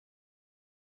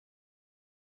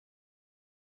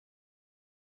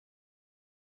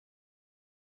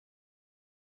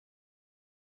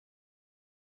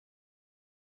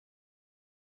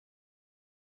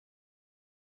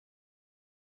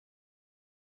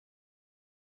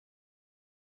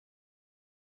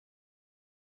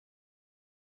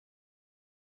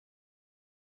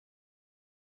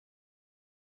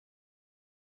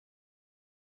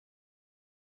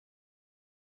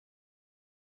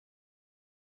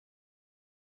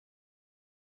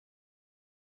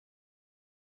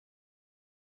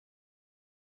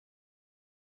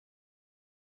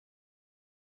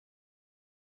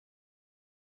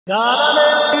Cada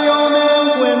vez que yo me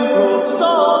encuentro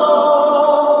solo,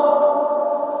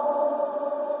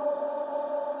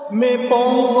 me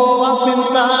pongo a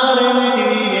pensar en ti,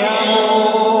 mi amor.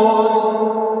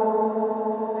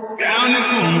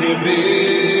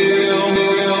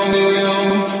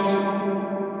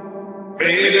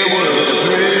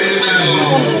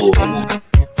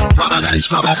 Mama nice,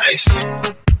 mama nice.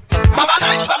 Mama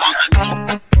nice, mama nice.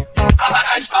 Mama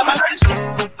nice, mama nice.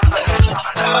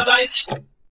 Mama nice.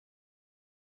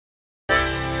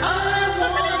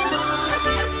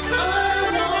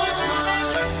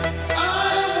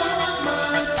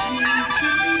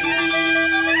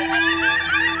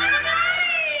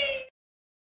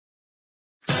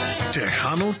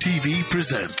 Tejano TV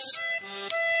presents.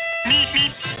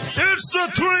 It's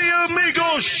the Three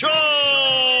Amigos Show!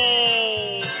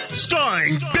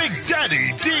 Starring Big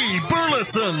Daddy D.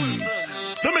 Burleson,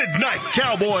 the Midnight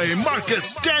Cowboy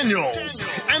Marcus Daniels,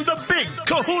 and the Big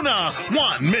Kahuna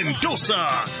Juan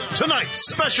Mendoza. Tonight's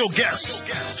special guest,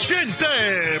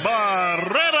 Chente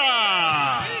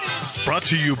Barrera. Brought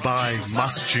to you by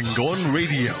Mas Chingon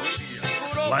Radio,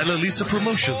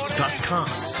 LilaLisaPromotions.com.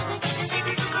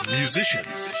 Musician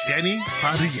Danny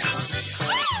Farias.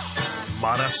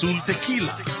 Mar Azul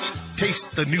Tequila.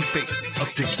 Taste the new face of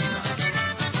tequila.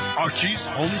 Archie's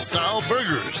Homestyle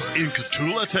Burgers in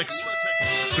Cotulla, Texas.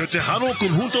 The Tejano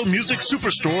Conjunto Music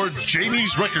Superstore,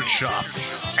 Jamie's Record Shop,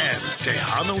 and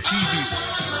Tejano TV.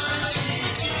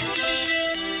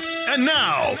 And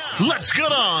now, let's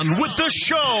get on with the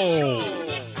show.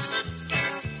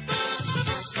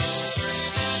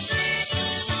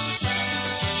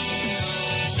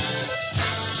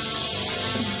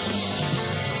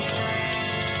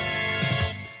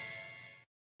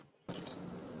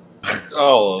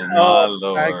 Oh my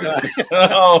Lord!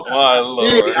 Oh my Lord!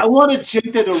 Hey, I wanted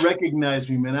Chente to recognize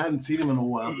me, man. I haven't seen him in a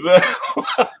while.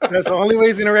 That's the only way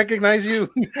he's gonna recognize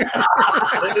you. Yeah.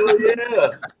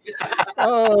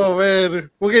 Oh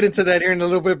man, we'll get into that here in a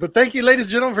little bit. But thank you, ladies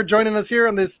and gentlemen, for joining us here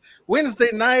on this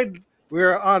Wednesday night.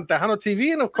 We're on Tejano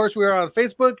TV, and of course, we're on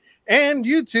Facebook and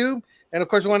YouTube. And of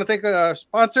course, we want to thank our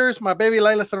sponsors, my baby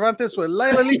Lila Cervantes with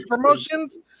Lila Leaf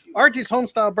Promotions, Archie's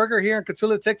Homestyle Burger here in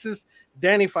Cotulla, Texas,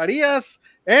 Danny Farias,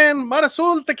 and Mar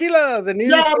Azul Tequila, the new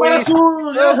Mar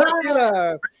Azul,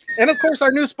 tequila. And of course,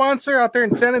 our new sponsor out there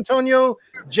in San Antonio,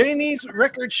 Janie's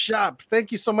Record Shop.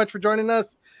 Thank you so much for joining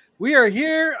us. We are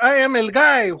here. I am El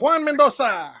Guy, Juan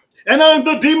Mendoza. And I'm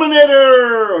the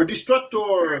Demonator or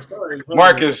Destructor. Sorry.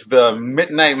 Marcus, the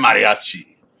Midnight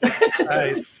Mariachi.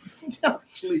 Nice. Yeah,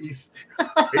 please.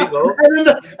 There you go.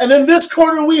 And in this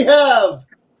corner we have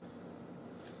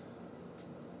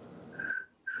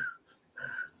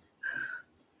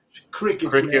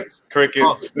crickets.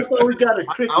 Crickets. Oh, we got a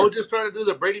cricket. I was just trying to do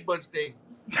the Brady Bunch thing.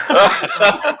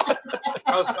 I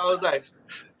was like,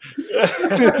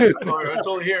 it's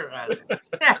over here.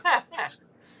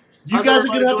 You guys are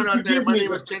going to have to forgive My me.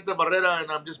 name is Chente Barrera,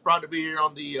 and I'm just proud to be here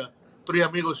on the Three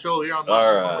Amigos show here on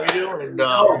All radio. And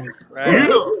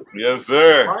Yes,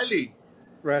 sir. Smiley.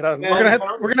 Right on. Yeah.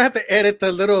 We're gonna have to edit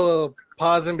the little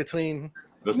pause in between.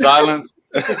 The silence.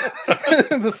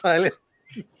 The silence.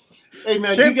 Hey,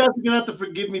 man, you guys are going to have to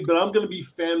forgive me, but I'm going to be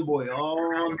fanboy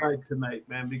all night tonight,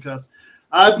 man, because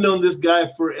I've known this guy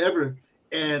forever,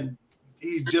 and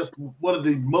he's just one of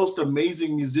the most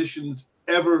amazing musicians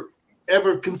ever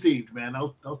conceived, man.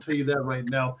 I'll tell you that right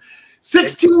now.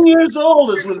 16 years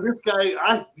old is when this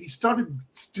guy, he started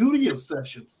studio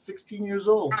sessions, 16 years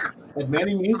old at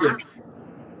Manny Music.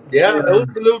 Yeah, it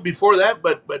was a little before that,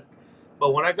 but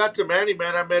when I got to Manny,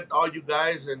 man, I met all you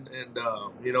guys, and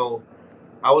you know,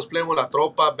 I was playing with La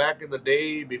Tropa back in the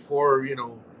day before, you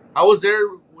know, I was there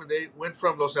when they went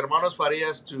from Los Hermanos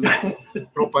Farias to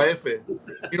Tropa F.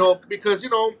 You know, because, you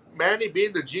know, Manny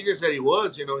being the genius that he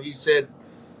was, you know, he said,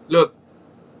 look,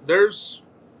 there's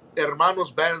Hermanos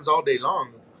bands all day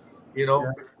long, you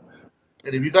know,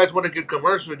 and if you guys want to get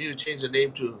commercial, you need to change the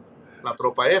name to La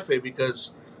Tropa F,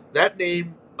 because that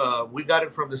name, we got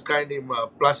it from this guy named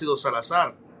Plácido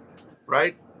Salazar,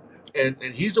 right? And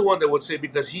he's the one that would say,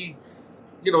 because he,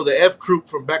 you know, the F troop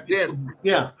from back then.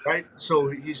 Yeah. Right? So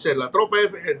he said La Tropa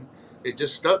F, and it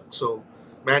just stuck. So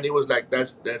Manny was like,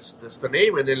 that's the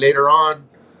name. And then later on,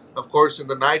 of course, in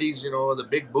the 90s, you know, the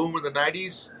big boom in the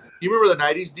 90s. You remember the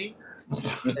 90s, D?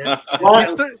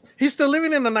 He's still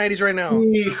living in the 90s right now.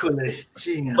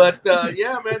 But,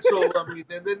 yeah, man. So, I mean,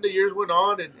 and then the years went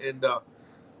on, and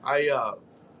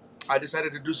I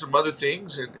decided to do some other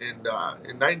things. And in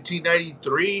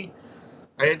 1993,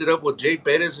 I ended up with Jay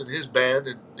Perez and his band,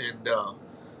 and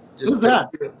just Who's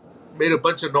that? made a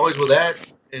bunch of noise with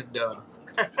that,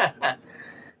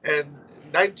 and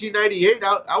 1998.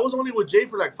 I was only with Jay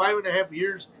for like 5.5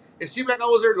 years. It seemed like I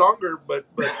was there longer, but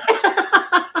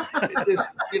it just,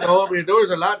 I mean, there was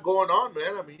a lot going on,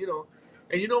 man. I mean,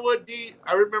 and you know what, D?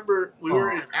 I remember we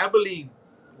were in Abilene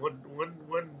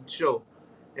one show,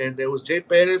 and there was Jay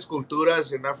Perez,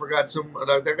 Culturas, and I forgot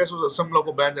I guess it was some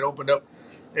local band that opened up,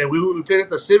 and we played at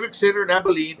the Civic Center in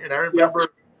Abilene, and I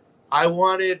remember I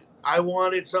wanted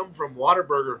something from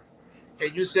Whataburger,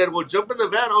 and you said, "Well, jump in the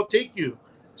van, I'll take you."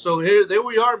 So there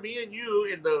we are, me and you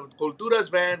in the Culturas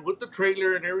van with the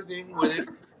trailer and everything with it,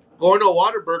 going to a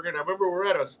Whataburger. And I remember we're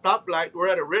at a stoplight, we're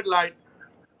at a red light,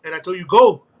 and I told you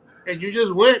go, and you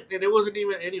just went, and it wasn't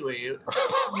even anyway.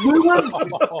 We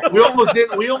almost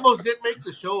didn't make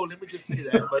the show. Let me just say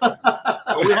that,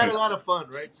 but we had a lot of fun,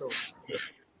 right? So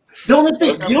the only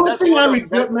thing I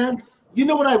regret, man. You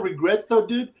know what I regret though,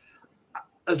 dude?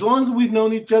 As long as we've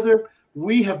known each other,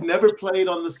 we have never played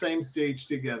on the same stage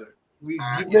together.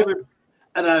 You've never,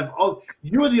 and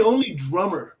you were the only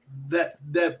drummer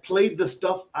that played the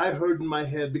stuff I heard in my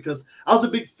head, because I was a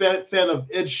big fan of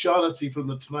Ed Shaughnessy from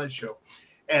The Tonight Show,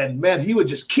 and man, he would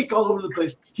just kick all over the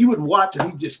place. He would watch and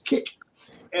he'd just kick,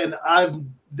 and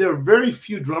there are very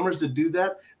few drummers that do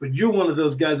that, but you're one of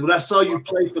those guys. When I saw you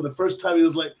play for the first time, it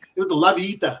was a La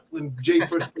Vita when Jay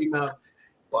first came out,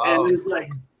 and it was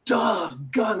like,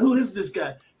 doggone, who is this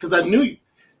guy? Because I knew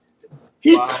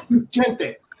he's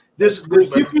Chente. There's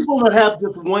few people that have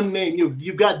just one name.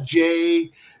 You've got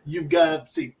Jay, you've got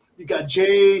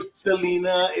Jay,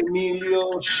 Selena,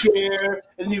 Emilio, Cher,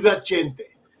 and you got Chente.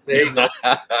 There you go.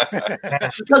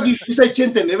 Because you say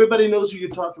Chente, and everybody knows who you're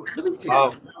talking about. Let me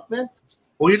tell you, man.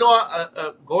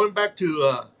 Well, going back to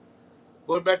the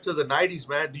 90s,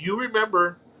 man. Do you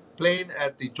remember playing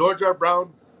at the George R.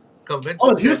 Brown Convention?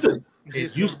 Oh, Houston. In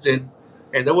Houston,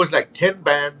 and there was like 10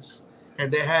 bands,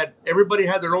 and everybody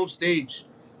had their own stage.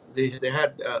 They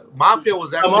had Mafia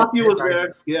was actually Mafia was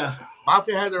there. Yeah,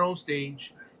 Mafia had their own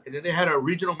stage, and then they had a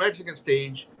regional Mexican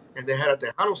stage, and they had a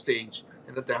Tejano stage.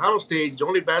 And the Tejano stage, the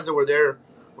only bands that were there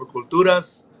were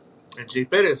Culturas and Jay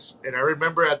Perez. And I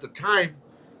remember at the time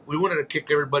we wanted to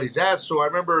kick everybody's ass. So I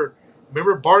remember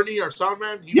Barney, our sound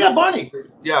man. Barney.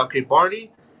 Yeah, okay,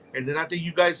 Barney. And then I think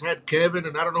you guys had Kevin,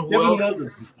 and I don't know who else.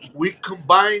 We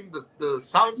combined the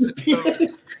sound system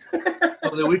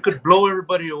so that we could blow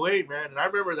everybody away, man. And I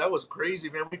remember that was crazy,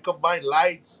 man. We combined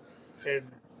lights and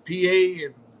PA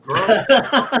and drums.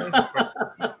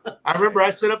 I remember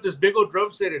I set up this big old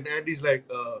drum set, and Andy's like,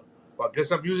 well, I guess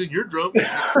I'm using your drums.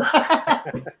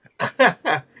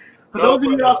 For those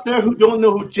of you out there who don't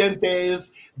know who Chente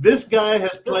is, this guy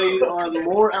has played on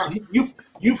more.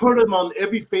 You've heard him on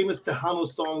every famous Tejano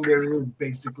song there is,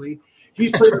 basically.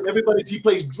 He's played with everybody. He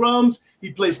plays drums,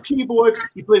 he plays keyboards,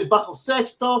 he plays bajo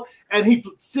sexto, and he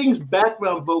sings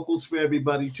background vocals for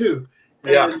everybody too.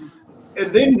 And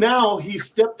then now he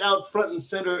stepped out front and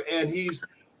center, and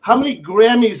how many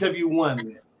Grammys have you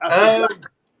won? I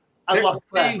lost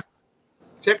track.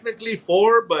 Technically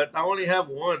 4, but I only have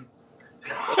 1.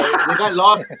 They got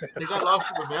lost in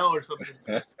the mail or something.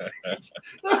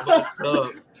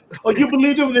 But, you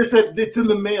believe him? They said it's in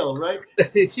the mail, right?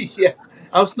 Yeah,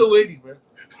 I'm still waiting, man.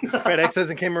 FedEx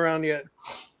hasn't came around yet.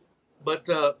 But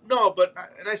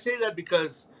and I say that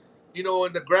because, in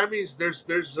the Grammys,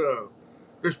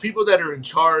 there's people that are in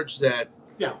charge that,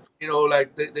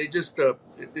 like they just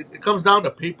it comes down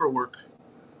to paperwork.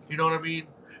 You know what I mean?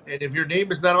 And if your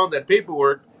name is not on that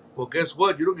paperwork, well, guess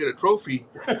what? You don't get a trophy.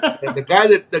 And the guy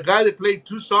that played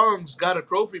 2 songs got a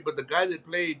trophy, but the guy that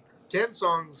played 10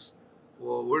 songs,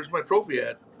 well, where's my trophy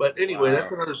at? But anyway,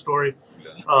 that's another story.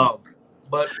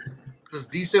 But because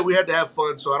D said we had to have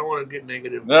fun, so I don't want to get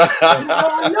negative. No.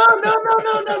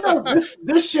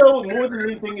 This show, more than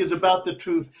anything, is about the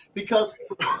truth, because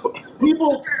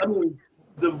people, I mean,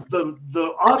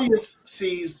 the audience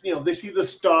sees, they see the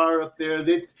star up there.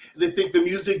 They think the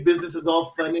music business is all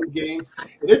fun and games.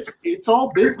 And it's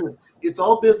all business. It's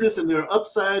all business, and there are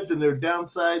upsides and there are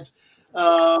downsides.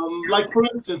 Like, for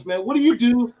instance, man, what do you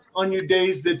do on your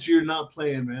days that you're not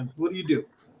playing, man? What do you do?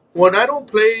 When I don't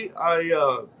play,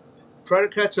 I try to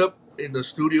catch up in the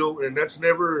studio, and that's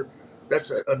a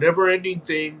never-ending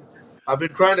thing. I've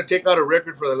been trying to take out a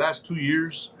record for the last 2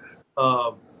 years.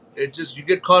 You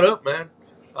get caught up, man.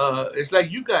 It's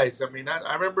like you guys. I mean,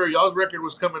 I remember y'all's record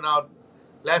was coming out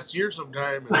last year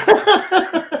sometime.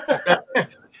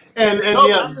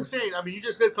 I'm just saying. I mean, you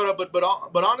just get caught up.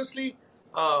 But honestly,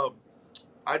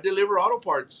 I deliver auto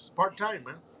parts part-time,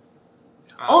 man.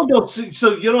 No!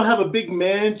 So you don't have a big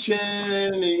mansion,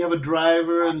 and you have a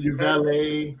driver and your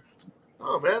valet.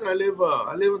 Oh man, I live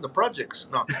in the projects.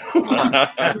 No,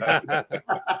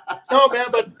 no, man.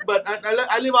 But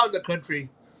I live out in the country.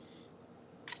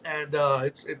 and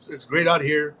it's great out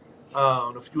here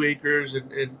on a few acres,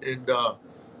 and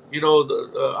you know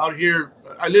out here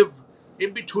I live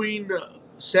in between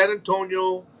San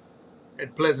Antonio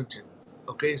and Pleasanton.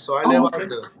 Okay, so I live Oh, okay.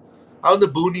 out in the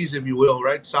boonies, if you will,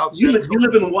 right south. You San live, you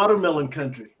live in watermelon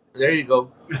country. There you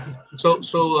go. So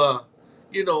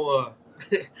you know,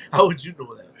 how would you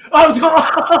know that? I was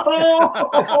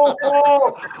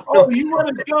oh, you want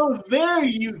to go there,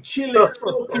 you chili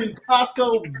fucking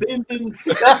taco bending.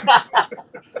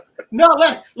 No,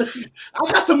 let's.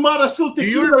 I got some Mara Sul Do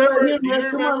you tequila right remember? here,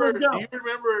 man. Come on, let's go. Do you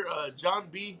remember John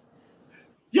B?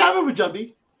 Yeah, I remember John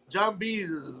B. John B,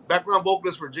 background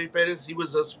vocalist for Jay Pettis. He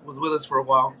was with us for a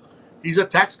while. He's a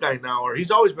tax guy now, or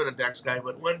he's always been a tax guy.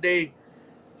 But one day,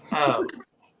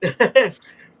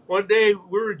 one day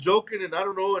we were joking, and I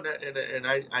don't know, and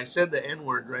I said the N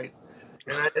word, right?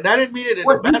 And I didn't mean it in a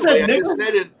What, you bad said way. I nigga? just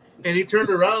said it, and he turned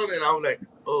around, and I was like,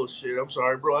 "Oh shit, I'm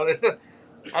sorry, bro.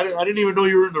 I didn't even know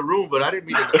you were in the room, but I didn't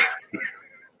mean it."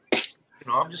 You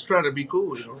know, I'm just trying to be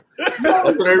cool. You know,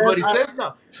 that's what everybody says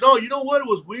now. No, you know what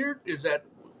was weird is that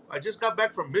I just got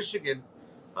back from Michigan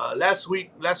last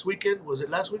weekend. Was it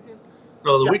last weekend?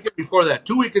 No, the weekend before that.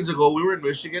 2 weekends ago, we were in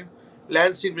Michigan,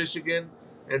 Lansing, Michigan,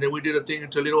 and then we did a thing in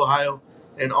Toledo, Ohio.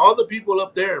 And all the people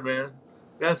up there, man,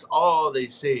 that's all they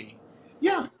say.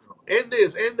 Yeah. And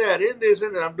this, and that, and this,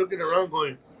 and that. I'm looking around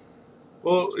going,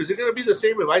 well, is it going to be the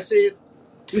same if I say it?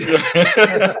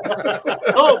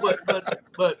 No,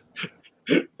 but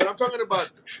I'm talking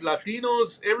about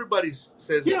Latinos. Everybody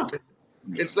says it.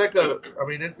 It's like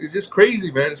it's just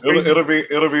crazy, man. It's crazy.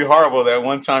 It'll be horrible that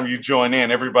one time you join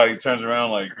in, everybody turns around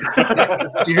like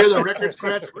you hear the record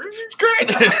scratch.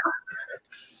 Scratch.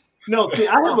 No, see,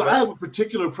 I have a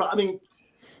particular problem. I mean,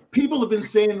 people have been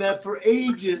saying that for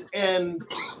ages, and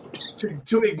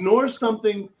to ignore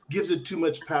something gives it too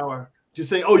much power. To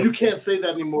say, oh, you can't say that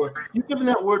anymore. You're giving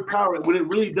that word power when it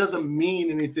really doesn't mean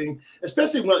anything.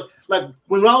 Especially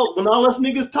when all us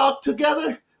niggas talk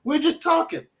together, we're just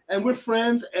talking and we're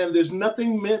friends, and there's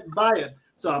nothing meant by it.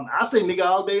 So I say nigga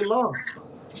all day long.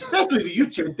 Especially to you,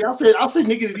 Chente. I'll say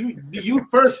nigga to you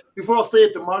first before I'll say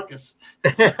it to Marcus.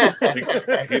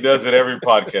 He does it every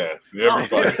podcast. Every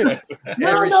podcast.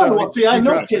 No. Well, see, I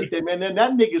know Chente, man. And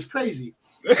that nigga's crazy.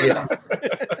 Yeah.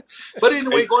 But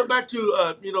anyway, going back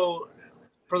to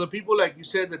for the people like you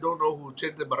said that don't know who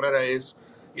Chente Barrera is,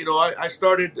 I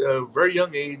started at a very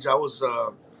young age. I was,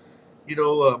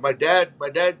 my dad.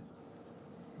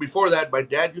 Before that, my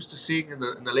dad used to sing in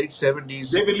the late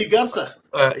 70s. David Lee Garza.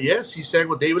 Yes, he sang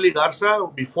with David Lee Garza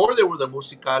before there were the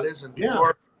musicales and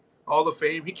before all the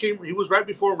fame. He was right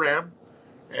before Ram,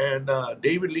 and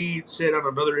David Lee said on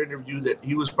another interview that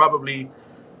he was probably,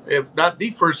 if not the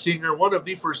first singer, one of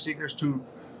the first singers to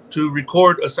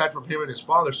record aside from him and his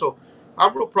father. So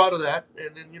I'm real proud of that.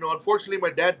 And then unfortunately,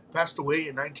 my dad passed away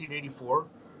in 1984.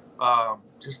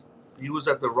 He was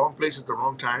at the wrong place at the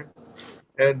wrong time,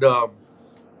 and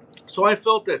so I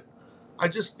felt that I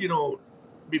just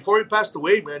before he passed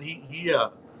away, man, he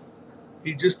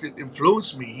just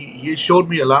influenced me. He showed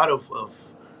me a lot of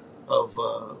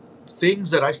things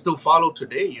that I still follow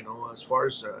today. As far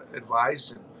as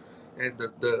advice and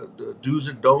the do's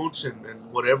and don'ts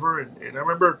and whatever. And I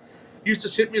remember he used to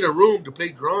sit me in a room to play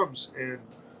drums, and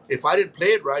if I didn't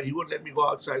play it right, he wouldn't let me go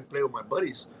outside and play with my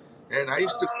buddies. And I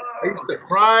used to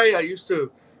cry.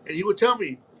 And he would tell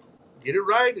me, get it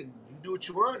right and you do what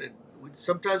you want. And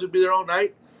sometimes we'd be there all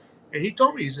night. And he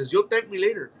told me, he says, you'll thank me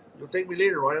later. You'll thank me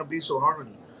later why I'm being so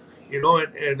harmony.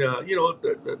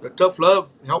 The tough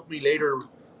love helped me later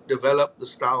develop the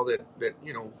style that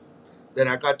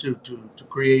I got to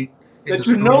create in the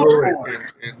studio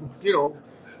and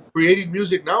creating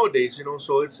music nowadays,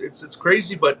 so it's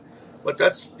crazy, but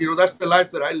that's that's the life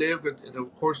that I lived, and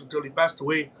of course until he passed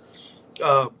away.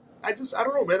 I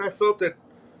don't know, man. I felt that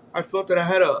I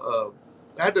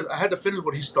had to finish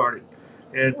what he started,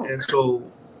 and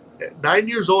so at 9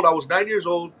 years old, I was 9 years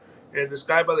old, and this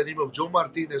guy by the name of Joe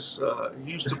Martinez,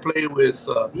 he used to play with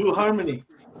Blue Harmony,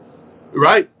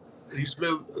 right? He used to play.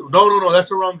 No, that's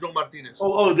the wrong Joe Martinez.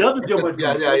 Oh, the other Joe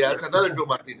Martinez. Yeah, it's another Joe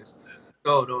Martinez.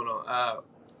 No.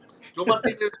 Joe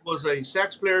Martinez was a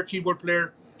sax player, keyboard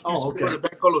player. He used to play for the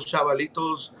band called Los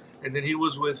Chavalitos, and then he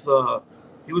was with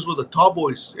the Tall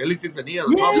Boys, Elio Quintanilla,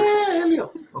 the Tall Boys.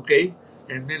 Elio. Okay,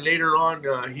 and then later on,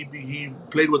 he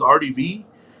played with RDV,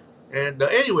 and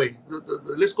anyway, the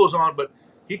list goes on. But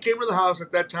he came to the house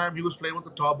at that time. He was playing with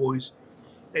the Tall Boys,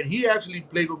 and he actually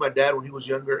played with my dad when he was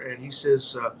younger. And he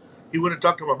says he went and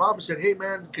talked to my mom and said, "Hey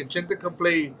man, can Chente come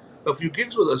play a few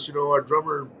gigs with us? Our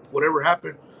drummer, whatever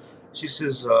happened." She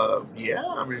says, yeah.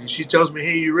 I mean, she tells me,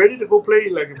 hey, you ready to go play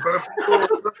like in front of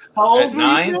people? How At old were you?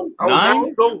 9? then? I was 9? 9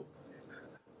 years old.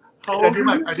 How And old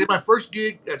were you? I did my first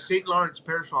gig at St. Lawrence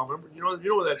Parish Hall. Remember, you know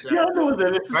where that's at, Yeah, I know what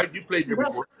that is. right? You played there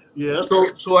before. Yes. So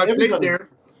I played Everybody. there,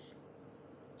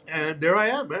 and there I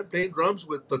am, man, playing drums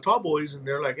with the tall boys, and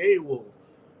they're like, hey, well,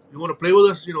 you want to play with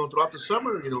us, throughout the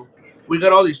summer? We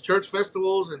got all these church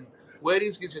festivals and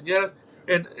weddings, quinceañeras,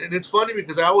 and it's funny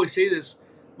because I always say this: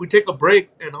 we take a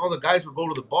break, and all the guys would go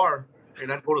to the bar, and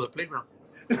I'd go to the playground.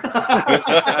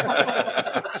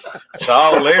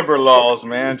 Child labor laws,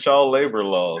 man. Child labor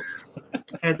laws.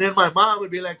 And then my mom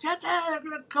would be like, Chente, they're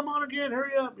gonna come on again,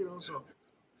 hurry up, So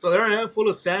there I am, full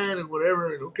of sand and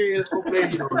whatever, and okay, let's go play.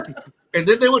 And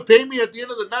then they would pay me at the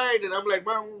end of the night, and I'm like,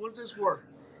 Mom, what's this for?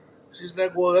 She's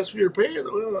like, well, that's for your pay.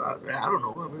 Well, I don't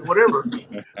know. I mean, whatever.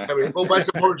 I mean, go buy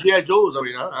some more GI Joes. I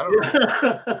mean, I don't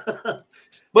know.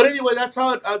 But anyway, that's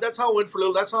how it went for a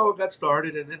little. That's how it got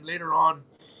started, and then later on,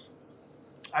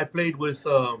 I played with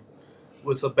a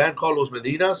band called Los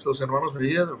Medinas, Los Hermanos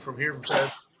Medina, from here from San.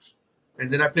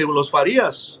 And then I played with Los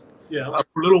Farias Yeah.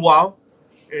 for a little while,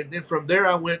 and then from there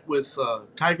I went with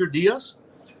Tiger Diaz.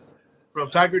 From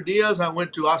Tiger Diaz, I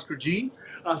went to Oscar G.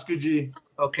 Oscar G.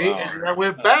 Okay, Wow. and then I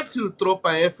went back to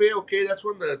Tropa F. Okay, that's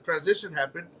when the transition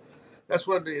happened. That's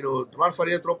when Juan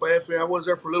Faria Tropa F. I was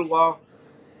there for a little while,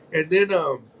 and then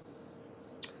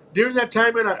during that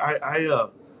time, man,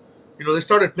 they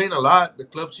started playing a lot. The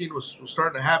club scene was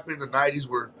starting to happen. The '90s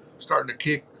were starting to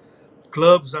kick.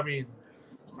 Clubs. I mean,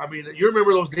 you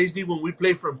remember those days, D, when we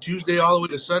played from Tuesday all the way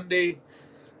to Sunday,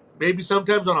 maybe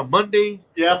sometimes on a Monday.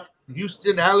 Yeah.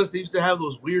 Houston, Alice, they used to have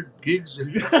those weird gigs,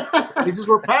 and they just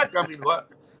were packed. I mean, what?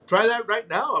 Try that right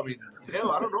now. I mean,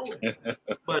 hell, I don't know.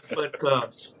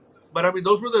 But I mean,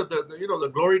 those were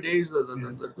the glory days,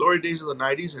 the glory days of the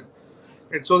 '90s,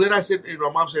 and so then I said,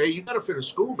 Mom said, hey, you got to finish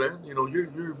school, man.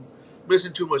 You're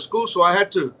missing too much school. So I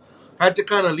had to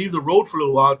kind of leave the road for a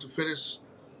little while to finish,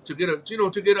 to get a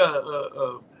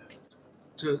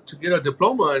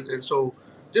diploma, and so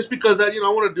just because I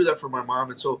want to do that for my mom,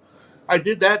 and so I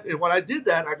did that. And when I did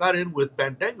that, I got in with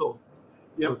Bandango.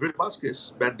 Yep. Rick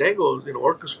Vasquez, Bandango,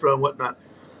 orchestra and whatnot.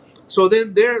 So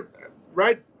then there,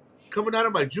 right, coming out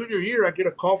of my junior year, I get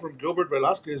a call from Gilbert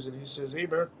Velasquez, and he says, hey,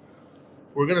 man,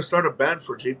 we're going to start a band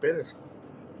for Jay Perez.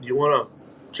 Do you want to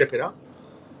check it out?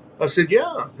 I said,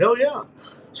 yeah, hell yeah.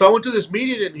 So I went to this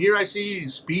meeting, and here I see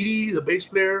Speedy, the bass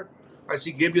player. I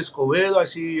see Gaby Escobedo. I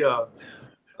see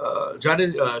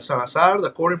Johnny Salazar, the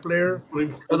accordion player.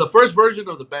 The first version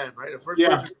of the band, right? The first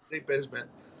version of the Jay Perez band.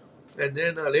 And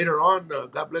then later on,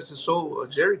 God bless his soul,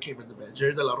 Jerry came in the band,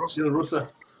 Jerry de la Rosa.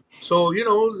 So,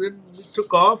 then we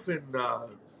took off, and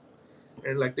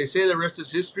like they say, the rest is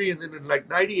history. And then in like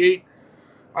 '98,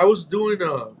 I would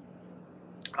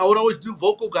always do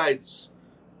vocal guides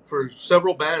for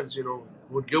several bands,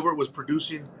 when Gilbert was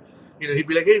producing. He'd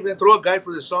be like, hey, man, throw a guide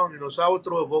for this song, so I would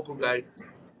throw a vocal guide.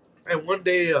 And one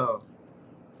day,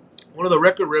 one of the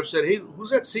record reps said, hey, who's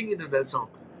that singing in that song?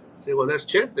 I said, well, that's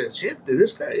Chente,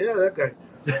 this guy, yeah, that guy.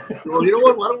 Well, you know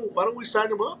what? Why don't we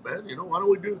sign him up, man? Why don't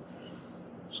we do?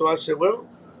 So I said, well,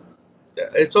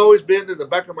 it's always been in the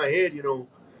back of my head, and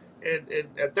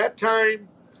at that time,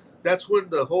 that's when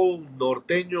the whole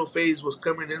norteño phase was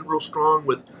coming in real strong.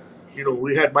 With,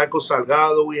 we had Michael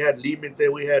Salgado, we had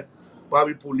Límite, we had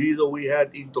Bobby Pulido, we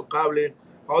had Intocable.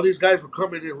 All these guys were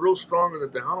coming in real strong in the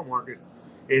Tejano market,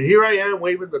 and here I am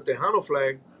waving the Tejano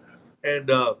flag, and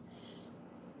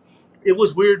it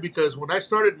was weird because when I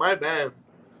started my band,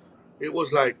 it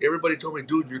was like everybody told me,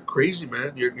 dude, you're crazy,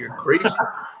 man. You're crazy.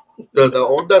 The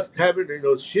onda's having,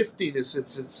 shifting.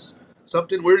 It's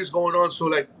something weird is going on. So,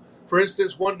 like, for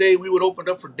instance, one day we would open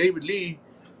up for David Lee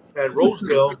at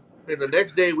Rosedale, and the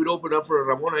next day we'd open up for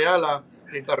Ramon Ayala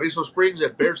in Carrizo Springs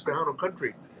at Bears Tejano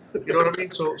Country. You know what I mean?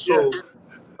 So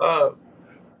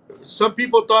some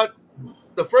people thought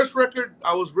the first record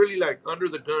I was really like under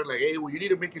the gun, like, hey, well, you need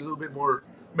to make it a little bit more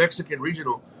Mexican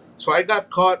regional. So I got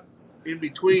caught in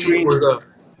between where the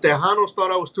Tejanos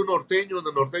thought I was too norteño and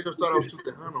the norteños thought I was too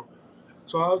Tejano.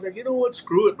 So I was like, you know what,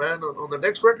 screw it, man. On the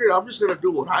next record, I'm just gonna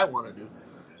do what I want to do.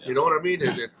 You know what I mean?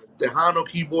 And Tejano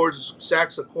keyboards,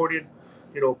 sax, accordion,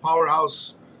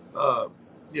 powerhouse,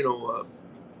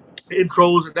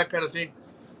 intros and that kind of thing.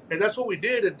 And that's what we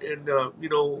did. And we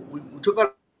took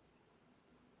out.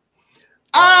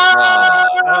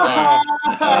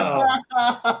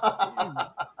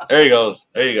 There he goes.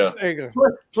 There you go. There you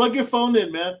go. Plug your phone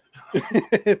in, man.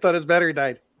 I thought his battery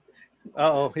died.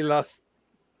 Uh-oh, he lost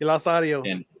audio.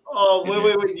 Oh,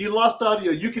 wait. You lost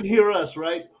audio. You can hear us,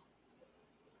 right?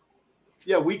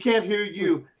 Yeah, we can't hear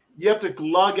you. You have to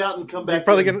log out and come You're back.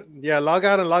 probably in. gonna log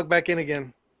out and log back in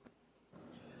again.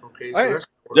 Okay, All so right. that's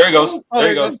There he goes. Oh, There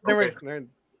he goes.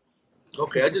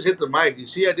 okay. I just hit the mic. You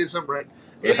see, I did something right.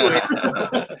 Anyway,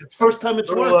 It's first time it's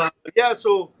so worked. yeah,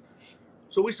 so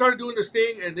we started doing this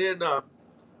thing, and then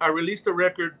I released a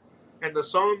record, and the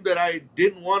song that I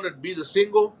didn't want to be the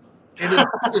single ended up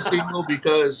being the single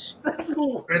because,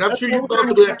 and I'm sure you've gone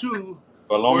through that too.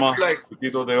 Where Paloma, it's like,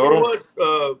 Piquito de you know Oro.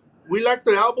 what? We like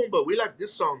the album, but we like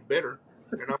this song better.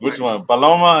 And I'm Which like, one?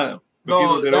 Paloma, no,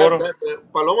 Piquito de Oro. that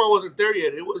Paloma wasn't there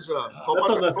yet. It was That's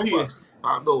on the Paloma, sea.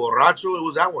 Ando Borracho. It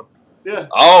was that one. Yeah.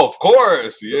 Oh, of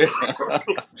course. Yeah.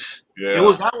 It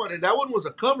was that one, and that one was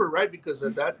a cover, right? Because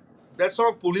of that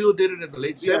song Pulido did it in the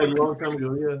late Yeah, a 70s. long time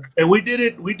ago. Yeah. And we did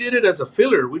it as a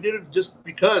filler. We did it just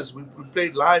because we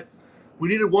played live. We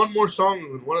needed one more song,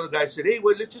 and one of the guys said, "Hey,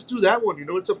 wait, let's just do that one. You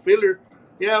know, it's a filler."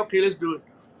 Yeah, okay, let's do it.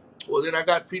 Well, then I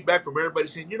got feedback from everybody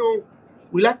saying, "You know,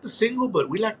 we like the single, but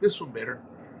we like this one better."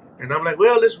 And I'm like,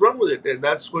 "Well, let's run with it." And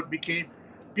that's what became.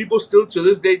 People still to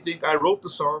this day think I wrote the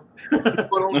song.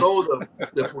 People don't know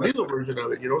the Pulido version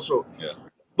of it, you know. So, Yeah.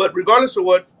 But regardless of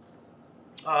what,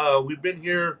 we've been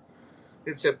here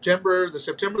in September.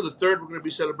 September the 3rd, we're going to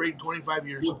be celebrating 25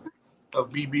 years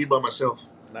of me being by myself.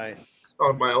 Nice.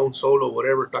 On my own solo,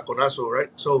 whatever, taconazo,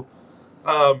 right? So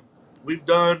we've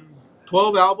done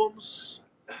 12 albums.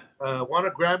 Won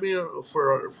a Grammy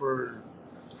for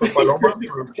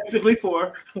Paloma. Technically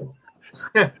 4.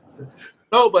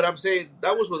 No, but I'm saying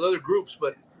that was with other groups.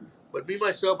 But me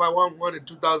myself, I won one in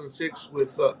 2006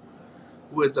 with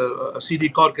a CD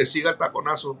called Que Siga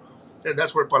Taconazo, and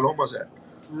that's where Paloma's at.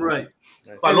 Right.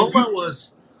 Paloma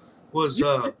was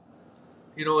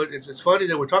you know, it's funny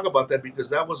that we're talking about that because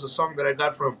that was a song that I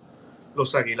got from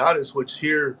Los Aguilares, which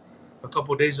here a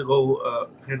couple of days ago,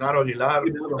 Genaro Aguilar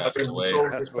That's the way.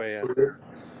 That's the way,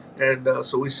 and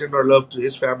so we send our love to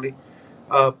his family.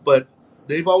 But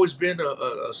they've always been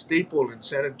a staple in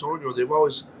San Antonio. They've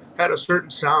always had a certain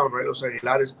sound, right, Los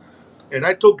Aguilares. And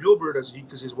I told Gilbert, he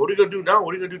says, "What are you gonna do now?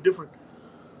 What are you gonna do different?"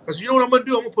 I said, "You know what I'm gonna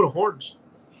do? I'm gonna put horns."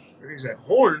 And he's like,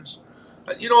 "Horns?"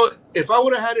 You know, if I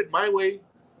would have had it my way,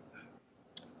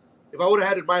 it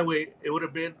would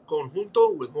have been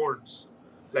conjunto with horns,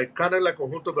 like kind of like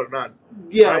conjunto Bernal.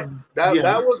 Yeah.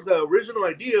 That was the original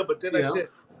idea, but then I Yeah. said,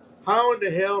 how in the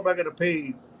hell am I going to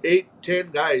pay 8,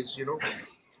 10 guys, you know?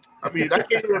 I mean, I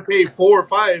can't even pay 4 or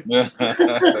 5.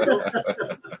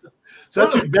 So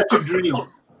that's your dream.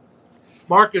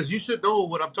 Marcus, you should know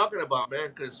what I'm talking about,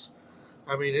 man, because,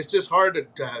 I mean, it's just hard to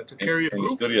carry a in the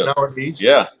group studio. nowadays.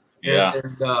 Yeah.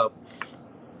 And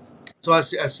so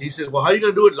he says, "Well, how are you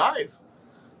going to do it live?"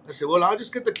 I said, "Well, I'll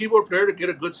just get the keyboard player to get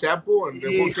a good sample, and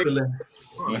then we'll take it."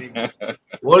 I mean,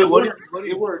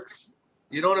 It works.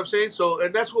 You know what I'm saying? So,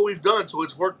 and that's what we've done. So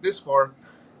it's worked this far.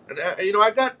 And you know, I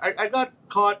got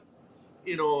caught.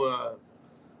 You know,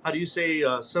 how do you say?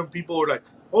 Some people were like,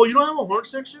 "Oh, you don't have a horn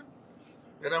section?"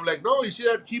 And I'm like, "No, you see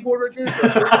that keyboard right there?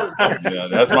 Yeah,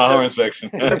 that's my horn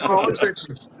section. That's my horn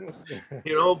section."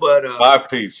 You know, but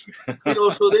 5-piece. you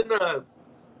know, so then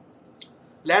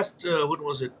last when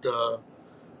was it?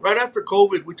 Right after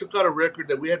COVID, we took out a record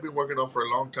that we had been working on for a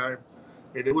long time,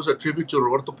 and it was a tribute to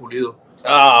Roberto Pulido.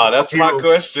 That's my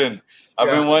question. I've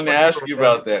been wanting to ask you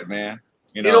about that, man.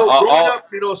 You know, growing up,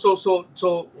 you know, so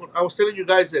I was telling you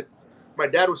guys that my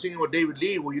dad was singing with David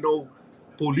Lee. Well, you know,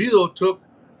 Pulido took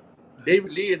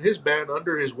David Lee and his band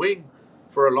under his wing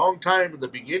for a long time in the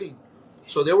beginning.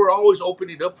 So they were always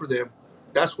opening up for them.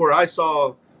 That's where I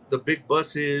saw the big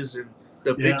buses and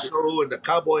the big show and the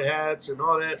cowboy hats and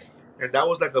all that. And that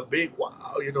was like a big,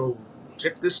 wow, you know,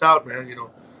 check this out, man. You know,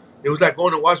 it was like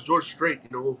going to watch George Strait,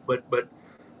 you know, but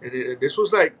and this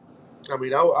was like, I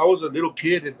mean, I was a little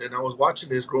kid and I was watching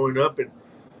this growing up and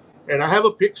I have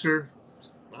a picture.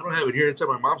 I don't have it here. It's at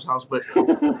my mom's house, but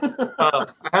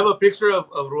I have a picture of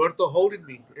Roberto holding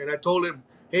me. And I told him,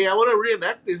 "Hey, I want to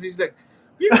reenact this." He's like,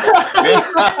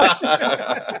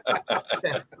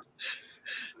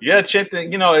 yeah,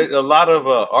 Chente, you know, a lot of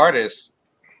artists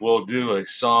will do a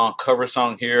cover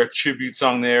song here, tribute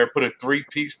song there, put a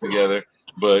 3-piece together.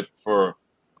 But for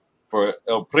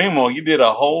El Primo, you did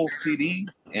a whole CD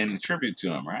in tribute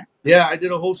to him, right? Yeah, I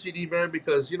did a whole CD, man,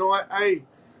 because, you know,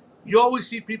 you always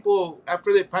see people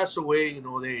after they pass away, you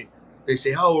know, they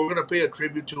say, "Oh, we're going to pay a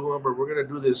tribute to him, or we're going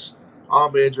to do this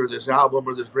homage or this album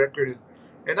or this record."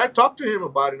 And I talked to him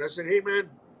about it. And I said, "Hey, man,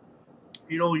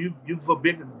 you know, you've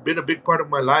been a big part of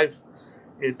my life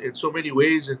in so many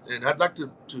ways, and I'd like to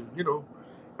you know,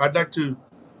 I'd like to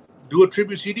do a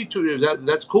tribute CD to you.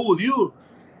 That's cool with you."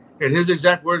 And his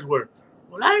exact words were,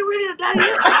 well, I ain't ready to die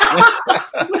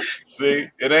yet. See,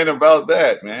 it ain't about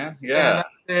that, man. Yeah.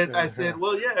 And I said,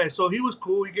 well, yeah. So he was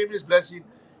cool. He gave me his blessing.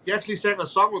 He actually sang a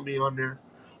song with me on there.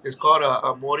 It's called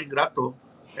Amor Ingrato.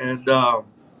 And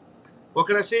what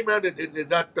can I say, man? It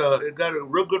got a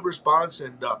real good response,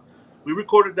 and we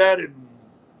recorded that in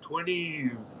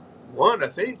 21, I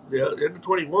think, the end of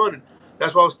 21. And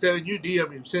that's why I was telling you, D. I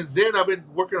mean, since then I've been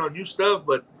working on new stuff,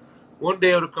 but one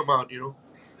day it'll come out, and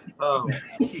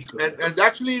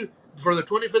actually for the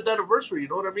 25th anniversary, you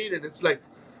know what I mean? And it's like,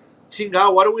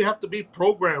 chingao, why do we have to be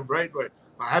programmed, right? Right.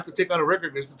 I have to take out a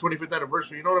record. It's the 25th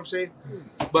anniversary. You know what I'm saying?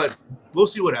 But we'll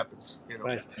see what happens.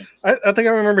 Nice. I think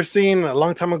I remember seeing a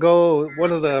long time ago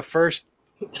one of the first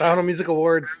Tejano Music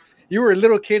Awards. You were a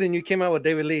little kid and you came out with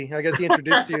David Lee. I guess he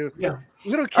introduced you. Yeah.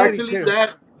 Little kid. Actually,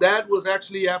 that was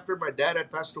actually after my dad had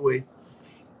passed away.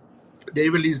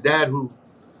 David Lee's dad, who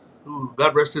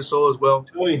God rest his soul as well.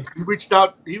 Oy. He reached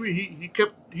out.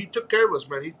 He took care of us,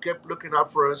 man. He kept looking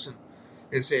out for us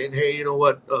and saying, hey, you know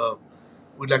what?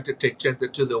 We'd like to take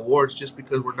Chente to the awards just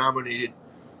because we're nominated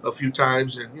a few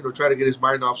times, and try to get his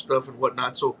mind off stuff and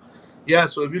whatnot. So, yeah.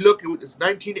 So if you look, it's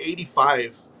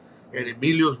 1985, and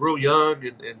Emilio's real young,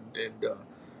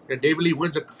 and David Lee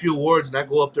wins a few awards, and I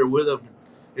go up there with him.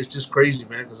 It's just crazy,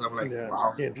 man, because I'm like,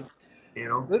 wow,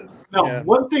 Now,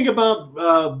 one thing about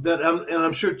that, and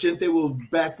I'm sure Chente will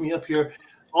back me up here.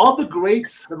 All the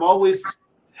greats have always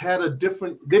had a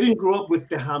different. They didn't grow up with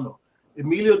Tejano.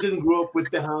 Emilio didn't grow up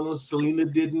with Tejano. Selena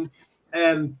didn't.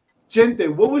 And Chente,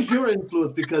 what was your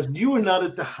influence? Because you were not a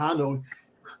Tejano.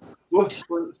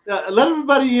 Let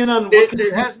everybody in on what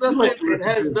it has nothing. It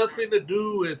has nothing to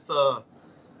do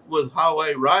with how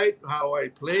I write, how I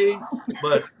play.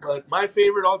 But my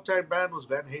favorite all-time band was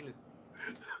Van Halen.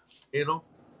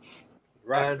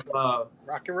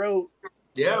 Rock and roll.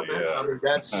 Yeah, man. I mean,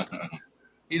 that's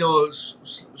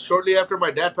shortly after my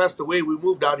dad passed away, we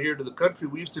moved out here to the country.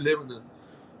 We used to live in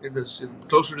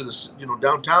closer to the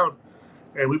downtown,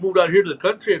 and we moved out here to the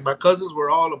country. And my cousins were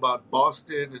all about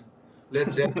Boston and Led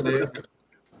Zeppelin.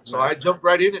 So I jumped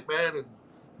right in it, man. And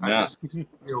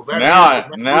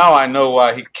now I know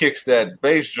why he kicks that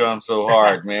bass drum so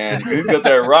hard, man. He's got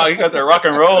that rock. He got that rock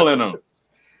and roll in him.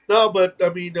 No, but I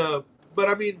mean,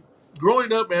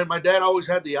 growing up, man, my dad always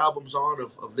had the albums on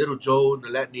of Little Joe and the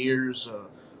Latineers,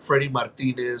 Freddie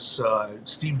Martinez,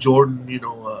 Steve Jordan.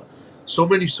 So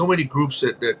many groups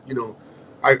that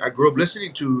I grew up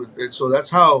listening to, and so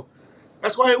that's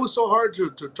why it was so hard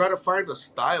to try to find a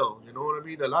style. You know what I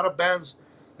mean? A lot of bands,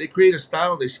 they create a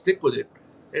style and they stick with it,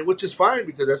 and which is fine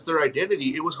because that's their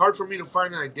identity. It was hard for me to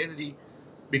find an identity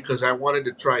because I wanted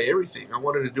to try everything. I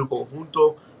wanted to do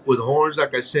conjunto with horns,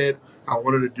 like I said. I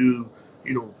wanted to do,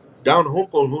 down home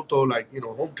conjunto, like,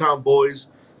 hometown boys.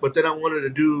 But then I wanted to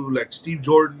do like Steve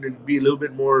Jordan and be a little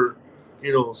bit more,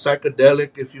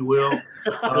 psychedelic, if you will.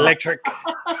 Electric.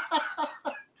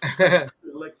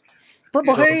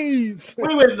 Purple haze.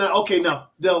 Wait. Now, okay, now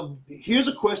here's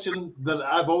a question that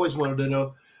I've always wanted to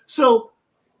know. So,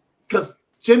 because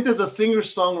Chente's a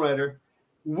singer-songwriter,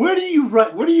 where do you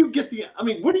get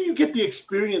the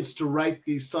experience to write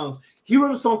these songs? He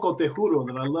wrote a song called Te Juro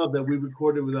that I love that we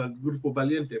recorded with Grupo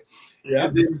Valiente. Yeah.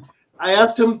 And then I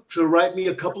asked him to write me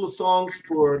a couple of songs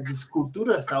for this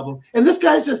Culturas album. And this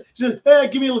guy said, hey,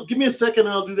 give me a second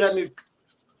and I'll do that. And a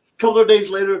couple of days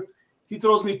later, he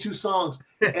throws me 2 songs.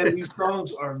 And these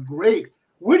songs are great.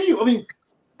 Where did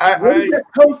that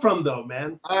come from, though,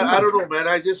 man? I don't know, man.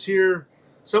 I just hear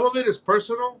some of it is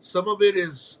personal. Some of it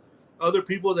is other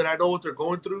people that I know what they're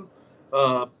going through.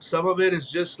 Some of it is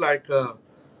just like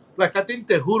I think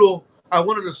Te Juro. I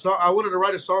wanted to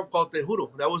write a song called Te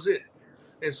Juro. That was it.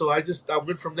 And so I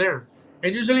went from there.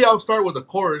 And usually I'll start with the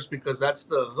chorus because that's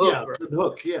the hook. Yeah, right? the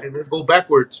hook, yeah. And then go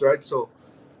backwards, right? So,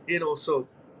 so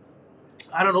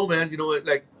I don't know, man.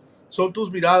 Like Son Tus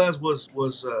Miradas was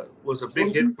a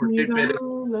big hit for Dip Bennett.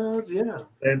 Yeah.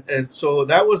 And so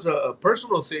that was a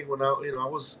personal thing when I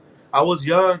was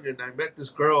young and I met this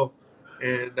girl,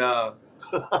 and at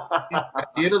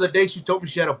the end of the day she told me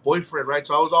she had a boyfriend, right?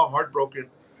 So I was all heartbroken,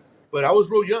 but I was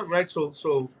real young, right?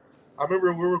 So I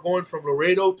remember we were going from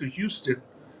Laredo to Houston,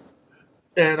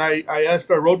 and I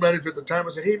asked our road manager at the time. I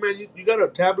said, "Hey man, you got a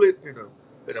tablet and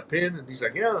a pen?" And he's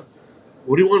like, "Yeah."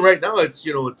 What do you want right now? It's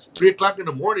 3:00 in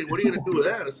the morning. What are you gonna do with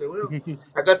that? I said, well,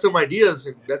 I got some ideas,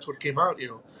 and that's what came out.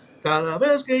 Cada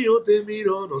vez que yo te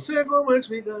miro, no sé cómo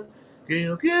explicar que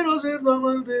yo quiero ser tu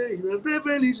amante y darte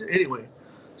feliz. Anyway,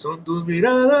 son tus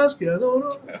miradas que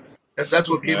adoro. That's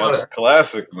what came out. That's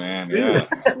classic, man. Yeah.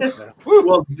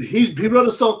 Well, he wrote a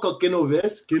song called Que no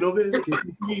ves, que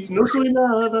no soy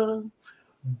nada.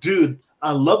 Dude,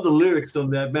 I love the lyrics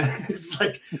on that, man. It's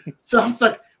like, so I'm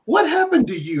like, what happened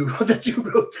to you that you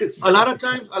wrote this? A lot of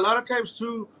times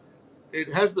too,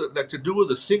 it has to do with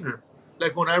the singer.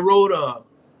 Like when I wrote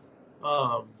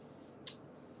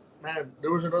man,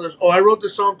 there was another. Oh, I wrote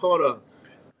this song called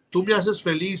 "Tú me haces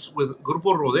feliz" with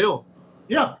Grupo Rodeo,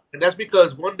 Yeah. and that's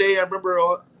because one day I remember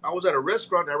I was at a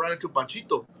restaurant and I ran into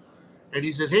Panchito, and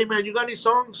he says, "Hey man, you got any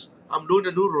songs? I'm doing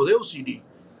a new Rodeo CD,"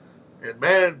 and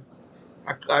man,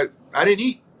 I didn't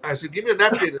eat. I said, "Give me a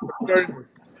napkin." And I started,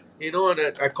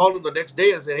 and I called him the next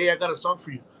day and said, "Hey, I got a song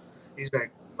for you." He's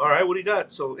like, "All right, what do you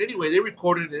got?" So anyway, they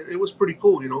recorded it. It was pretty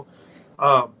cool.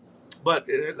 Um, but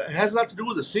it has a lot to do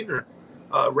with the singer,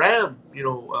 Ram.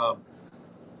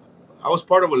 I was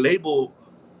part of a label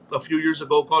a few years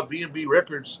ago called V&B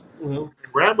Records. Mm-hmm.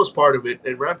 Ram was part of it,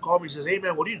 and Ram called me and says, "Hey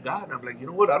man, what do you got?" And I'm like, "You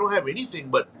know what? I don't have anything,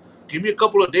 but give me a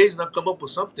couple of days and I'll come up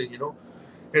with something."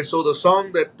 And so the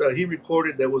song that he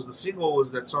recorded that was the single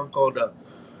was that song called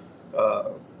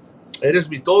 "Eres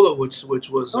mi todo," which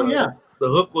was yeah. the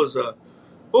hook was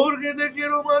 "Porque te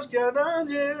quiero más que a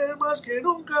nadie, más que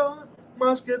nunca,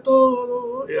 más que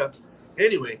todo." Yeah.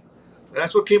 Anyway,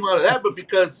 that's what came out of that. But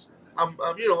because I'm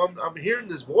hearing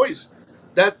this voice,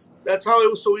 that's how it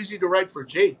was so easy to write for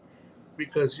Jay.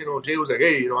 Because Jay was like,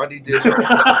 "Hey, I need this." Okay,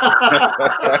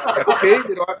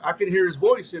 I can hear his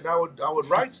voice, and I would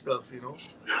write stuff.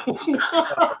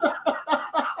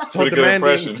 Pretty good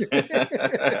impression.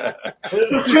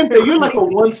 So Chente, you're like a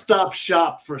one-stop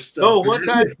shop for stuff. No, one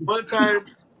time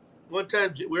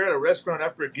we were at a restaurant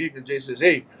after a gig, and Jay says,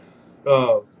 "Hey,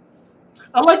 I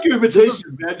like your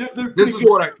invitations, man. They're pretty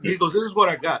good. He goes, "This is what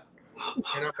I got,"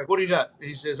 and I'm like, "What do you got?"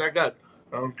 He says, "I got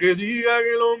aunque diga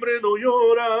que el hombre no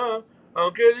llora,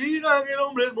 aunque diga que el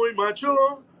hombre es muy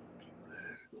macho."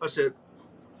 I said,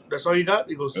 "That's all you got?"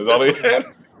 He goes, That's all he had.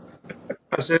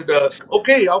 I said,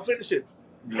 "Okay, I'll finish it."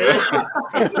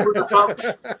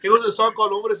 It was a song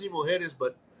called "Hombres y Mujeres,"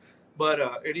 but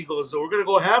and he goes, "So we're gonna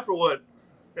go half or what?"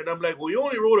 And I'm like, "Well, you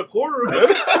only wrote a quarter of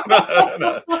it."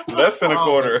 No, less than a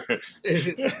quarter. But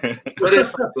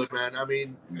it's not good, man. I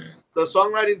mean, the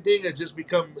songwriting thing has just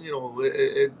become,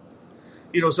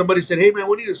 somebody said, "Hey, man,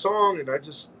 we need a song," and I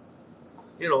just,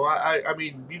 I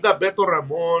mean, you got Beto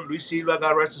Ramon, Luis Silva,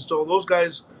 God rest his soul. Those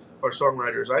guys are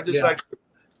songwriters. I just like,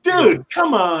 dude,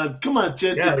 come on,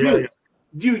 Chente. Yeah, dude,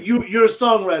 you're a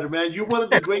songwriter, man. You're one of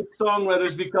the great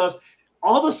songwriters because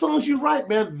all the songs you write,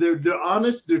 man, they're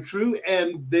honest, they're true,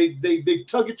 and they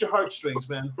tug at your heartstrings,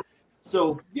 man.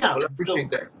 So yeah, I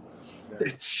appreciate that.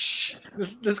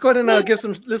 Let's go ahead and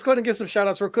give some shout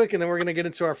outs real quick, and then we're gonna get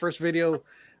into our first video.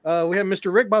 We have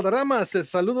Mr. Rick Valderrama says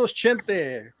saludos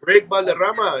Chente. Rick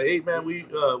Valderrama, hey man, we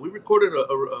recorded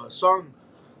a song,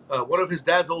 one of his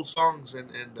dad's old songs, and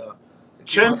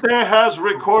Chente has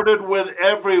recorded with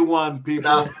everyone,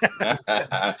 people.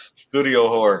 Studio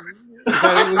whore.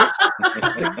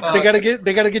 They gotta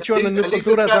get you on the New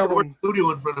Culturas album.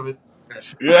 Studio in front of it.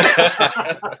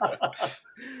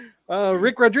 Yeah.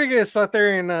 Rick Rodriguez out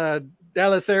there in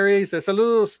Dallas area, he says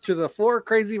saludos to the 4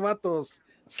 crazy vatos.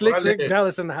 Slick Rick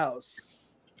Dallas in the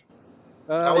house.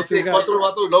 I would say Cuatro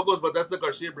Vatos Locos, but that's the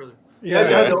Garcia brother.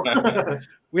 Yeah.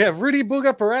 We have Rudy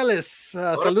Buga Perales.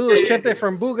 Saludos Chente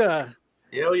from Buga.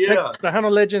 Hell yeah. Tejano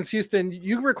Legends Houston.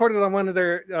 You recorded on one of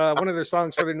their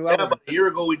songs for their new album. About a year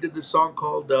ago we did this song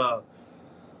called I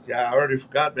already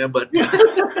forgot, man, but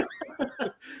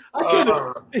I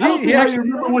can't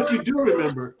remember what you do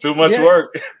remember. Too much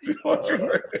work. Too much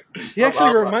work. He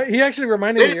actually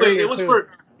reminded me earlier,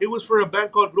 it was for a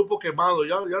band called Grupo Quemado.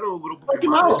 Y'all know who Grupo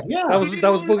Quemado? Yeah. That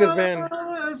was Buga's band.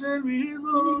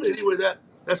 Anyway,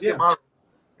 that's Quemado.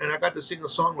 And I got to sing a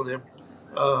song with him.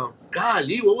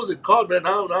 Golly, what was it called, man?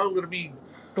 Now I'm gonna be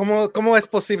 ¿Cómo es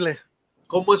posible?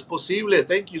 ¿Cómo es posible?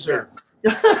 Thank you, sir.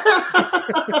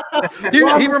 he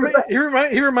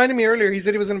reminded me earlier. He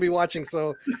said he was going to be watching,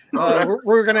 so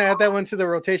we're going to add that one to the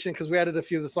rotation because we added a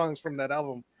few of the songs from that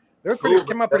album. They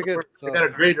came out pretty good. So. They got a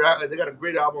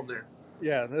great album there.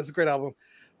 Yeah, that's a great album.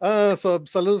 So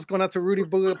saludos going out to Rudy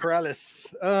Buga Perales.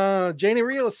 Janie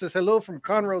Rios says hello from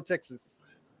Conroe, Texas,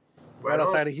 right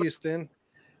outside of Houston.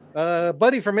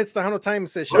 Buddy from It's Tejano Time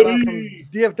says shout out from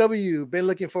DFW. Been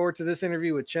looking forward to this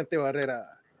interview with Chente Barrera.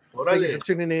 Thank you for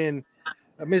tuning in.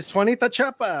 Ms. Juanita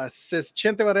Chapa says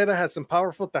Chente Barrera has some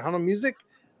powerful Tejano music.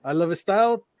 I love his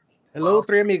style. Hello,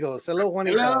 Three Amigos. Hello,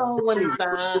 Juanita. Hello,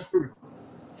 Juanita.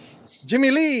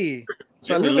 Jimmy Lee.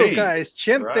 Saludos, guys.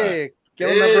 Chente. Right. ¿Qué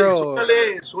onda, bro?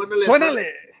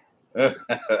 Suénale.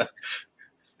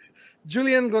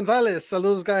 Julian Gonzalez.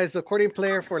 Saludos, guys. Accordion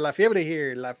player for La Fiebre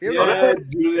here. La Fiebre.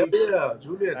 Yeah,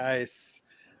 Julian. Nice.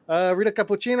 Rita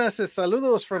Capuchina says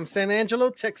saludos from San Angelo,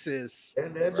 Texas.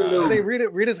 And Angelo. I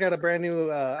think Rita's got a brand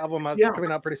new album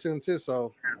coming out pretty soon too,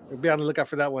 so we'll be on the lookout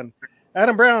for that one.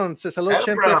 Adam Brown says hello, Adam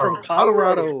Chente Brown, from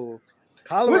Colorado.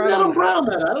 Where's Adam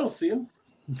Brown at? I don't see him.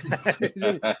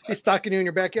 He's stalking you in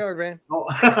your backyard, man. Oh,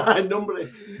 I know.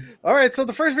 All right, so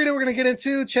the first video we're gonna get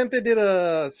into, Chente did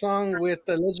a song with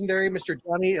the legendary Mr.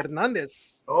 Johnny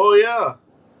Hernandez. Oh yeah.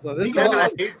 So this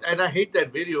I hate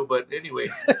that video, but anyway.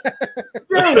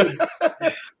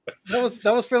 that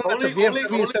was filmed at the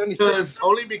VFW 76.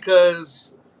 Only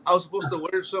because I was supposed to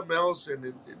wear something else,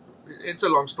 and it's a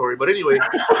long story. But anyway,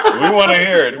 we want to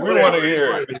hear it. We want to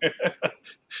hear it.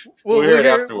 We'll hear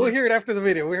it after the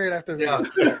video.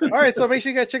 All right, so make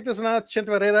sure you guys check this one out. Chente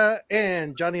Barrera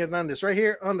and Johnny Hernandez right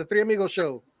here on the Three Amigos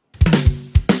Show.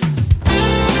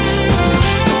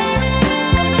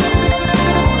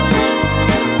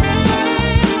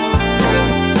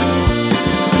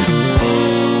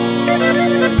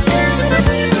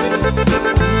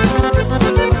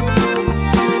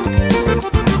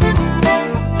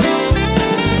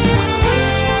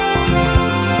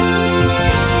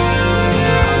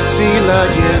 Si la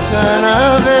llegan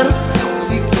a ver,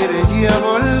 si quiere ya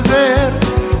volver,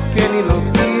 que ni lo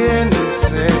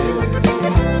piense.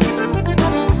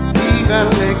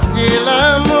 Díganle que el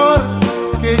amor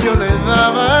que yo le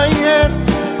daba ayer,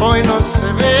 hoy no se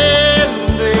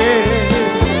vende.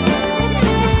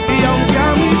 Y aunque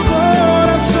a mi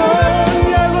corazón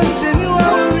ya lo enseñó a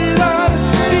olvidar,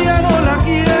 ya no la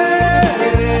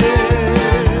quiere.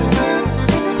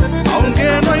 Aunque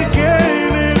no hay que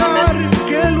negar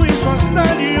que lo hizo hasta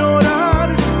llorar,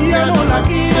 ya no la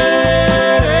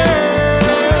quiere.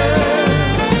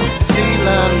 Si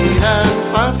la miran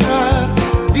pasar,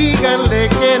 díganle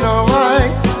que no hay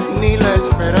ni la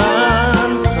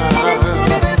esperanza,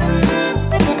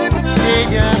 que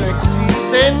ya no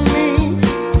existe en mí,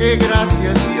 que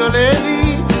gracias yo le di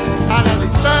a la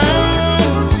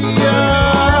distancia.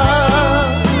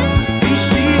 Y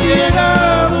si llega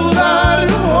a dudar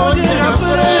o llega a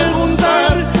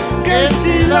preguntar que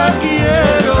si la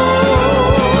quiero,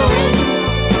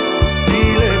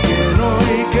 dile que no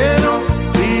y que no,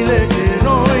 dile que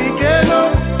no y que no,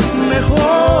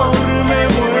 mejor me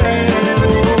muero.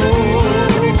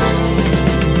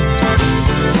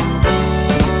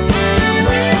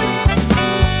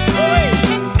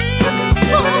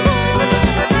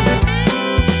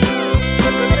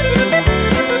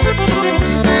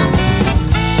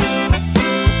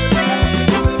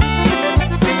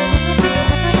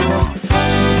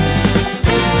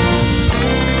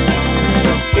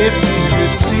 If you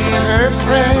could see her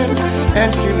friend and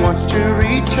she wants to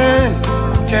return,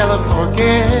 tell her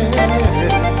forget.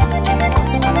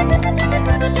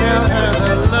 Tell her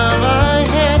the love I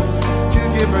had to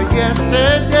give her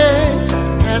yesterday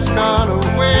has gone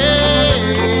away.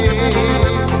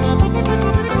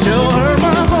 Tell her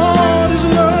my heart has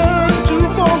learned to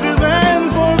forgive and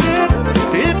forget.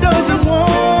 It doesn't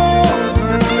want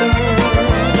her.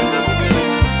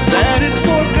 That it's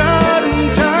forgotten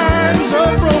times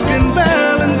of broken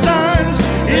valentines.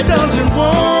 It doesn't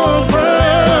want her.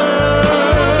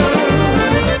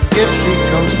 If she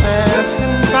comes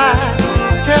passing by,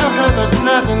 tell her there's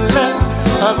nothing left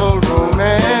of old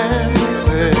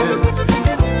romances.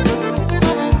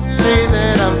 Say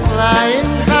that I'm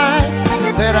flying high,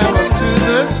 that I'm up to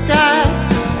the sky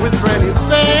with brand new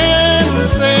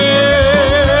fancies.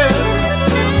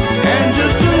 And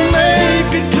just to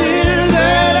make it clear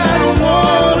that I don't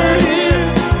want her here,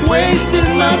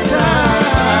 wasting my time.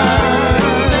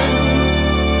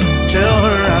 Tell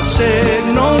her I said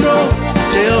no, no.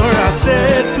 Tell her I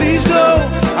said please go.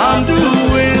 I'm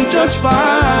doing just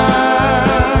fine.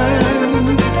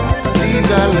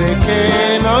 Dígale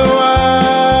que no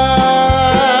hay,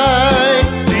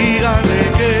 Dígale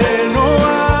que no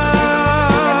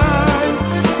hay,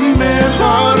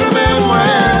 mejor me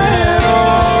muero.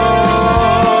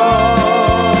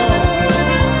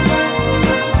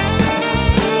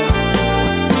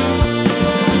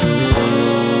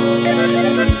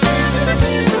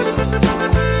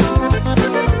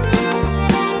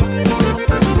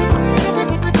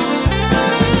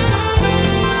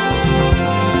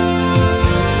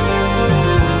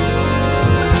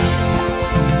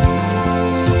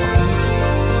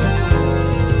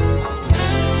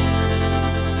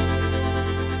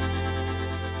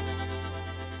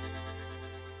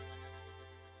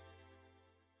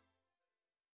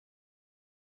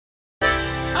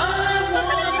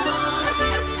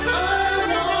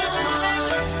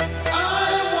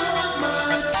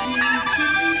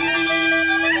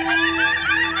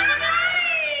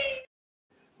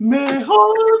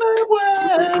 Mejor me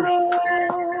muero.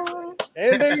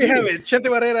 And there you have it, Chente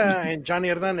Barrera and Johnny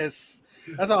Hernandez.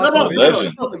 That's So awesome. no,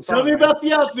 Legend. tell me about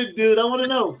the outfit, dude. I want to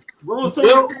know. What was so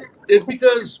Well, it's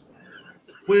because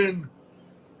when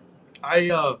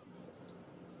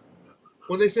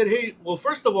when they said, hey, well,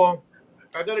 first of all,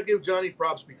 I gotta give Johnny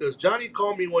props because Johnny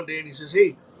called me one day and he says,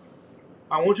 hey,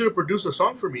 I want you to produce a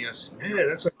song for me. I said, man,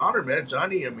 that's an honor, man.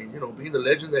 Johnny, I mean, being the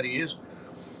legend that he is.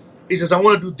 He says, I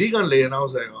want to do Díganle. And I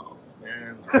was like, oh,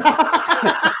 man.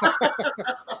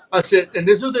 I said, and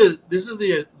this is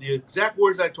the exact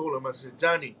words I told him. I said,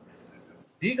 Johnny,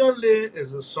 Díganle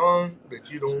is a song that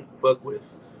you don't fuck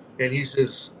with. And he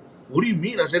says, what do you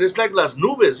mean? I said, it's like Las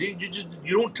Nubes.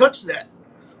 You don't touch that.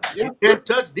 Yeah. You can't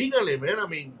touch Díganle, man. I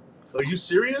mean, are you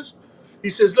serious? He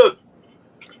says, look,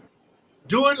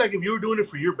 do it like if you were doing it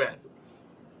for your band.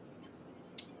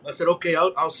 I said, okay,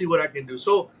 I'll see what I can do.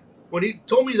 So when he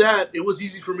told me that, it was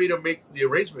easy for me to make the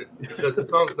arrangement because it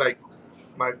sounds like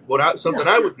something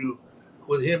I would do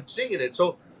with him singing it.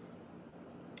 So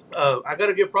I got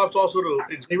to give props also to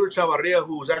Xavier Chavarria,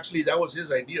 that was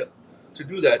his idea to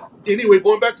do that. Anyway,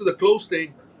 going back to the clothes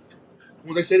thing,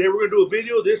 when they said, hey, we're going to do a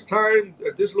video this time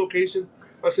at this location,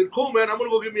 I said, cool, man, I'm going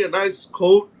to go get me a nice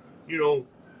coat,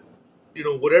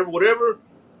 whatever.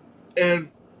 And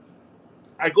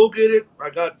I go get it. I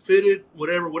got fitted,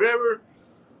 whatever.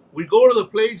 We go to the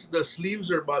place. The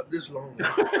sleeves are about this long.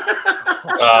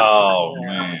 Oh,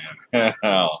 man.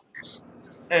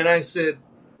 And I said,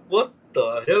 what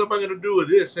the hell am I going to do with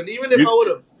this? And even if I would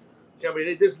have,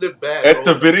 it just looked bad. At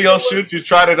the video shoot? You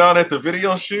tried it on at the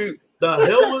video shoot? The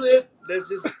hell with it. Let's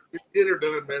just get her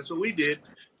done, man. So we did.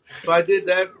 So I did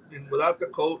that without the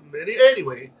coat. And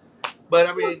anyway, but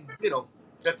at the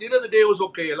end of the day, it was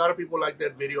okay. A lot of people like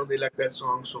that video and they like that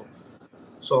song. So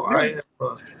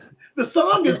the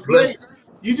song is great.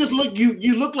 You just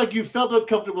look like you felt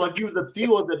uncomfortable, like you were the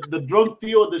Theo, the drunk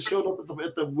Theo that showed up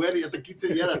at the wedding at the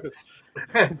quinceañera.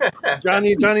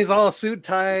 Johnny's all suit,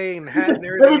 tie, and hat and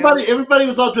everything. Everybody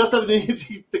was all dressed up, and then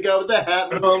he's the guy with the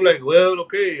hat. And I'm like, well,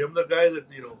 okay, I'm the guy that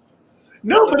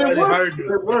No, but it worked.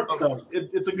 It worked though.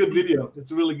 It's a good video.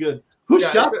 It's really good. Who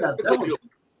shot that? That was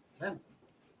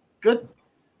good.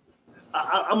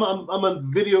 I'm a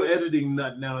video editing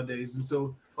nut nowadays, and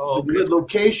so the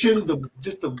location, the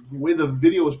way the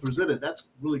video was presented, that's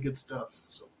really good stuff.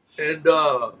 So, and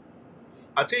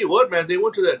I tell you what, man, they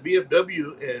went to that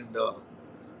VFW and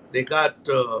they got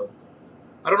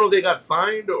I don't know if they got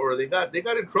fined or they got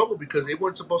in trouble because they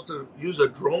weren't supposed to use a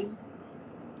drone.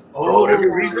 For whatever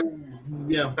reason.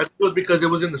 Yeah, that was because it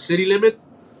was in the city limit.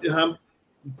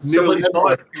 Somebody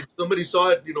saw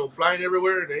it, flying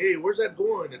everywhere, and hey, where's that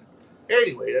going? And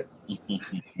anyway,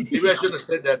 maybe I shouldn't have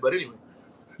said that, but anyway.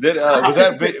 Was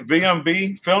that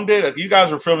VMB filmed it? You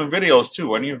guys were filming videos too,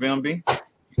 weren't you, VMB?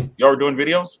 Y'all were doing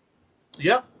videos?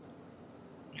 Yeah.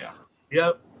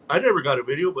 I never got a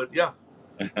video, but yeah.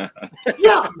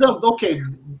 Okay.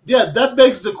 Yeah, that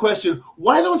begs the question: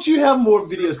 why don't you have more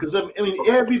videos? Because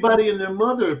everybody and their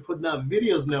mother are putting out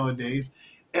videos nowadays,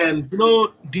 and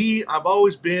D, I've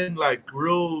always been like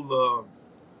real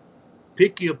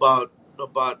picky about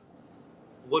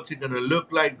what's it gonna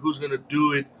look like, who's gonna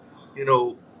do it.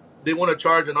 They want to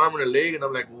charge an arm and a leg, and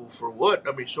I'm like, well, for what?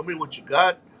 I mean, show me what you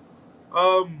got.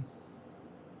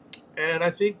 And I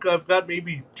think I've got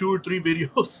maybe 2 or 3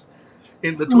 videos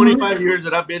in the 25 years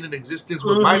that I've been in existence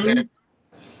with my band.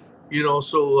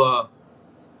 So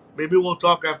maybe we'll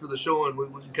talk after the show and we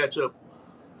can catch up.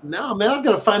 No, man, I've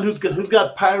got to find who's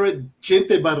got pirate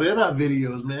Chente Barrera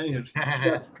videos, man.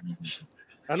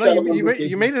 I know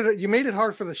you made it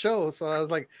hard for the show, so I was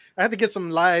like, I had to get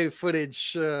some live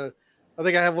footage. I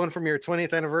think I have one from your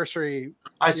 20th anniversary.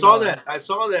 I saw that,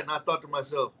 and I thought to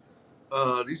myself,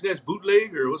 these guys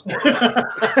bootleg or what's going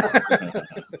on?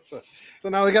 so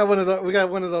now we got one of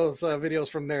those videos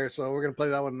from there. So we're gonna play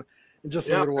that one in just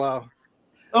a little while.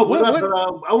 Oh, but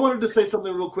I wanted to say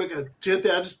something real quick,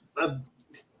 Chente.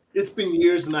 It's been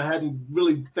years and I hadn't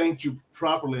really thanked you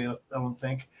properly. I don't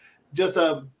think. Just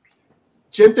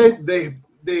Chente,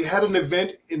 they had an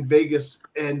event in Vegas,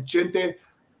 and Chente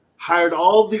hired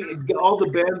all the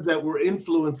bands that were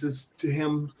influences to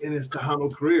him in his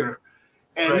Tejano career.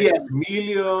 And he had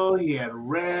Emilio, he had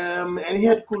Ram, and he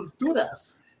had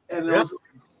Culturas. And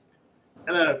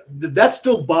that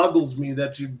still boggles me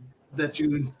that you.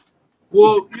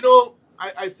 Well,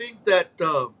 I think that,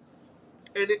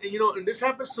 and this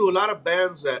happens to a lot of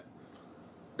bands that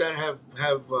have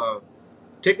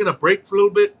taken a break for a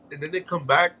little bit and then they come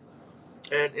back,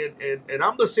 and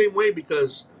I'm the same way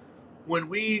because when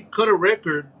we cut a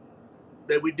record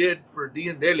that we did for D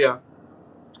and Delia,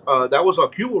 that was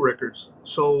on Cuba Records.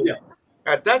 So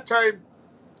at that time,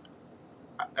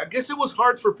 I guess it was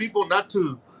hard for people not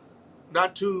to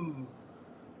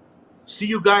see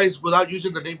you guys without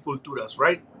using the name Culturas,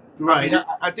 right? Right. I mean,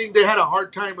 I think they had a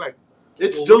hard time. Like,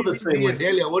 It's well, still what do the you mean, same me and way.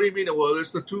 Delia? What do you mean? Well,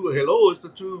 it's the two. Hello, it's the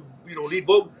two. Lead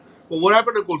vote. Well, what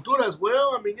happened to Culturas?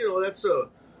 Well, I mean, that's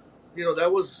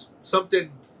that was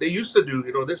something they used to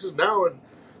do. This is now, and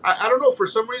I don't know. For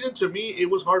some reason, to me, it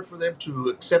was hard for them to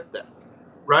accept that,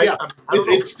 right? Yeah, I mean, I don't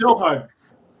know. it's still hard.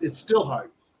 It's still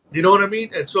hard. You know what I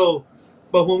mean? And so,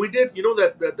 but when we did,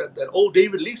 that old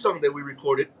David Lee song that we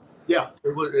recorded, Yeah,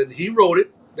 and he wrote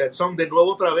it. That song, De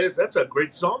Nuevo Otra Vez, that's a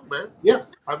great song, man. yeah.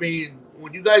 I mean,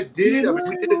 when you guys did it, I mean,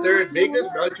 we did it there in Vegas.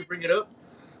 Now that you bring it up,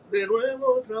 De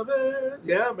Nuevo Otra Vez,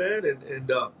 yeah, man.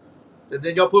 And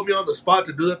then y'all put me on the spot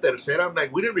to do that tercera. I'm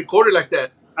like, we didn't record it like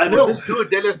that. I Well, know. just do it.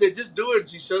 Delia said, just do it. And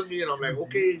she shows me, and I'm like,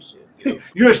 okay, shit.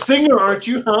 You're a singer, aren't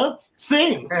you? Huh?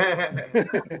 Sing.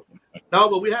 No,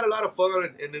 but we had a lot of fun.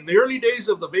 And in the early days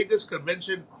of the Vegas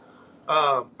convention,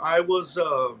 I was,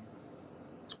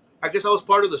 I guess I was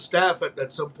part of the staff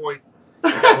at some point.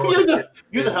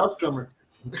 You're the house drummer.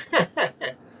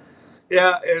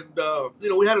 Yeah,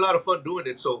 and we had a lot of fun doing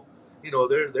it. So,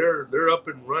 they're up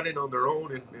and running on their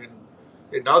own,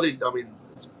 and now I mean,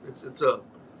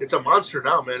 it's a monster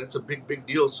now, man. It's a big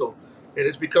deal. So, and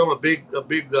it's become a big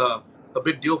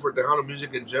deal for Tejano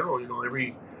music in general.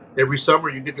 Every summer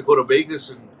you get to go to Vegas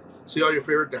and see all your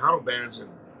favorite Tejano bands. And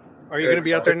are you going to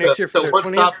be out there next year for their 20th?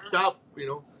 One-stop shop,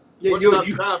 Yeah, one-stop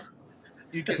shop.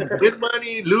 You can win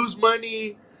money, lose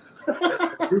money,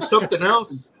 do something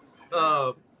else.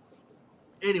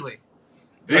 Anyway.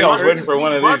 I was waiting for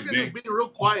one of Marcus these. Marcus is being real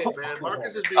quiet, man.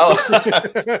 Marcus is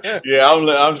being Yeah,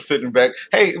 I'm sitting back.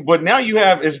 Hey, but now you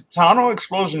have, is Tejano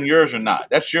Explosion yours or not?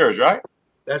 That's yours, right?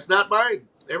 That's not mine.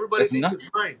 Everybody thinks it's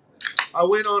mine. I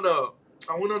went on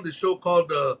the show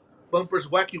called Bumper's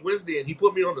Wacky Wednesday, and he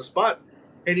put me on the spot,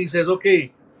 and he says,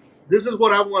 "Okay, this is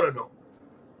what I want to know.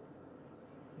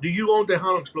 Do you own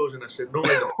Tejano Explosion?" I said, "No, I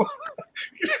don't."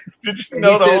 Did you and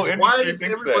know the he whole says, industry "Why does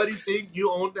thinks everybody think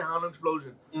you own Tejano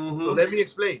Explosion?" Mm-hmm. So let me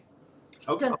explain.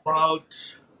 Okay.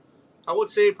 About, I would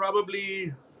say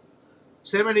probably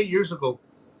 7-8 years ago,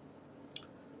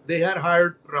 they had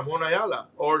hired Ramon Ayala,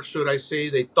 or should I say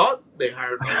they thought they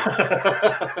hired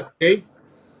Ramon. Okay?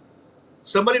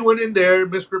 Somebody went in there,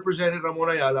 misrepresented Ramon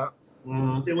Ayala.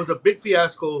 Mm-hmm. It was a big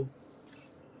fiasco.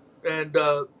 And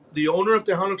the owner of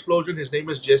Tejano Explosion, his name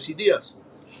is Jesse Diaz.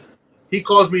 He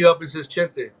calls me up and says,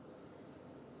 "Chente,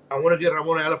 I want to get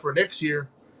Ramon Ayala for next year,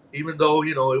 even though,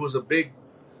 it was a big,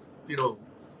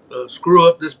 screw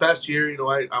up this past year.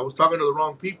 I was talking to the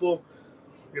wrong people,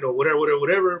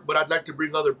 whatever, but I'd like to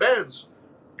bring other bands.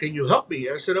 Can you help me?"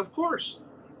 I said, "Of course."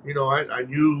 I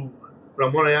knew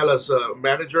Ramon Ayala's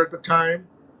manager at the time.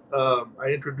 I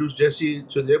introduced Jesse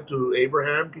to them, to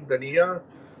Abraham Quintanilla.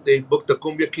 They booked the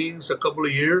Cumbia Kings a couple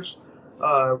of years.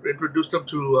 Introduced them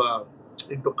to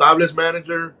Intocable's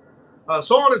manager,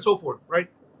 so on and so forth, right?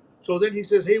 So then he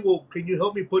says, "Hey, well, can you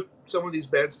help me put some of these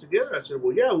bands together?" I said,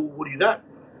 "Well, yeah, what do you got?"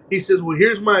 He says, "Well,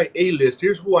 here's my A list.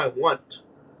 Here's who I want.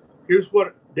 Here's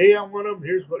what day I want them.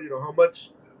 Here's what, how much."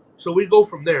 So we go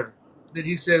from there. Then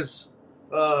he says,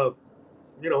 what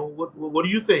do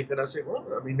you think? And I say, well,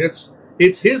 I mean, it's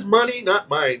his money, not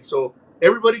mine. So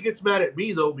everybody gets mad at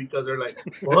me, though, because they're like,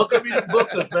 "Well, how come you didn't book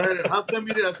us, man? And how come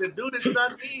you didn't?" I said, "Dude, it's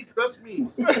not me. Trust me."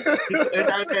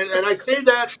 And I say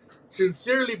that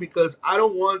sincerely because I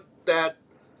don't want that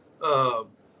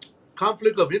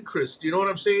conflict of interest. You know what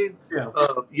I'm saying? Yeah.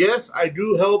 Yes, I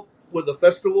do help with the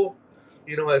festival.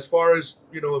 As far as,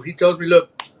 if he tells me, "Look,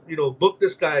 book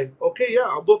this guy." Okay, yeah,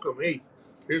 I'll book him. Hey,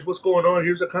 here's what's going on.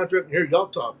 Here's a contract. Here, y'all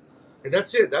talk. And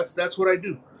that's it. That's what I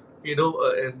do.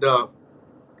 And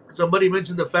somebody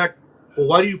mentioned the fact, "Well,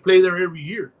 why do you play there every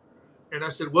year?" And I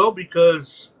said, "Well,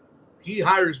 because he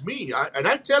hires me." And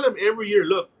I tell him every year,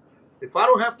 "Look, if I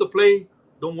don't have to play,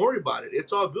 don't worry about it.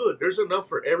 It's all good. There's enough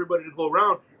for everybody to go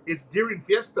around. It's during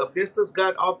Fiesta. Fiesta's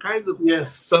got all kinds of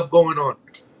stuff going on."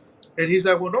 And he's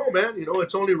like, "Well, no, man.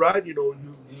 It's only right. You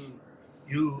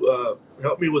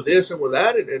help me with this and with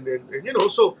that."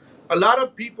 And so a lot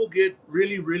of people get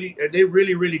really, really, and they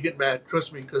really, really get mad.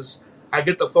 Trust me, because I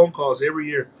get the phone calls every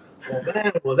year. "Well,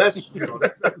 man, that's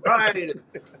not right. And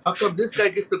how come this guy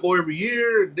gets to go every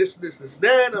year? And this,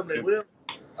 that?" I'm like, "Well,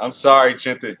 I'm sorry,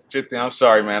 Chente. I'm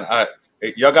sorry, man.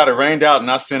 Y'all got it rained out,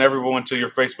 and I sent everyone to your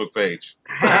Facebook page.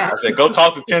 I said, go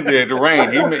talk to Chente. The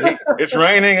rain. It's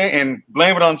raining, and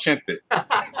blame it on Chente."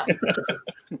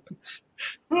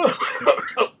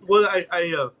 Well,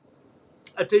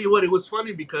 I tell you what, it was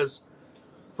funny because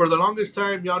for the longest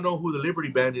time, y'all know who the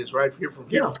Liberty Band is, right? Here from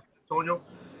San Antonio.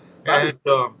 And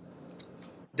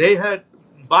they had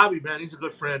Bobby, man, he's a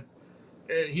good friend.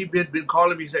 And he been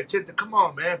calling me. He's like, Chente, come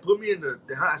on, man, put me in the.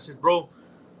 I said, bro,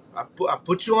 I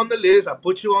put you on the list. I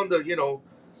put you on the,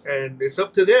 and it's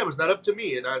up to them. It's not up to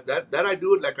me. And I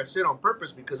do it, like I said, on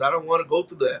purpose because I don't want to go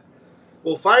through that.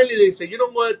 Well, finally they said, you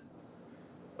know what?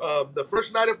 The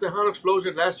first night of the Tejano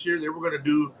Explosion last year, they were going to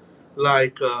do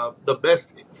like the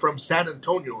best from San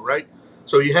Antonio, right?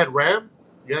 So you had Ram,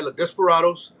 you had the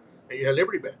Desperados, and you had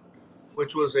Liberty Band,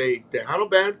 which was a Tejano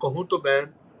band, conjunto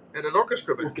band, and an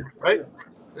orchestra band, right?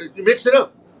 You mix it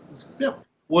up. Yeah.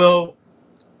 Well,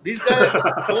 these guys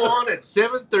go on at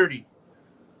 7:30.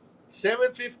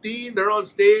 7:15, they're on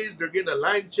stage, they're getting a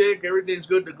line check, everything's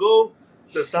good to go.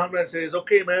 The soundman says,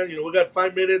 okay, man, we got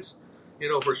 5 minutes,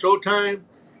 for showtime.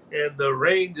 And the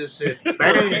rain just said,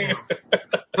 bang.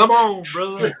 Come on,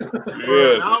 brother.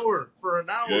 For an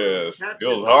hour. Yes. It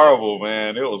was horrible,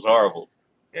 man. It was horrible.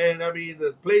 And I mean,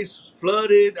 the place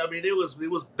flooded. I mean, it was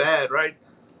bad, right?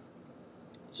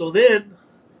 So then,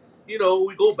 we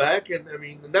go back, and I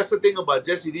mean, and that's the thing about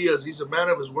Jesse Diaz. He's a man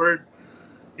of his word.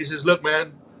 He says, look,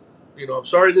 man, I'm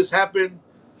sorry this happened,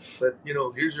 but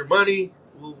here's your money.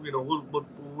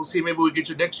 We'll see. Maybe we'll get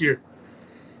you next year.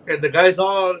 And the guys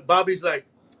Bobby's like,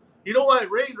 you know why it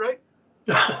rained, right?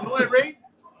 You know why it rained?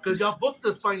 Because y'all booked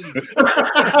us finally.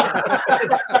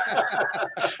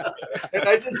 And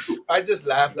I just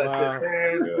laughed. Wow.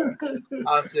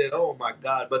 I said, oh my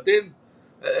God. But then,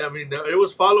 I mean, it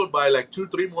was followed by like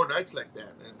 2-3 more nights like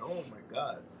that. And oh my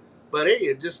God. But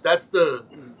hey, that's the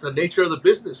nature of the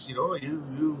business,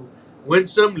 you win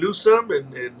some, lose some,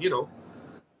 and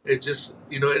it just,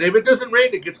 and if it doesn't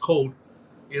rain, it gets cold.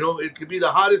 It could be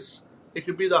the hottest. It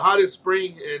could be the hottest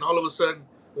spring, and all of a sudden,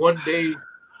 one day,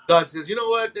 God says, "You know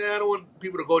what? I don't want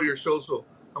people to go to your show, so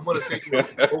I'm gonna send you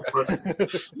go for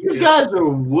it." You guys are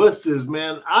wusses,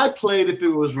 man. I played if it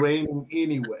was raining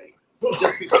anyway.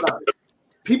 Just because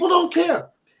people don't care.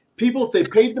 People, if they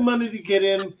paid the money to get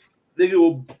in, they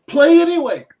will play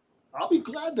anyway. I'll be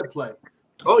glad to play.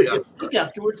 Oh yeah, sick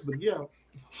afterwards, but yeah.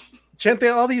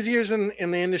 Chente, all these years in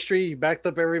the industry, you backed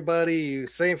up everybody, you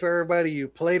sang for everybody, you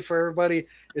played for everybody.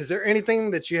 Is there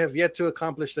anything that you have yet to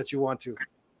accomplish that you want to?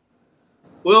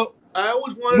 Well, I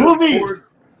always wanted to record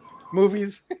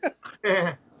movies.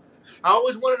 I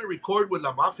always wanted to record with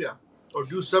La Mafia or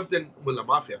do something with La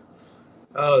Mafia.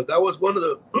 That was one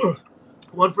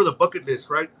for the bucket list,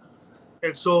 right?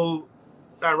 And so,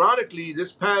 ironically,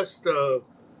 this past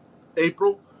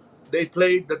April, they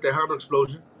played the Tejano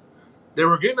Explosion. They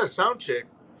were getting a sound check,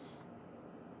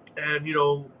 and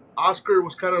Oscar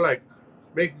was kind of like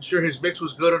making sure his mix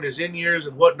was good on his in-ears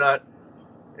and whatnot.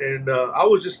 And I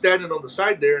was just standing on the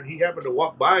side there, and he happened to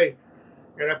walk by,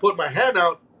 and I put my hand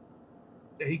out,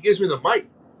 and he gives me the mic.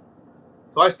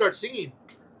 So I start singing.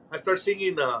 No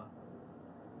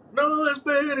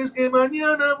esperes que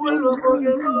mañana vuelva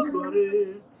porque no lo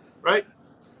haré. Right?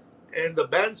 And the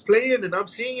band's playing, and I'm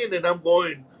singing, and I'm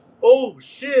going, oh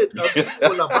shit, I'm singing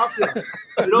with La Mafia.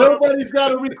 Nobody's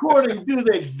got a recording, do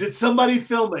they? Did somebody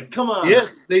film it? Come on.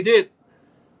 Yes, they did.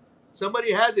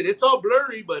 Somebody has it. It's all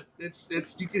blurry, but it's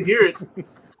you can hear it.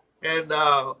 And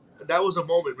that was a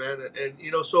moment, man.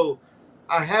 And so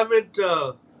I haven't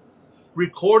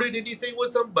recorded anything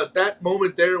with them, but that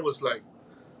moment there was like,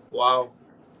 wow.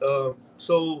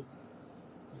 So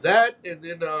that, and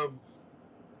then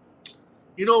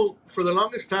for the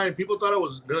longest time, people thought I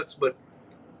was nuts, but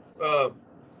do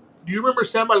you remember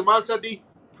Sam Almanza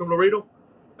from Laredo?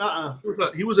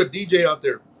 He was a DJ out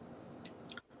there.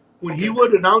 When he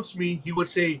would announce me, he would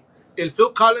say, El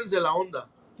Phil Collins de la Onda.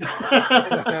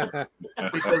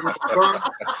 because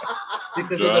of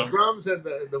the drums and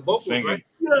the vocals, singing. Right?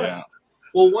 Yeah.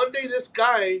 Well, one day this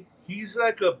guy, he's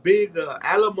like a big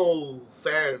Alamo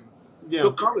fan,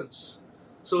 Phil Collins.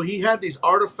 So he had these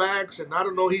artifacts, and I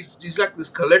don't know, he's like this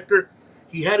collector.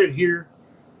 He had it here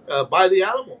by the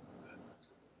Alamo.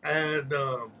 And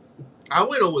I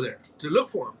went over there to look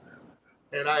for him.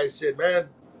 And I said, man,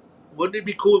 wouldn't it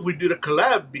be cool if we did a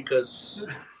collab? Because,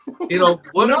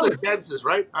 what are the chances,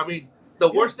 right? I mean, the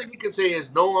worst thing you can say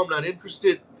is, no, I'm not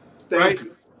interested, right? Thank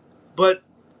you. But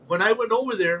when I went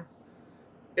over there,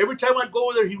 every time I'd go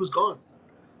over there, he was gone.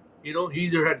 He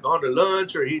either had gone to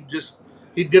lunch or he'd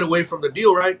get away from the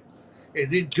deal, right?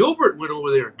 And then Gilbert went over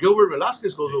there. Gilbert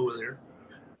Velasquez goes over there.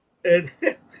 And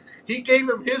he gave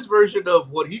him his version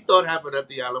of what he thought happened at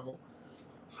the Alamo.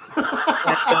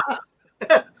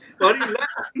 But he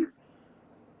laughed.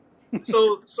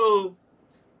 So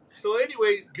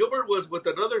anyway, Gilbert was with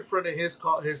another friend of his.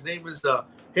 His name is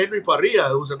Henry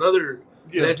Parrilla, who's another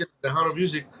legend of Tejano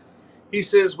music. He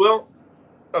says, well,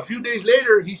 a few days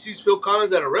later, he sees Phil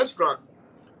Collins at a restaurant.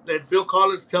 And Phil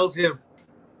Collins tells him,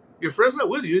 your friend's not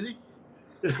with you, is he?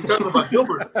 He's talking about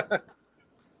Gilbert.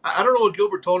 I don't know what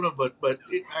Gilbert told him, but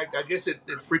I guess it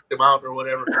freaked him out or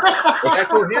whatever. I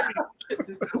told him.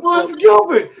 Well, it's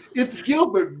Gilbert. It's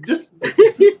Gilbert.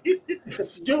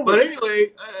 It's Gilbert. But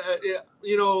anyway,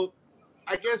 you know,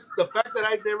 I guess the fact that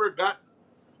I never got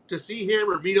to see him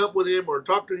or meet up with him or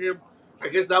talk to him, I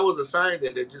guess that was a sign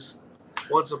that it just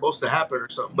wasn't supposed to happen or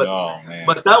something. But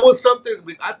but that was something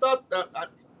I thought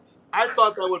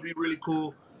that would be really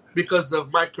cool because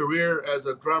of my career as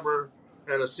a drummer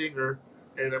and a singer.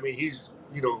 And I mean, he's,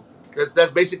 you know,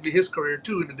 that's basically his career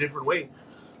too in a different way.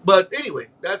 But anyway,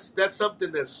 that's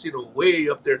something that's, you know, way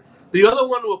up there. The other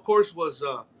one, of course, was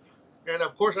and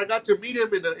of course I got to meet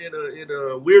him in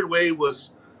a weird way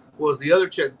was the other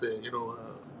Chente, you know,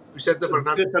 Vicente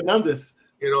Fernandez.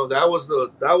 You know, that was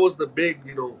the big,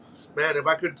 you know, man, if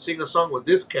I could sing a song with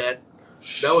this cat,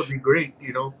 that would be great,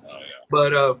 you know. Oh, yeah.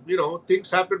 But you know, things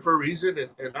happen for a reason,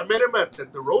 and I met him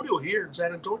at the rodeo here in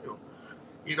San Antonio.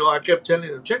 You know, I kept telling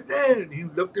him, Chente, and he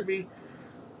looked at me,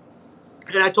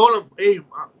 and I told him, hey,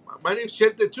 my name's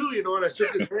Chente too, you know, and I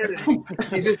shook his hand, and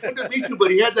he said, good to meet you, but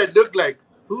he had that look like,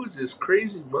 who's this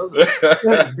crazy mother?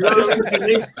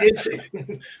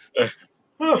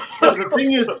 The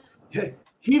thing is,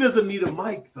 he doesn't need a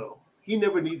mic, though. He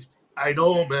never needs. I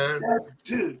know, man. That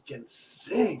dude can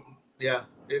sing. Yeah,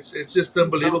 it's just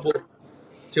unbelievable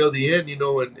till the end, you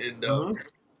know, and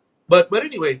But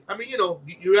anyway, I mean, you know,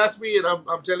 you asked me, and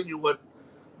I'm telling you what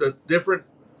the different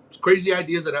crazy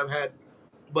ideas that I've had,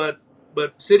 but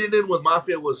sitting in with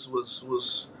Mafia was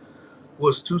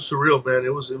too surreal, man.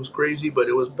 It was crazy, but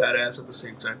it was badass at the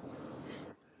same time.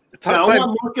 Now,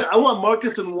 I want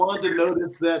Marcus and Juan to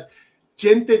notice that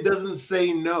Chente doesn't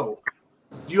say no.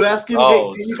 You ask him,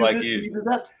 hey, can you do this? Can you do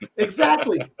that?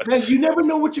 Exactly. Man, you never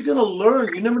know what you're going to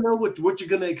learn. You never know what you're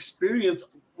going to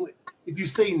experience if you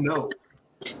say no.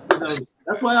 You know,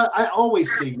 that's why I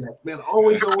always say yes, man.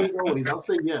 Always. I'll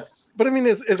say yes. But I mean,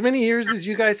 as many years as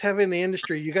you guys have in the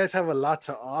industry, you guys have a lot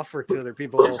to offer to other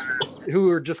people who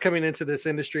are just coming into this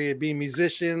industry, being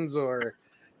musicians or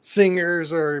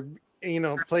singers or, you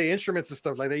know, play instruments and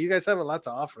stuff like that. You guys have a lot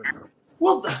to offer.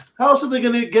 Well, how else are they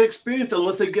going to get experience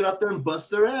unless they get out there and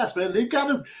bust their ass, man? They've got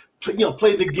to, you know,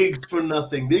 play the gigs for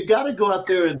nothing. They've got to go out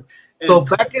there and so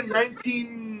back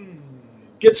in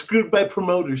get screwed by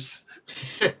promoters.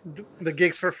 The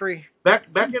gigs for free. Back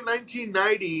in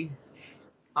 1990,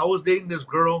 I was dating this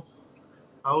girl.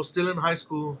 I was still in high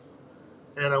school,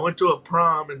 and I went to a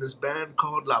prom, and this band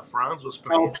called La Franz was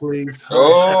playing. Oh, please.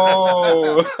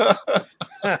 Oh.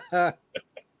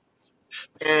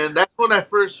 And that's when I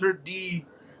first heard Dee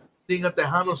sing a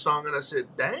Tejano song, and I said,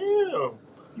 damn.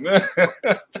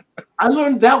 I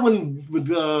learned that one with,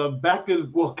 back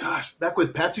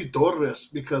with Patsy Torres,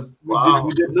 because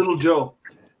we did Little Joe.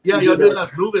 Yeah, you did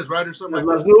Las Nubes, right, or something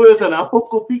Las Nubes and A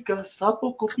Poco Picas,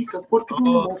 porque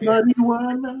fumamos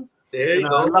marihuana. There you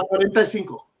go. La 45.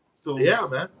 So, yeah,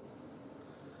 man.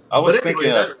 I was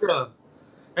thinking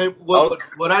and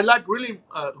what I like really,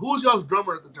 who was y'all's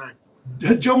drummer at the time?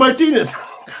 Joe Martinez.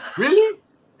 Really?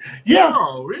 Yeah.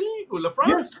 Oh, really? With La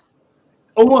France? Yeah.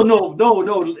 Oh, well,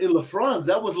 no. In La France,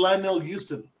 that was Lionel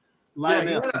Houston.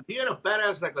 Yeah, he had a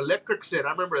badass, like, electric set.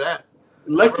 I remember that.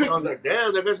 Electric? I was like,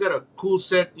 damn, that guy's got a cool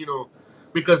set, you know.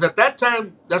 Because at that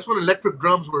time, that's when electric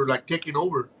drums were, like, taking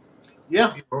over.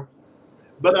 Yeah. You know?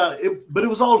 But it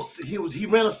was all, he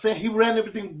ran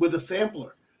everything with a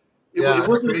sampler. It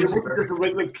wasn't just a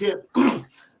regular kit.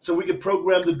 So we could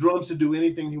program the drums to do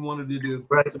anything he wanted to do.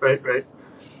 Right.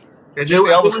 And then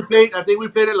I think we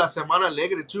played at La Semana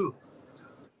Alegre too.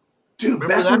 Dude,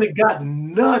 remember back when it got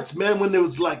nuts, man, when it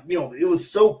was like, you know, it was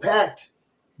so packed.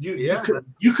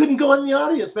 You couldn't go in the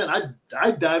audience, man.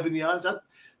 I'd dive in the audience. I'd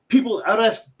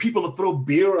ask people to throw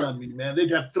beer on me, man. They'd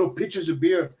have to throw pitchers of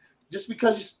beer just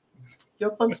because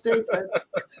you're up on stage, man.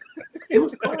 It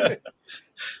was fun.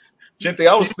 Chente,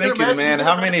 I was thinking, man,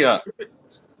 how many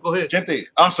Go ahead. Chente,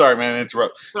 I'm sorry, man, to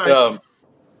interrupt.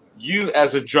 You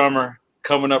as a drummer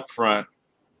coming up front,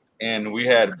 and we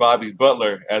had Bobby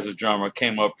Butler as a drummer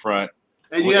came up front.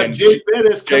 And you have Jay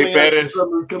Pettis coming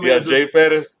in. Jay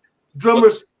Pettis.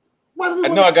 Drummers. I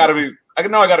know I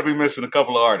gotta be missing a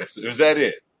couple of artists. Is that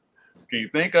it? Can you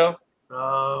think of?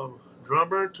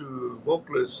 Drummer to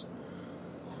vocalist.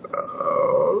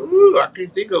 I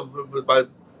can think of, but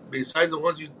besides the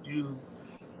ones you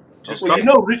just.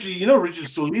 Well, Richard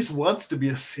Solis wants to be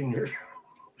a singer.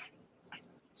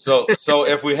 So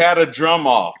if we had a drum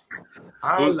off,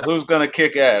 who's gonna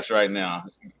kick ass right now?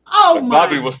 Oh,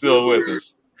 Bobby was still with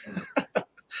us.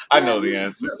 I know the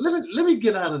answer. Let me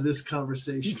get out of this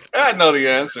conversation. I know the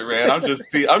answer, man. I'm just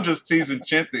teasing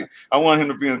Chente. I want him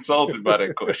to be insulted by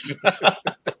that question.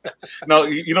 No,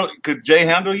 you know, could Jay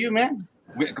handle you, man?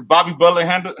 Could Bobby Butler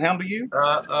handle you?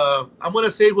 I'm gonna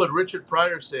say what Richard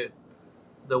Pryor said.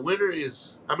 The winner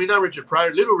is, I mean, not Richard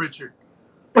Pryor, Little Richard.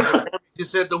 He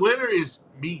said the winner is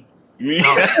me. Me.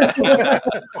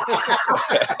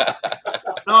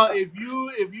 No,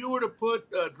 if you were to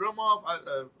put drum off,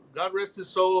 God rest his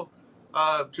soul.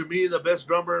 To me, the best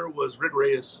drummer was Rick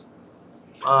Reyes.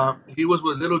 He was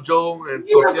with Little Joe and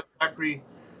Tortilla Factory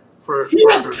for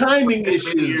timing many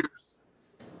issues. years.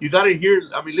 You gotta hear.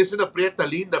 I mean, listen to Prieta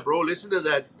Linda, bro. Listen to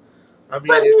that. I mean,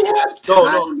 But he had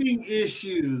timing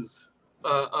issues.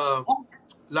 La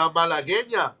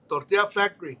Malagueña, Tortilla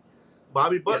Factory.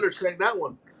 Bobby Butler sang that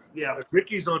one. Yeah.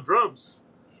 Ricky's on drums.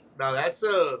 Now that's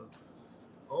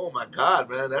oh my God,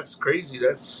 man, that's crazy.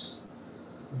 That's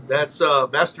a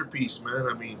masterpiece, man.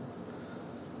 I mean,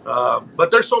 but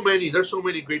there's so many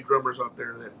great drummers out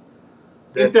there that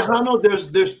in Tejano,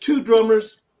 there's two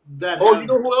drummers that. Oh, you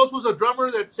know who else was a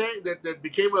drummer that sang that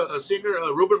became a singer?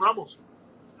 Ruben Ramos.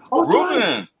 Oh, Ruben.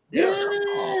 right.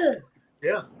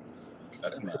 Yeah.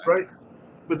 That's right.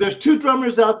 But there's two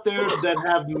drummers out there that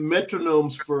have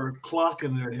metronomes for clock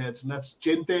in their heads, and that's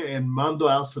Chente and Mando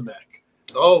Alcenac.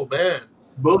 Oh man,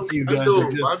 both of you guys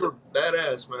are just I'm a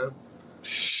badass, man.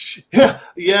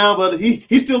 Yeah, but he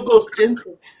still goes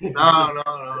Chente.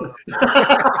 No.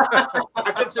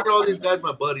 I consider all these guys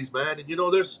my buddies, man. And you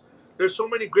know, there's so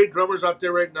many great drummers out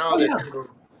there right now that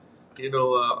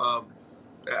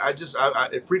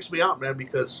it freaks me out, man,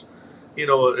 because you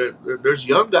know there's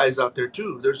young guys out there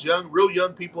too. There's real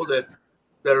young people that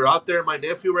are out there. My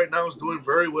nephew right now is doing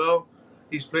very well.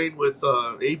 He's playing with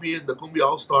AB and the Cumbia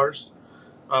All Stars.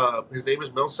 His name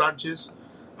is Mel Sanchez.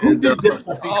 Who did this?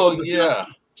 Oh yeah,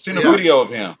 seen a video of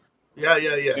him. Yeah.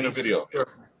 Seen a video.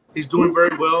 He's doing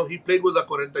very well. He played with La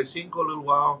 45 a little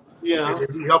while. Yeah.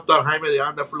 And he helped out Jaime de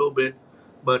Anda for a little bit,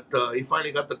 but he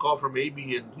finally got the call from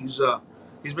AB, and he's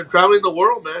been traveling the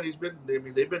world, man.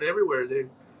 They've been everywhere. They're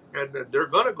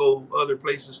gonna go other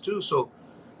places too. So,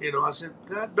 you know, I said,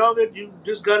 God dog it, you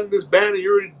just got in this band and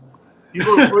you're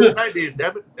going further than I did.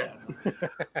 Damn it.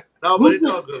 No, but it's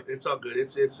all good. It's all good.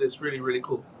 It's really, really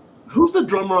cool. Who's the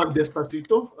drummer on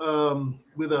Despacito?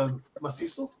 With a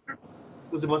Macizo?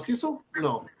 Was it Macizo?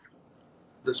 No.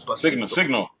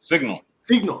 Despacito.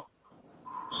 Signal.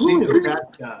 Who is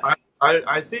that guy?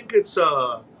 I think it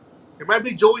might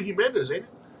be Joey Jimenez, ain't it?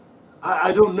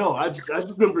 I don't know. I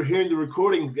just remember hearing the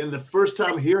recording, and the first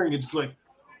time hearing it, it's like,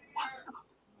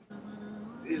 what?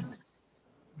 It's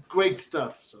great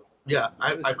stuff. So yeah,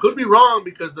 I could be wrong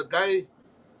because the guy,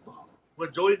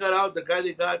 when Joey got out, the guy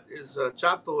they got is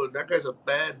Chato, and that guy's a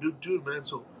bad dude too, man.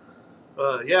 So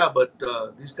but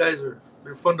these guys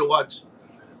they're fun to watch.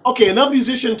 Okay, enough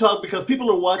musician talk because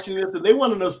people are watching this and they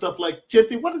want to know stuff like,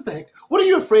 Chente, what the heck? What are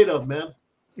you afraid of, man?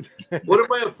 What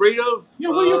am I afraid of? Yeah,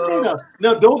 what are you afraid of?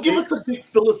 Now, don't give us a big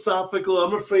philosophical.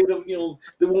 I'm afraid of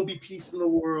there won't be peace in the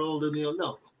world, and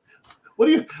no. What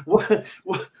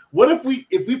if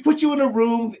we put you in a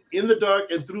room in the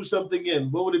dark and threw something in?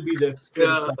 What would it be?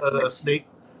 A snake.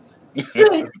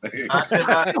 Snake. I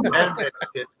cannot stand that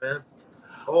shit, man.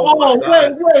 Oh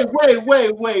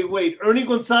wait! Ernie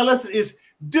Gonzalez is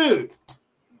dude.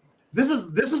 This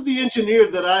is the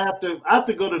engineer that I have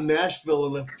to go to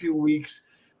Nashville in a few weeks.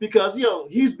 Because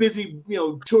he's busy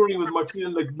touring with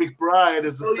Martina McBride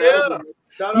as a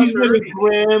he's winning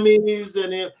Grammys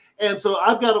and so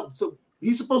so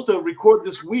he's supposed to record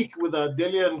this week with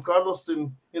Delia and Carlos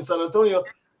in San Antonio.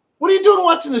 What are you doing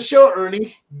watching the show,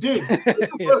 Ernie? Dude,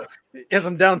 he has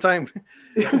some downtime.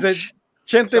 He said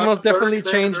Chente most definitely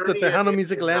changed the Tejano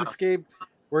music landscape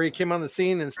where he came on the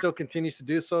scene and still continues to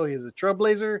do so. He's a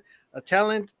trailblazer, a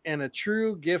talent, and a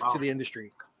true gift to the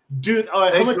industry. Dude, all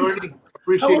right, how much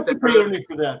appreciate that Ernie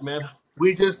for that, man?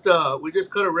 We just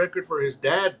cut a record for his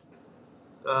dad.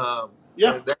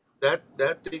 Yeah,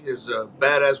 that thing is a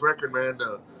badass record, man.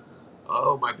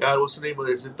 Oh my God, what's the name of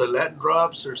it? Is it the Latin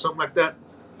Drops or something like that?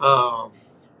 I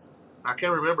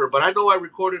can't remember, but I know I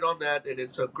recorded on that, and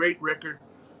it's a great record.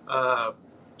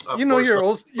 You're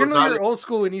old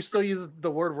school, and you still use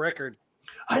the word record.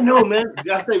 I know, man.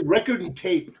 I say record and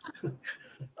tape.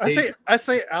 I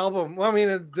say album. Well, I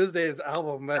mean, this day is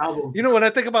album. But, when I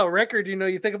think about record,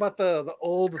 you think about the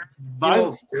old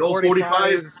vinyl, the old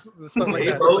 45s, stuff like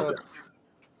that.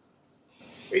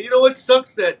 And you know what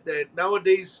sucks that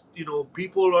nowadays,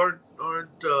 people aren't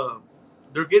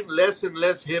they're getting less and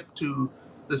less hip to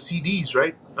the CDs,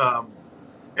 right?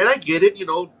 And I get it,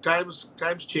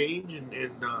 times change and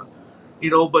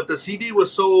but the CD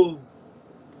was so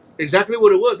exactly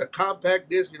what it was, a compact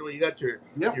disc. You got your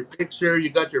Yep. your picture, you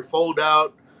got your fold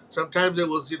out. Sometimes it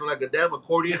was like a damn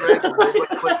accordion, right? So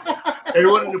they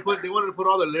wanted to put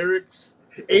all the lyrics.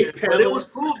 Eight But it was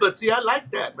panels. cool. But see, I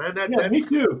like that, man. Yeah, me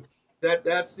too.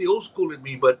 That's the old school in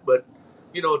me. But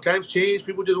times change.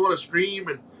 People just want to stream,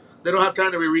 and they don't have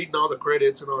time to be reading all the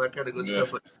credits and all that kind of good Yeah.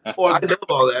 stuff. But I love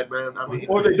all that, man. I mean,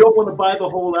 Or they don't want to buy the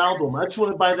whole album. I just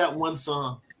want to buy that one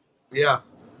song. yeah,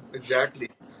 exactly.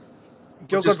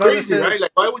 Gil Which is Gonzalez crazy, says, right?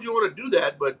 Like, why would you want to do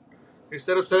that? But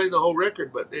instead of selling the whole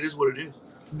record, but it is what it is.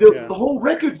 The whole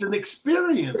record's an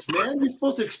experience, man. You're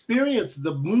supposed to experience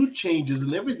the mood changes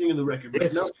and everything in the record. But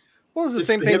Yes. no, well, it was the It's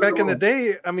same the thing hit of back the in the moment.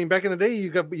 day. I mean, back in the day,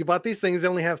 you bought these things. They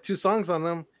only have 2 songs on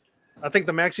them. I think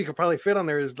the max you could probably fit on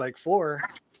there is like 4.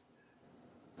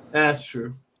 that's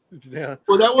true. Yeah.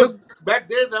 Well, that was back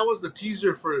then. That was the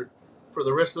teaser for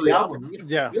the rest of the album.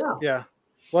 Yeah. Yeah. Yeah.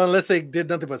 Well, unless they did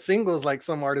nothing but singles like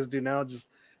some artists do now, just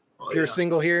Oh, pure yeah.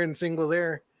 single here and single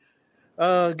there.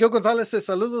 Gil Gonzalez says,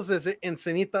 saludos desde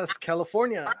Encinitas,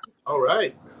 California. All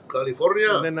right,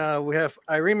 California. And then we have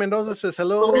Irene Mendoza says,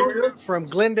 hello from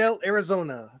Glendale,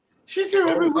 Arizona. She's here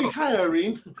every week. Hi,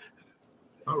 Irene.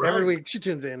 All right. Every week she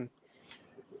tunes in.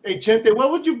 Hey, Chente,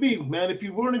 what would you be, man, if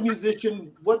you weren't a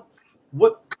musician? What?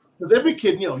 Because every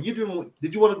kid, did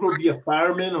you want to grow be a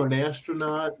fireman or an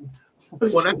astronaut?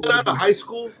 When I got out of high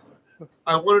school,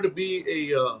 I wanted to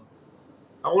be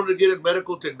I wanted to get in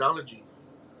medical technology.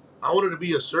 I wanted to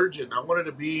be a surgeon. I wanted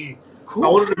to be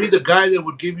the guy that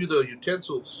would give you the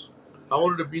utensils. I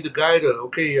wanted to be the guy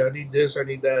I need this, I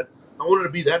need that. I wanted to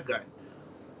be that guy.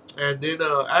 And then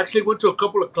I actually went to a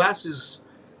couple of classes,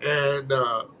 and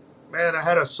man, I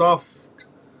had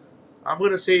I'm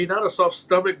going to say not a soft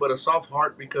stomach, but a soft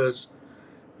heart, because,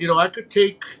 I could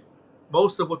take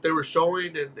most of what they were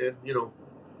showing and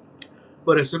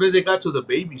but as soon as they got to the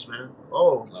babies, man,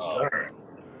 God.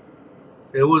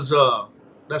 It was,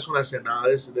 that's when I said, nah,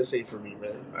 this ain't for me,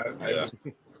 man.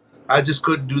 I just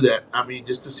couldn't do that. I mean,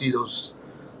 just to see those,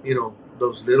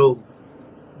 those little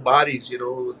bodies,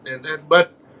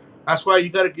 but that's why you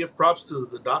got to give props to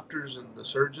the doctors and the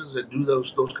surgeons that do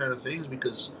those kind of things,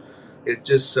 because it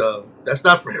just, that's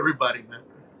not for everybody, man.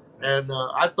 And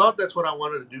I thought that's what I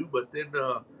wanted to do, but then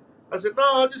I said, no,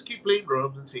 I'll just keep playing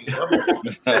drums and singing.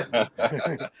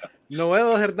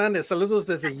 Noel Hernandez, saludos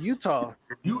desde Utah.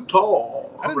 Utah.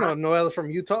 I didn't know Noel's from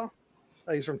Utah.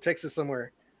 Oh, he's from Texas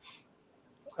somewhere.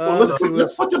 Well,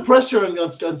 let's put some pressure on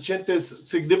Chente's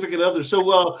significant other.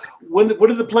 So, what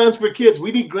are the plans for kids?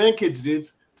 We need grandkids,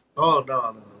 dudes. Oh,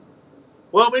 no.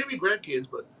 Well, maybe grandkids,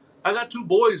 but I got 2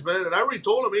 boys, man, and I already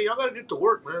told them, hey, y'all got to get to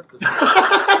work, man.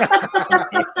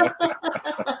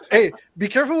 Hey, be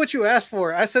careful what you ask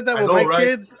for. I said that with my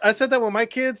kids. I said that with my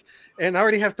kids, and I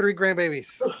already have 3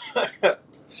 grandbabies.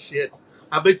 Shit.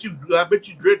 I bet you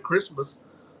dread Christmas,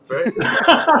 right?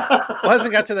 Well,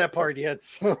 hasn't got to that part yet.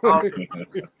 So.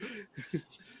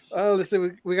 Let's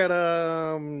see. We got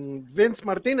Vince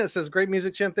Martinez says, great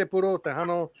music, Chente, puro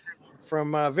Tejano,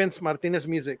 from Vince Martinez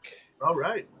Music. All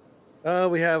right.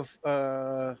 We have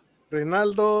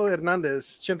Reynaldo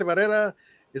Hernandez. Chente Barrera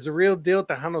is a real deal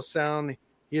Tejano sound.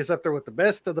 He is up there with the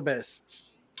best of the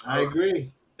best. I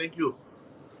agree. Thank you.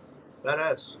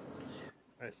 Badass.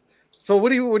 Nice. So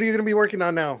what are you going to be working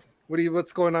on now?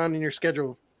 What's going on in your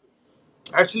schedule?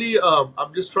 Actually,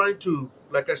 I'm just trying to,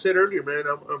 like I said earlier, man,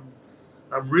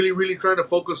 I'm really, really trying to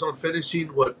focus on finishing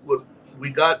what we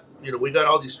got. We got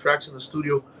all these tracks in the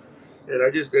studio.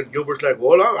 And Gilbert's like,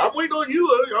 well, I'm waiting on you.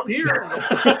 I'm here.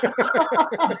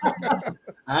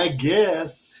 I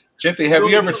guess. Chente, have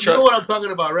you ever tried? You know what I'm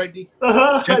talking about, right, D?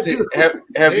 Chente,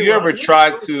 have you ever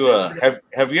tried to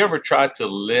have you ever tried to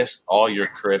list all your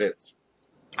credits?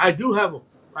 I do have them.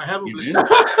 I have them listed.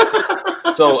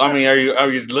 So, I mean, are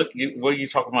you looking? What are you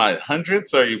talking about?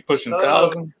 Hundreds? Or are you pushing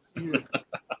thousands? Dude,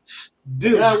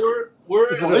 yeah, we're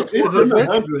in the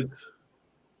hundreds.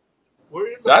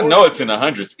 I know it's in the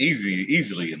hundreds,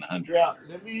 easily in the hundreds. Yeah,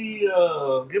 let me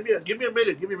give me a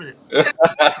minute. Give me a minute.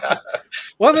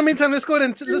 Well, in the meantime, let's go ahead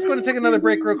and take another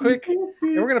break real quick, and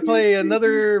we're gonna play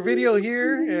another video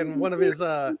here and one of his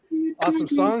awesome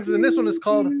songs, and this one is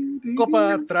called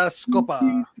Copa Tras Copa.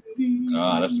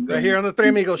 That's right here on the Three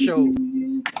Amigos Show.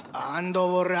 Ando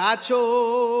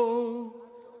borracho,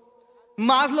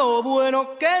 más lo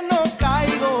bueno que no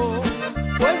caigo,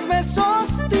 pues me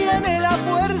sostiene la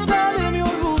fuerza de mi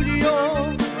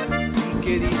orgullo.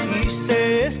 Que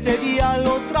dijiste este día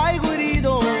lo traigo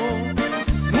herido,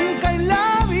 nunca en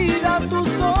la vida tus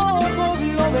ojos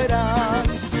lo verás.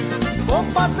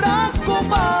 Copa tras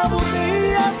copa,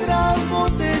 botella tras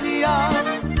botella,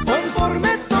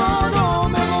 conforme todo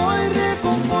me voy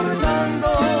reconfortando.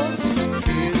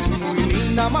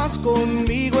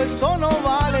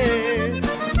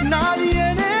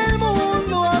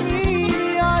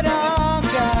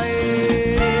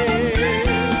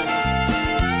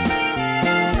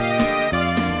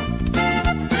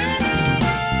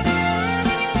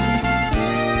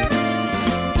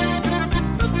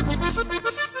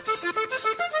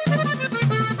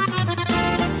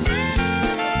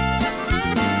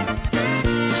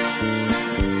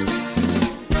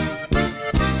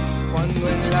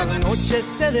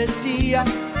 noches te decía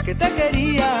que te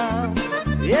quería,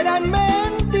 y eran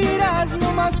mentiras,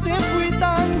 nomás te fui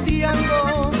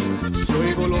tanteando.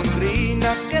 Soy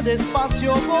golondrina que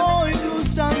despacio voy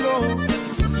cruzando,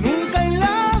 nunca en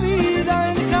la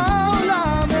vida en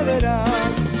jaula me verás.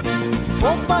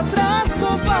 Copa tras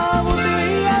copa,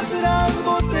 botella tras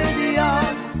botella,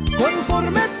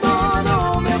 conforme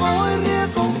todo me voy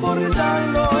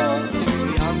reconfortando.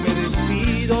 Ya me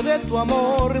despido de tu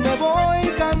amor, me voy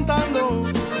cantando,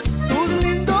 tus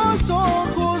lindos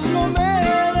ojos no me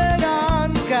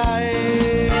verán caer.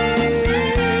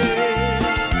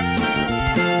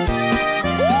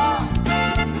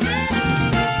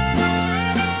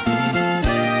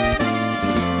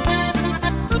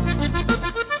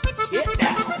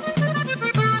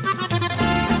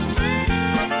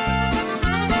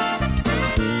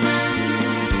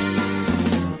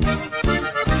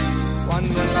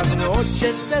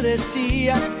 Noches te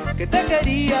decía que te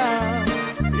quería,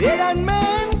 eran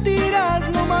mentiras,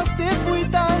 nomás te fui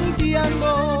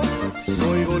tanteando.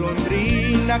 Soy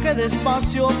golondrina que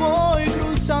despacio voy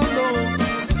cruzando,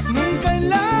 nunca en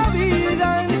la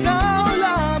vida en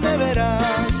jaula me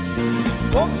verás.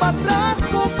 Copa tras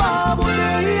copa,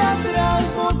 botella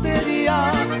tras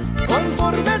botella,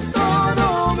 conforme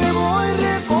todo me voy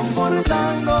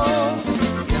reconfortando.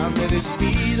 Ya me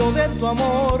despido de tu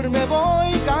amor, me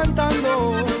voy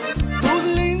cantando, tus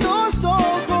lindos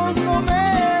ojos no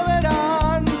me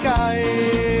verán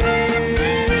caer.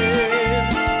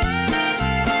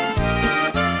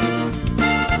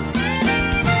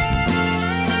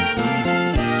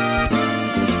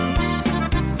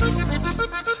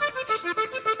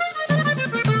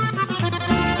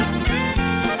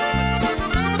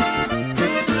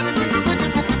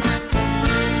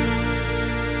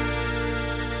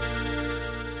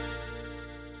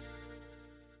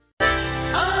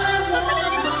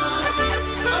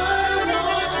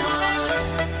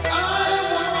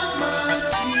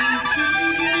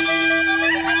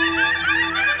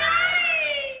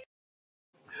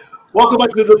 Welcome back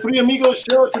to the Three Amigos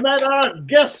show. Tonight, our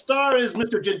guest star is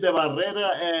Mr. Chente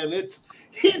Barrera, and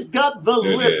he's got the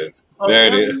list of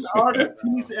every artist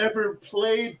he's ever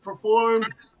played, performed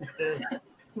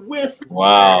with.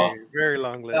 Wow, very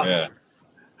long list. Yeah.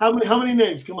 How many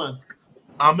names? Come on.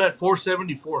 I'm at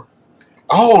 474.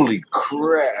 Holy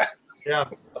crap! Yeah.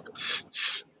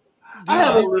 I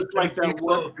have a list like that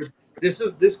one.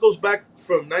 This goes back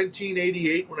from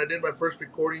 1988 when I did my first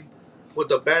recording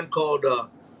with a band called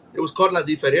it was called La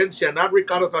Diferencia, not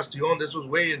Ricardo Castellón. This was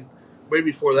way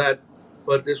before that,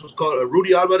 but this was called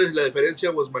Rudy Alvarez. La Diferencia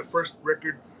was my first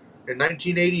record in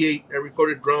 1988. I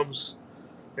recorded drums,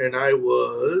 and I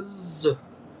was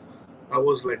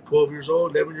like 12 years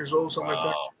old, 11 years old, something like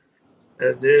that.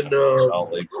 And then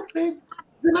okay,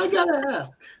 then I gotta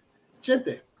ask,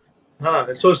 Chente.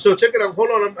 So check it out. Hold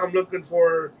on, I'm looking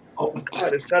for. Oh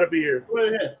God, it's gotta be here. Go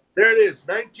ahead. There it is,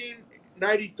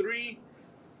 1993.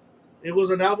 It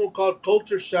was an album called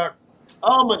Culture Shock.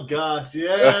 Oh my gosh,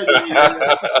 yeah.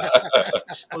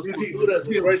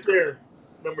 Right there,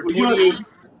 number 28.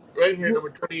 Right here, number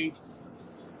 28.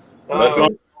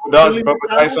 Does Papa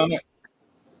Dice on it?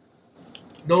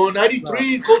 No,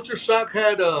 93 Culture Shock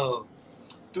had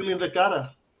Tu linda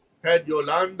cara. Had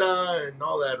Yolanda and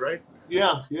all that, right?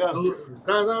 Yeah.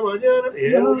 Cada mañana.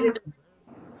 Yeah.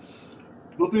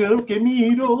 Lo primero que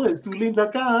miro es tu linda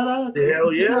cara.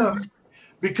 Hell yeah.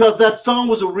 Because that song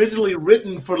was originally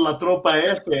written for La Tropa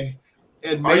Este.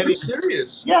 And Manny, are you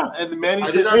serious? Yeah, and Manny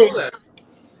said, did not know that.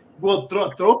 Well,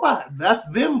 Tropa, that's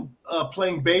them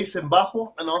playing bass and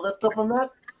bajo and all that stuff on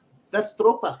that. That's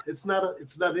Tropa. It's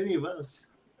not any of us.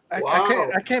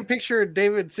 I can't picture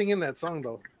David singing that song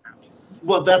though.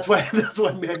 Well, that's why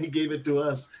Manny gave it to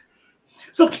us.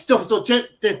 So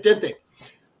Chente,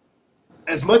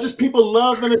 as much as people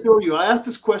love and adore you, I asked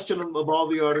this question of all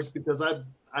the artists because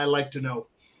I like to know.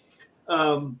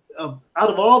 Out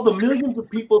of all the millions of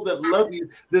people that love you,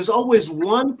 there's always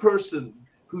one person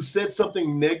who said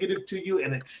something negative to you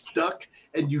and it stuck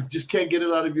and you just can't get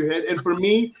it out of your head. And for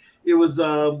me, it was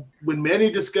when Manny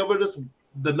discovered us,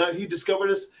 the night he discovered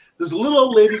us, this little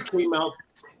old lady came out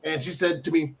and she said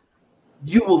to me,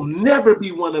 "You will never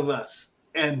be one of us."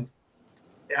 And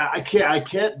I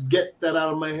can't get that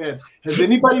out of my head. Has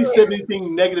anybody said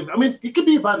anything negative? I mean, it could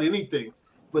be about anything.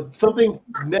 But something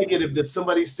negative that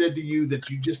somebody said to you that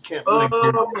you just can't let go.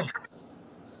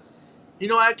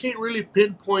 I can't really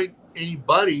pinpoint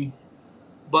anybody,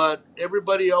 but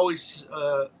everybody always,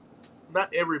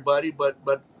 not everybody, but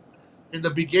in the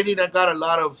beginning, I got a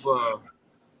lot of,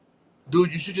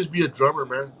 dude, you should just be a drummer,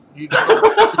 man. You got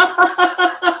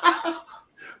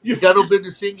You got no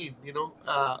business singing, you know.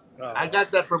 I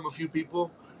got that from a few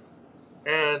people,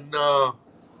 and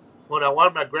when I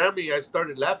won my Grammy, I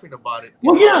started laughing about it.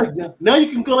 Well, yeah. Now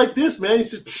you can go like this, man. You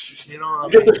said, You know, I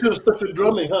guess I should have stuck to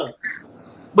drumming, huh?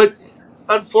 But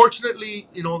unfortunately,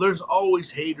 you know, there's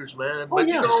always haters, man. Oh, But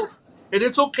yeah. you know, and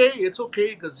it's okay. It's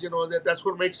okay because you know that's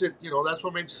what makes it. You know, that's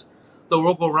what makes the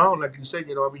world go round. Like you said,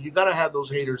 you know, I mean, you gotta have those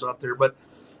haters out there. But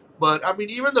I mean,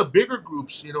 even the bigger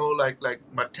groups, you know, like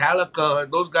Metallica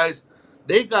and those guys,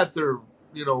 they got their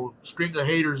string of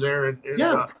haters there, and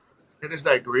Yeah. and it's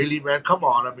like, really, man, come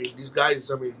on. I mean, these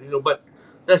guys. I mean, you know, but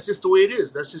that's just the way it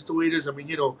is. That's just the way it is. I mean,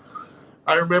 you know,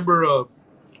 I remember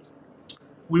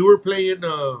we were playing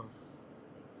a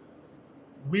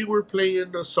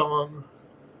song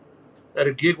at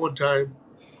a gig one time.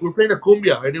 We were playing a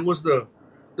cumbia, and it was the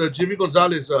Jimmy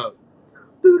Gonzalez. Right?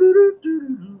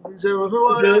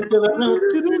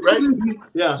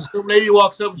 Yeah. So some lady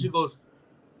walks up and she goes,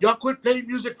 "Y'all quit playing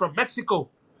music from Mexico.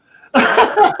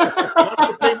 Y'all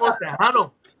quit playing more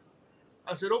Tejano."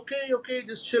 I said, okay,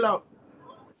 just chill out.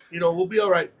 You know, we'll be all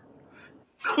right.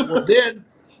 Well, then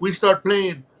we start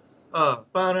playing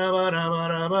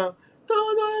ba-da-ba-da-ba-da-ba,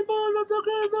 todo el mundo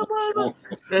tocando palmas.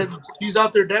 And she's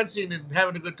out there dancing and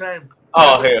having a good time.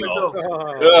 Oh, I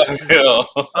hell.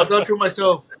 Oh, I thought to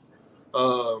myself,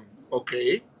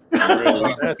 okay.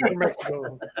 Really? that's from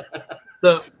Mexico.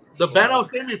 The band I was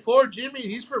playing before, Jimmy,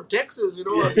 he's from Texas, you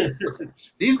know. I mean,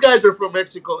 these guys are from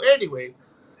Mexico. Anyway,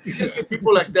 you just get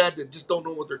people like that just don't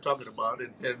know what they're talking about,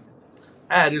 and it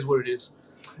is what it is.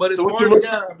 But as So what far you as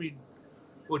I mean,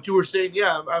 what you were saying,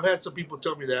 yeah, I've had some people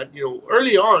tell me that, you know,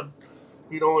 early on,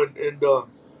 you know,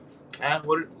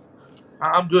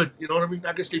 I'm good. You know what I mean?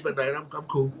 I can sleep at night. I'm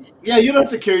cool. Yeah, you don't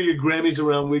have to carry your Grammys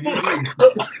around with you.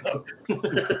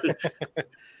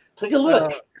 Take a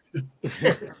look.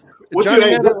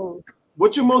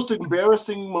 What's your most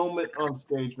embarrassing moment on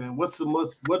stage, man? What's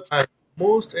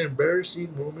most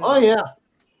embarrassing moment? Oh yeah,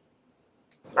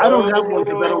 I don't have one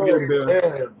because I don't get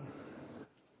embarrassed. Man.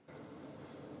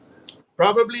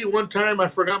 Probably one time I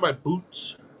forgot my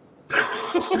boots.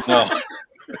 No.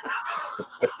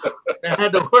 I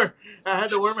had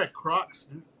to wear my Crocs,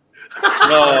 dude.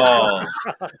 No.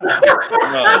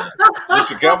 With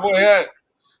the cowboy hat?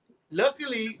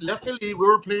 Luckily, we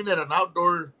were playing at an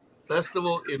outdoor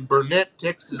festival in Burnett,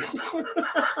 Texas.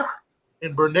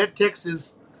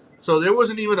 So there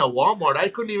wasn't even a Walmart. I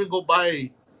couldn't even go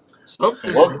buy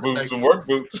something. Some work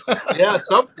boots. Yeah,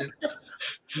 something.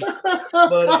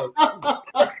 But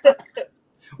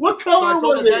what color so I told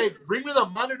was the it? guy, bring me the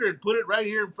monitor and put it right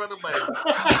here in front of my.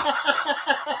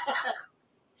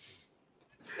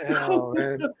 Oh,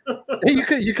 man. Hey,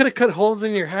 you could have cut holes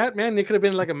in your hat, man. It could have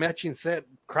been like a matching set,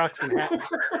 Crocs and hat.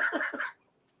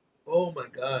 Oh my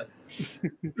god!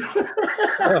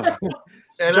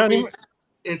 And Johnny, I mean,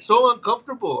 it's so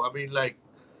uncomfortable. I mean, like,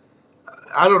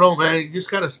 I don't know, man. You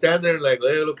just kind of stand there like,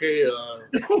 well, okay,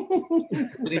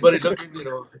 anybody looking, you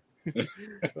know.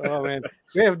 Oh man,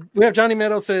 we have Johnny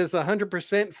Meadows says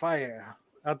 100% fire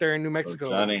out there in New Mexico.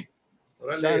 Johnny.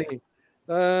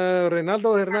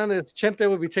 Reynaldo Hernandez, Chente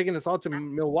will be taking us all to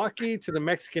Milwaukee to the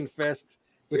Mexican Fest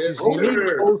with Yes, his unique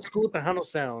sir. old school Tejano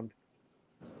sound.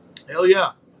 Hell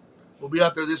yeah, we'll be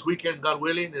out there this weekend, God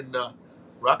willing, and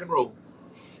rock and roll.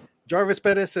 Jarvis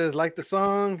Perez says, like the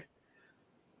song.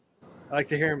 I like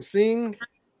to hear him sing.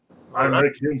 I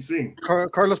like him sing.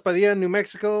 Carlos Padilla, New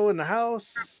Mexico, in the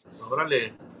house.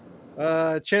 Órale.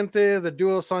 Chente, the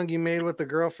duo song you made with the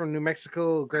girl from New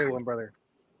Mexico, great one, brother.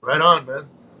 Right on, man.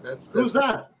 Who's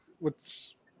that?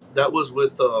 That was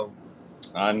with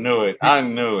I knew it.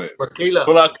 Michaela.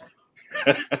 Pull out.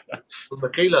 With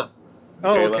Michaela.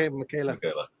 Oh, okay, Michaela.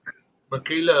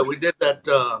 Michaela, we did that.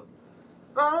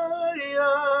 Ay,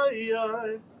 ay,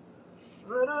 ay.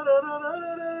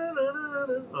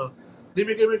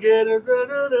 Dime que me quieres.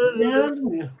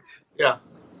 Yeah.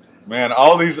 Man,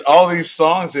 all these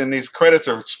songs and these credits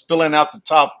are spilling out the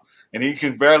top, and he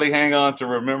can barely hang on to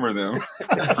remember them.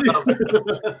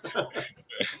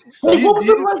 Hey, what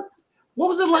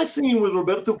was it like singing with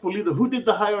Roberto Pulido? Who did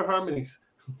the higher harmonies?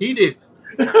 He did.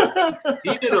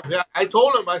 He did them. Yeah, I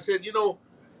told him. I said, you know,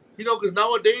 because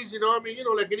nowadays, I mean,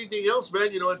 like anything else,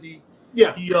 man, he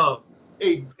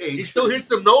still hits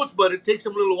some notes, but it takes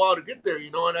him a little while to get there,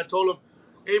 and I told him,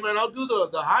 hey, man, I'll do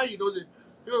the high, he goes,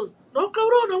 no,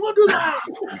 cabrón, I won't do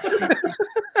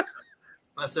that.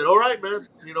 I said, all right, man,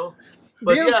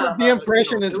 But the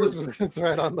impression is it's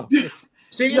right on the.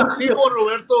 Singing with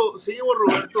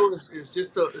Roberto is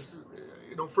just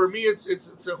for me,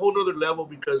 it's a whole nother level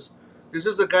because this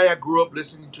is a guy I grew up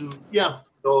listening to. Yeah.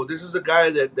 So this is a guy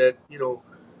that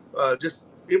just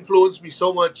influenced me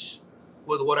so much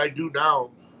with what I do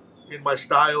now in my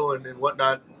style and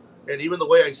whatnot, and even the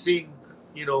way I sing,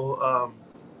 you know.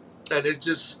 And it's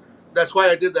just that's why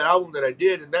I did that album that I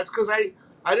did, and that's because I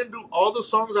didn't do all the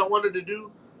songs I wanted to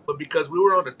do, but because we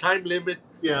were on a time limit.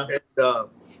 Yeah. And,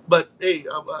 but hey,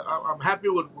 I'm happy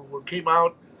with what came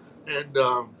out, and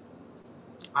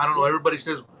I don't know. Everybody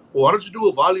says, "Well, why don't you do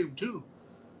a volume 2?"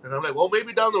 And I'm like, "Well,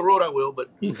 maybe down the road I will, but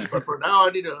for now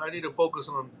I need to focus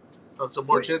on some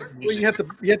more Chente Well, music."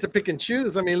 you have to pick and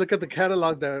choose. I mean, look at the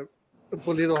catalog that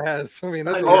Pulido has. I mean,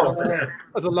 that's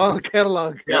a long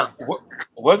catalog. Yeah.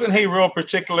 Wasn't he real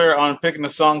particular on picking the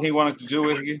song he wanted to do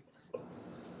with you?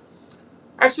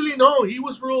 Actually, no. He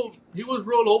was real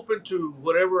open to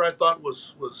whatever I thought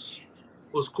was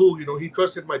cool. You know, he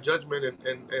trusted my judgment,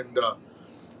 and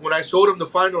when I showed him the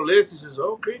final list, he says,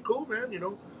 "Okay, cool, man." You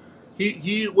know,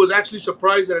 he was actually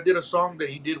surprised that I did a song that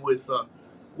he did with a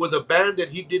band that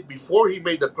he did before he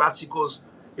made the clásicos.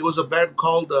 It was a band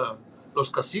called Los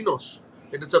Casinos,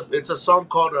 and it's a song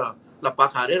called La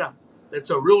Pajarera. It's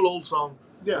a real old song.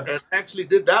 Yeah. And I actually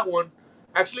did that one.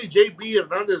 Actually, JB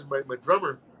Hernandez, my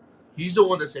drummer, he's the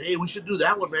one that said, "Hey, we should do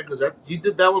that one, man," because he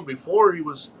did that one before he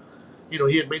was, you know,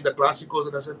 he had made the clásicos,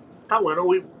 and I said, "Ah, bueno,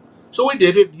 so we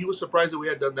did it." He was surprised that we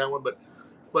had done that one, but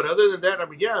other than that, I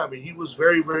mean, yeah, I mean, he was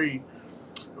very, very,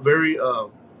 very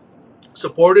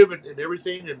supportive and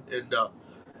everything,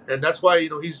 and that's why, you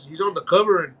know, he's on the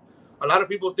cover, and a lot of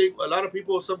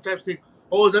people sometimes think,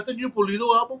 "Oh, is that the new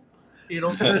Pulido album?" You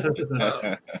know,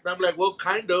 and I'm like, well,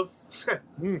 kind of.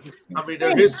 I mean,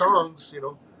 they're his songs, you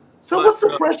know. So But, what's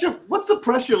the pressure? What's the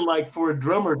pressure like for a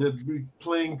drummer to be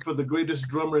playing for the greatest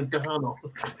drummer in Tejano?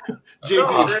 JB.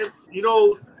 No, man, you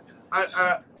know,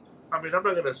 I mean, I'm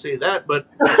not gonna say that, but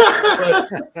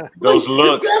those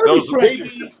looks, those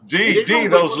JB, D,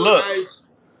 those looks.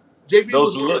 JB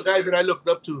Those was one of looks. the guys that I looked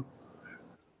up to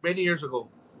many years ago.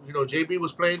 You know, JB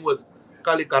was playing with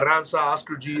Cali Carranza,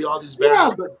 Oscar G, all these Yeah,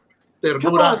 bands. but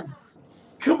Ternura.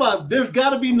 come on. There's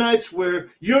got to be nights where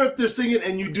you're up there singing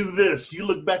and you do this. You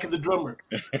look back at the drummer.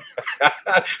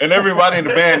 And everybody in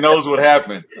the band knows what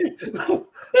happened.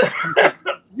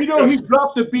 You know, he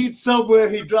dropped a beat somewhere.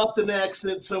 He dropped an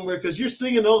accent somewhere because you're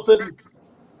singing all of a sudden.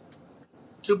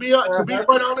 To be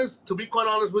quite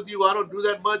honest with you, I don't do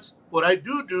that much. What I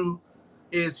do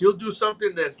is he'll do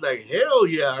something that's like, hell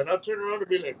yeah, and I'll turn around and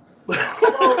be like,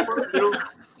 oh, you know,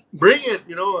 bring it,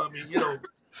 you know. I mean, you know.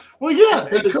 Well, yeah,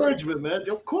 encouragement, man.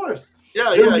 Of course.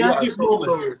 Yeah. Magic So,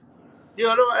 moments. you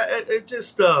know, it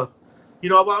just, you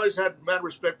know, I've always had mad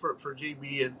respect for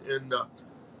JB and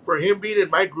for him being in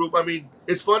my group. I mean,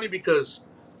 it's funny because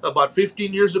about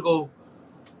 15 years ago,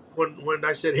 when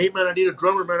I said, "Hey, man, I need a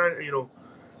drummer, man," you know,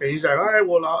 and he's like, "All right,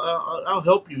 well, I'll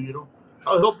help you, you know,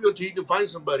 I'll help you until you can find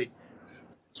somebody."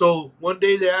 So one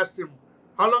day they asked him,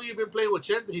 "How long have you been playing with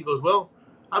Chente?" He goes, "Well,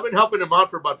 I've been helping him out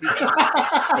for about 15 years."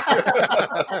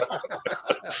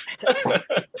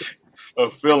 A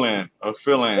fill-in.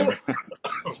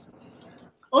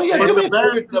 Oh yeah, But do me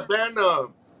the band,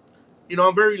 you know,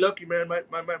 I'm very lucky, man. My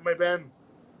band,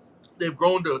 they've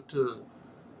grown to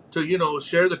you know,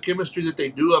 share the chemistry that they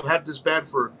do. I've had this band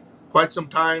for quite some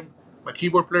time. My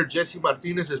keyboard player Jesse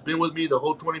Martinez has been with me the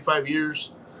whole 25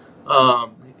 years.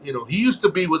 You know, he used to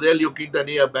be with Elio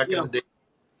Quintanilla back in the day.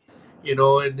 You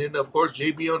know, and then of course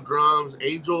JB on drums,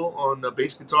 Angel on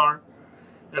bass guitar,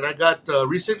 and I got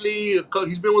recently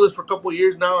he's been with us for a couple of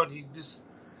years now, and he just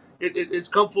it's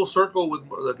come full circle with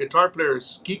the guitar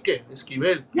players Quique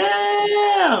Esquivel.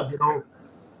 Yeah. You know,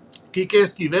 Quique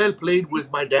Esquivel played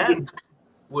with my dad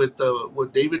with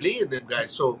David Lee and them guys.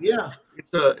 So Yeah.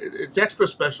 it's extra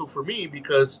special for me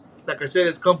because, like I said,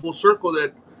 it's come full circle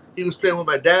that he was playing with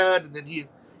my dad, and then he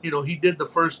did the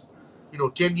first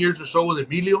 10 years or so with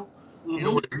Emilio. You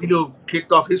know, when Emilio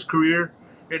kicked off his career,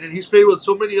 and then he's played with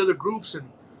so many other groups.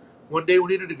 And one day we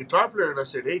needed a guitar player, and I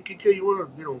said, "Hey, Kike, you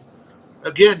want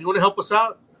to help us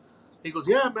out?" He goes,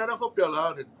 "Yeah, man, I'll help you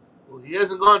out." And well, he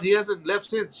hasn't left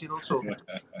since. You know, so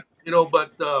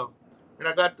but and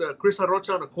I got Chris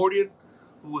Arrocha on accordion,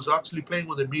 who was actually playing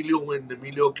with Emilio when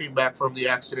Emilio came back from the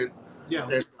accident. Yeah.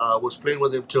 And was playing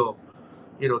with him till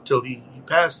he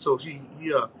passed. So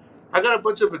I got a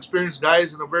bunch of experienced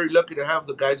guys, and I'm very lucky to have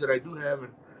the guys that I do have.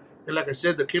 And like I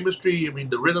said, the chemistry, I mean,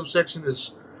 the rhythm section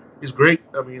is great.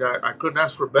 I mean, I couldn't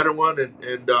ask for a better one.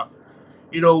 And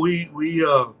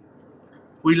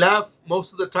we laugh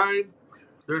most of the time.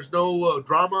 There's no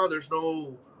drama. There's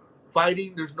no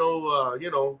fighting. There's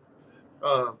no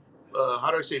how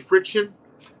do I say, friction.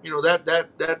 You know,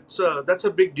 that's a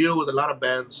big deal with a lot of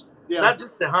bands. Yeah. Not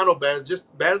just Tejano bands,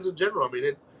 just bands in general. I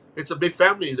mean, it's a big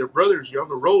family. They're brothers. You're on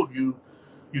the road. You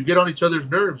get on each other's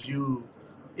nerves. You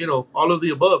know, all of the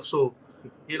above. So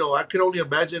I can only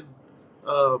imagine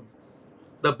um,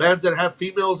 the bands that have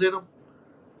females in them.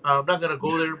 I'm not gonna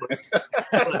go there,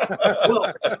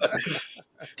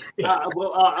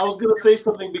 Well, I was gonna say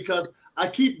something because I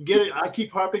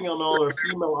keep harping on all our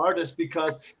female artists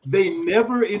because they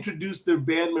never introduce their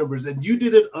band members, and you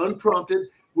did it unprompted,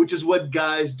 which is what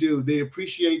guys do. They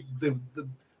appreciate the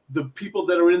people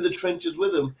that are in the trenches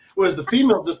with them, whereas the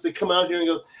females just to come out here and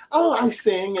go, "Oh, I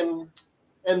sing,"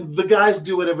 and the guys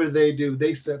do whatever they do.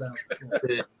 They set out.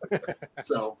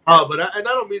 So, but I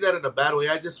don't mean that in a bad way.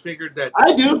 I just figured that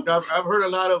I do. I've heard a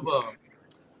lot of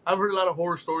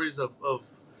horror stories of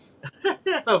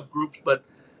of groups, but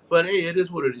hey, it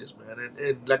is what it is, man.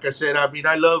 And like I said, I mean,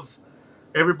 I love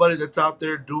everybody that's out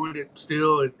there doing it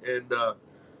still, and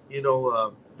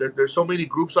there's so many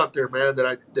groups out there, man,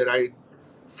 that I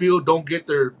feel don't get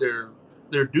their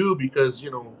due because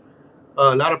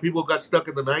a lot of people got stuck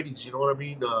in the '90s. You know what I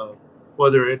mean?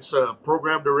 Whether it's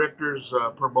program directors,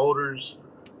 promoters,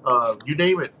 you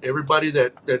name it, everybody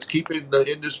that's keeping the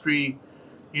industry,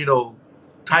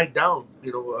 tied down.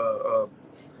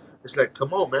 It's like,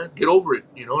 come on, man, get over it.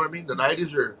 You know what I mean? The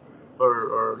 '90s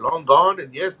are long gone,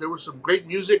 and yes, there was some great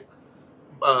music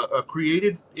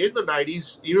created in the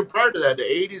 '90s. Even prior to that, the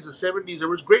 '80s, the '70s, there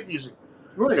was great music,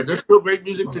 Right. and there's still great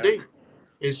music today.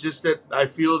 It's just that I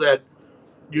feel that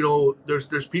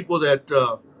there's people that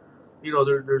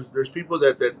there's people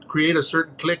that create a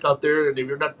certain clique out there, and if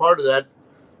you're not part of that,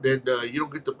 then you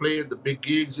don't get to play in the big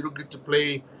gigs. You don't get to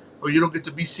play, or you don't get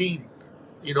to be seen.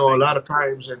 A lot of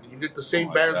times, and you get the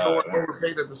same bands over and over,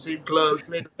 playing at the same clubs,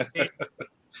 playing at the same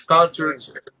concerts.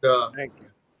 And, Thank you.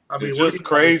 I mean, It's what just do you-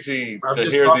 crazy I'm to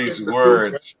just hear talking these the truth,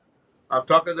 words. I'm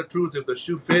talking the truth. If the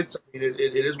shoe fits, I mean, it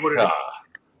is what it is. God.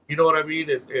 You know what I mean?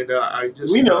 And I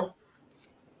just We know.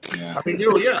 Yeah. I mean,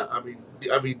 yeah.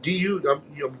 I mean, do you?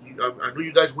 I know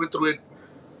you guys went through it.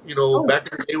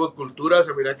 Back in the day with Culturas.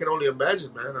 I mean, I can only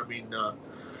imagine, man. I mean,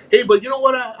 hey, but you know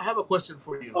what? I have a question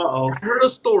for you. Uh-oh. I heard a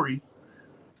story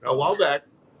a while back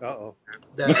Uh-oh.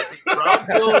 that in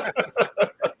Brownsville,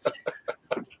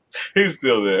 He's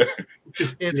still there.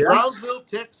 Brownsville,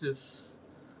 Texas,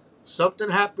 something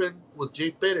happened with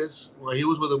Jay Perez while he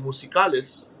was with the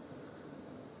Musicales,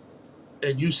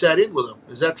 and you sat in with him.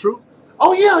 Is that true?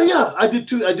 Oh yeah. I did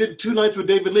 2 nights with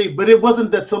David Lee, but it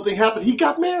wasn't that something happened. He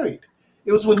got married.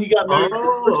 It was when he got married for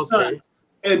the first time.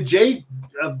 And Jay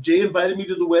invited me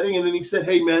to the wedding, and then he said,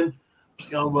 "Hey man,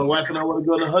 my wife and I want to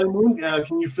go on a honeymoon.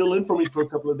 Can you fill in for me for a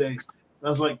couple of days?" And I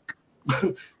was like,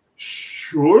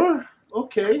 "Sure,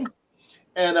 okay."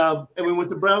 And we went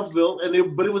to Brownsville,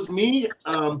 but it was me.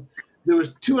 There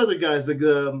was 2 other guys, like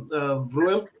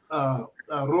Roel.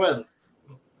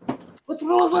 What's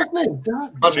Roel's last name?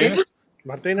 Martinez.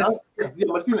 Yeah,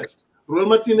 Martinez. Roel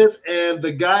Martinez, and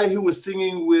the guy who was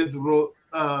singing with Rodeo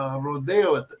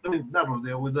not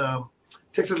Rodeo, with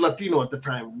Texas Latino at the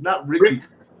time. Not Ricky.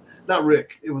 Not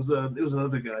Rick. It was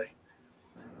another guy.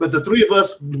 But the 3 of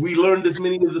us, we learned as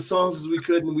many of the songs as we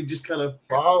could, and we just kind of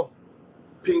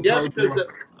ping Yeah, pong. because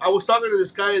I was talking to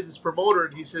this guy, this promoter,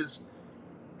 and he says,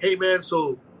 "Hey man,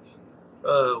 so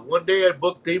one day I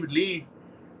booked David Lee,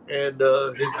 and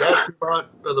his dad came out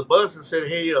of the bus and said,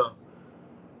 hey, you're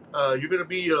gonna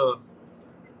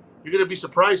be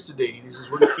surprised today." And he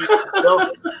says, "What do you mean?"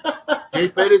 Well, Jay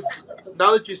Perez.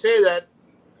 Now that you say that,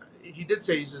 he did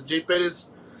say, he says Jay Perez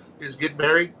is getting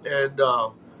married, and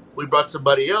we brought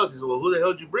somebody else. He said, "Well, who the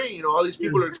hell did you bring? All these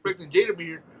people are expecting Jay to be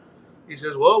here." He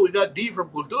says, "Well, we got D from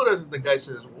Culturas," and the guy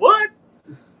says, "What?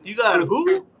 You got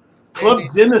who?" Club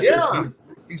Genesis. Yeah.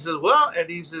 He says, "Well," and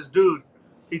he says, "Dude,"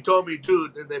 he told me,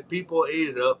 "Dude," and then people ate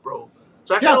it up, bro.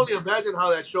 So I can only imagine how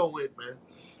that show went, man.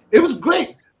 It was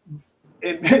great.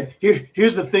 And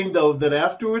here's the thing, though, that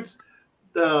afterwards,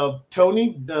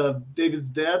 Tony, David's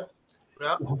dad,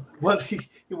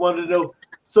 he wanted to know,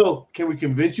 "So, can we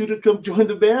convince you to come join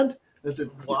the band?" I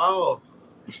said, "Wow."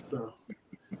 So,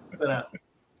 but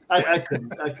I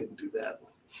couldn't do that.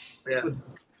 Yeah.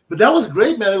 But that was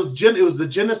great, man. It was the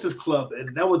Genesis Club,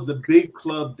 and that was the big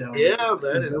club down there. Yeah,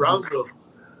 man, in Brownsville.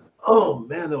 Oh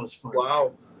man, that was fun.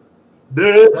 Wow.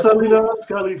 De Salinas,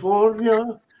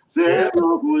 California. There you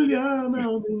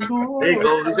go.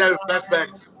 These are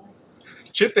flashbacks.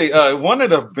 Chente, one of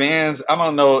the bands, I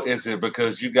don't know, is it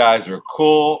because you guys are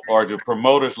cool or the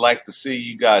promoters like to see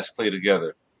you guys play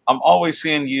together? I'm always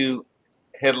seeing you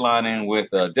headlining with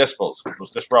Desperados.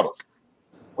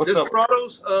 What's up?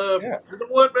 Desperados, you know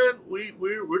what, man?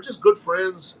 We're just good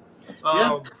friends.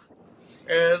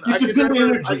 And I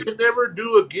can never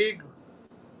do a gig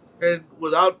and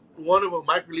without one of them,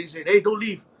 Mike Lee, saying, "Hey, don't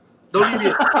leave yet. Don't leave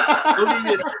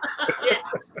yet." Yeah.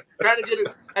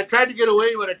 I tried to get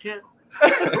away, but I can't.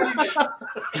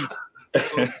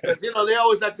 So, you know, they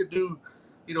always like to do,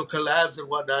 you know, collabs and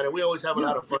whatnot, and we always have a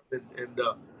lot of fun. And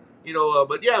you know,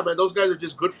 but yeah, man, those guys are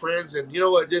just good friends, and you know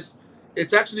what? Just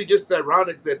it's actually just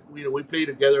ironic that you know we play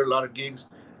together a lot of gigs.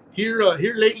 Here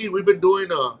lately, we've been doing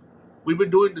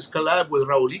this collab with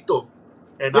Raulito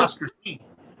and Oscar T.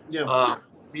 Yeah.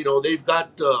 You know, they've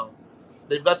got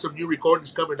some new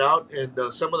recordings coming out, and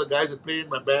some of the guys that play in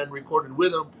my band recorded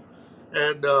with them.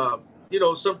 And you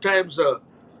know, sometimes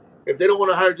if they don't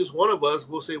want to hire just one of us,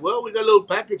 we'll say, well, we got a little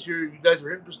package here. You guys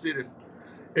are interested in,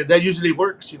 and that usually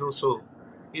works, you know. So,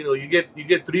 you know, you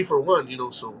get 3 for 1, you know,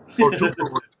 so or 2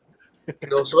 for 1, you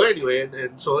know. So anyway,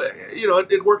 and so you know,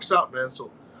 it works out, man.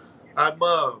 So I'm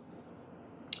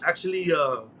actually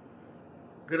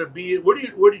gonna be. Where do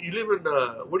you live in?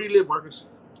 Where do you live, Marcus?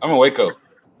 I'm in Waco.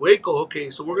 Waco. Okay,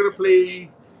 so we're gonna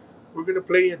play. We're gonna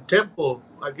play in Temple.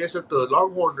 I guess at the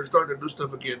Longhorn, they're starting to do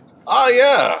stuff again. Oh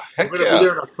yeah, heck We're gonna be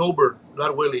there in October,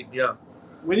 God willing. Yeah.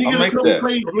 When you gonna come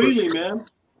play Greeley, man?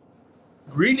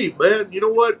 Greeley, man. You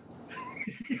know what?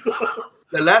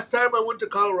 The last time I went to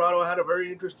Colorado, I had a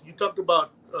very interesting. You talked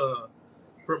about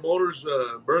promoters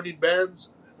burning bands.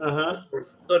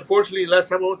 Unfortunately, last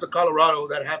time I went to Colorado,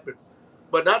 that happened,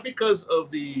 but not because of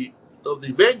the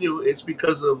venue. It's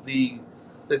because of the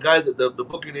guy that the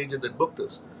booking agent that booked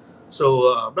us.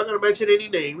 So I'm not going to mention any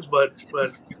names, but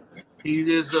he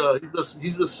is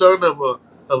he's the son of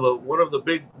one of the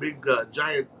big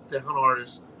giant Tejano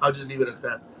artists. I'll just leave it at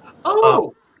that.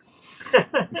 Oh.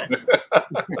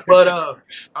 But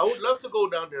I would love to go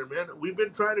down there, man. We've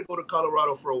been trying to go to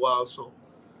Colorado for a while. So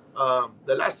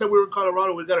the last time we were in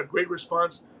Colorado, we got a great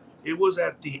response. It was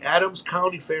at the Adams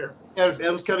County Fair.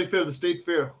 Adams County Fair, the state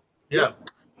fair. Yeah.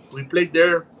 We played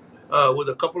there with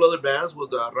a couple other bands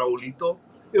with Raulito.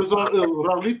 It was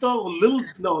Raulito,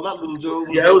 not Little Joe.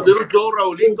 Yeah, it was Little Joe,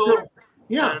 Raulito,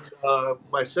 yeah, and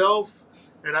myself,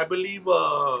 and I believe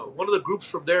one of the groups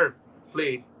from there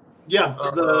played. Yeah,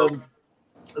 the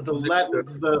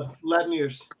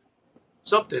Latineers.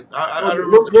 Something. I don't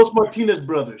remember. Los Martinez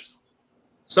brothers.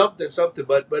 Something.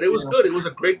 But it was good. It was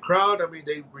a great crowd. I mean,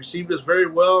 they received us very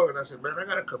well, and I said, man, I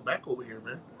gotta come back over here,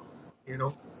 man. You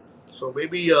know, so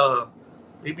maybe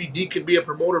D can be a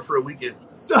promoter for a weekend.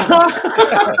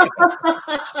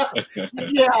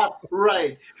 Yeah,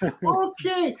 right.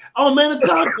 Okay. Oh man, it's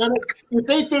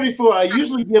 8:34. I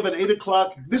usually give at 8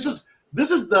 o'clock. This is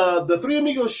the Three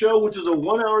Amigos show, which is a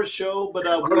 1 hour show, but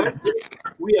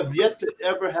we have yet to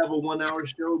ever have a 1 hour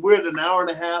show. We're at an hour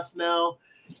and a half now.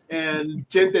 And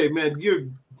Chente, man,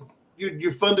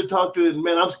 you're fun to talk to, and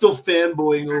man, I'm still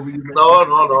fanboying over you, man.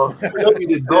 No. Love you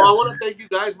to death. No, I want to thank you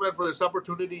guys, man, for this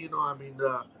opportunity. You know, I mean,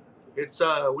 it's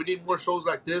we need more shows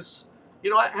like this. You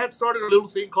know, I had started a little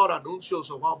thing called Anuncios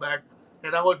a while back,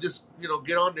 and I would just, you know,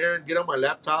 get on there and get on my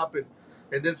laptop, and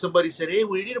then somebody said, hey,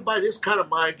 well, you need to buy this kind of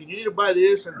mic, and you need to buy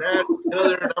this and that and the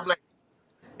other, and I'm like,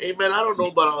 hey, man, I don't know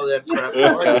about all that crap.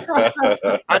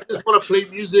 I just want to play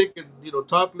music and, you know,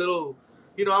 talk little,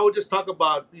 you know, I would just talk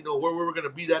about, you know, where we were going to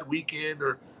be that weekend,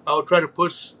 or I would try to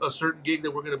push a certain gig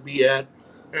that we're going to be at,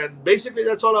 and basically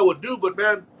that's all I would do. But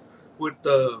man, with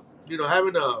you know,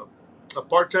 having a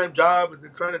part-time job and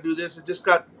then trying to do this,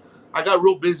 I got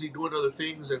real busy doing other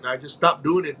things, and I just stopped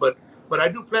doing it. But I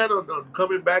do plan on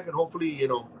coming back and hopefully, you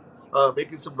know,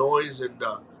 making some noise. And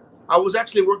I was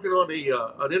actually working on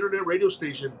an internet radio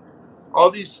station. All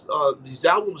these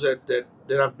albums that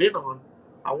I've been on,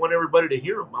 I want everybody to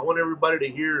hear them. I want everybody to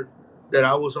hear that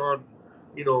I was on,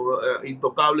 you know,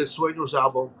 Intocable Sueños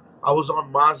album. I was on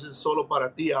Maz's Solo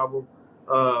Para Ti album.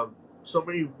 So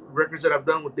many records that I've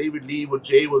done with David Lee, with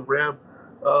Jay, with Ram,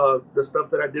 the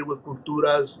stuff that I did with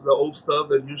Culturas, the old stuff,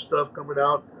 the new stuff coming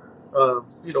out.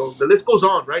 You know, the list goes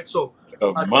on, right? So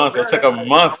it'll take a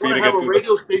month for you to get to a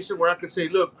radio station where I can say,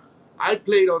 look, I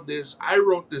played on this, I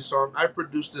wrote this song, I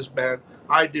produced this band,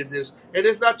 I did this. And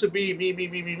it's not to be me.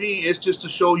 It's just to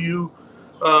show you,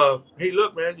 hey,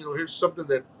 look, man, you know, here's something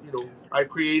that, you know, I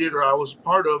created or I was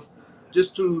part of,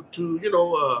 just to you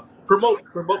know,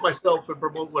 promote myself and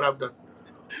promote what I've done.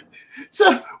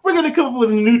 So we're going to come up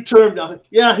with a new term now.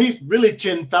 Yeah, he's really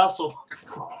chentazo.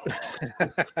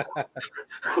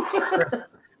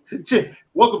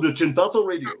 Welcome to Chentazo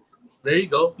Radio. There you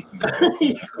go.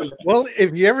 Well,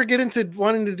 if you ever get into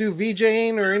wanting to do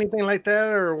VJing or anything like that,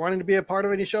 or wanting to be a part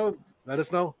of any show, let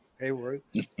us know. Hey, we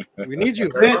need you.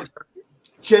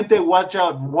 Chente, watch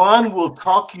out. Juan will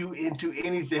talk you into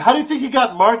anything. How do you think you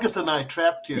got Marcus and I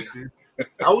trapped here, dude?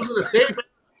 I was going to say, man,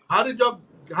 how did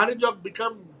y'all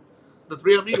become the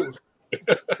Three Amigos?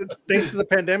 Thanks to the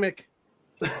pandemic.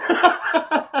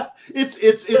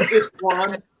 It's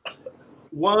Juan.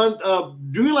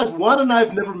 Do you realize Juan and I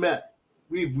have never met?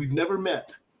 we've never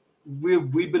met.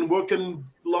 We've been working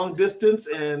long distance,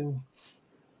 and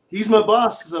he's my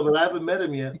boss, but I haven't met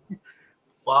him yet.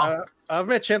 Wow. I've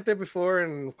met Chente before,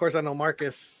 and of course I know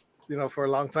Marcus, for a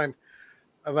long time.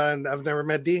 I've never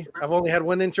met D. I've only had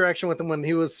one interaction with him when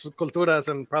he was Culturas,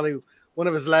 and probably one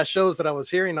of his last shows that I was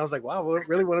hearing. I was like, wow,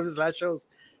 really one of his last shows,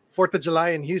 4th of July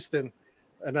in Houston.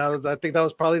 And I think that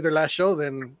was probably their last show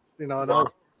then, and I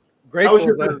was grateful.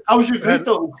 How was your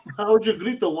grito? How was your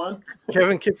grito, Juan?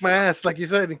 Kevin kicked my ass, like you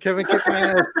said, and Kevin kicked my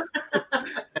ass.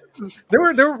 They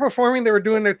were performing, they were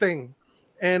doing their thing.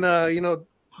 And,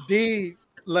 D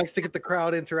likes to get the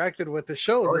crowd interacted with the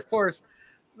shows, of course.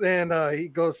 And he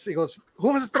goes, who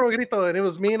wants to throw a grito? And it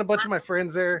was me and a bunch of my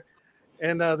friends there.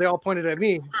 And they all pointed at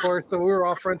me, of course. So we were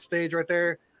all front stage right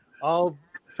there, all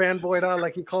fanboyed out,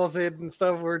 like he calls it and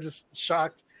stuff. We're just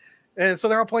shocked. And so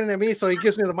they're all pointing at me. So he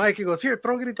gives me the mic. He goes, here,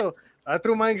 throw a grito. I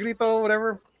threw my grito,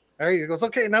 whatever. All right, he goes,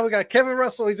 okay, now we got Kevin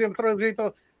Russell. He's going to throw a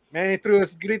grito. Man, he threw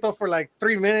his grito for like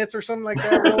 3 minutes or something like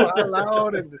that, real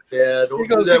loud. And yeah, don't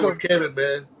do that with Kevin,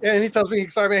 man. Yeah, and he tells me,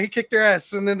 sorry, man, he kicked their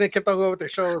ass. And then they kept on going with their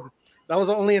show. That was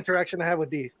the only interaction I had with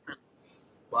D.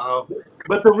 Wow.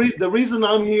 But the reason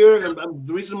I'm here, and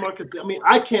the reason Marcus,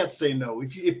 I can't say no.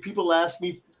 If people ask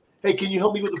me, hey, can you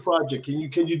help me with the project? Can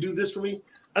you do this for me?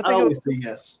 I always say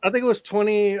yes. I think it was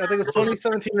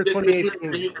 2017 or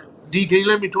 2018. D, can you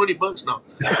lend me $20 now?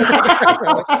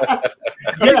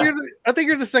 Yes. I think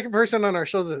you're the second person on our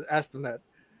show that asked him that.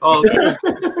 Oh,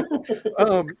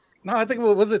 okay. No, I think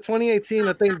was it 2018?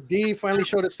 I think D finally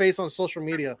showed his face on social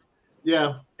media.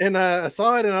 Yeah. And I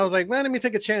saw it and I was like, man, let me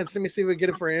take a chance. Let me see if we get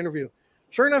it for an interview.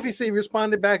 Sure enough, he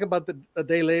responded back about a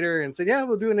day later and said, yeah,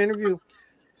 we'll do an interview.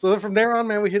 So from there on,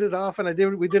 man, we hit it off,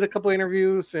 and we did a couple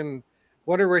interviews and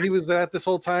wondered where he was at this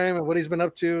whole time and what he's been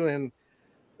up to. And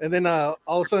then all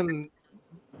of a sudden,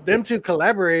 them two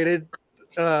collaborated.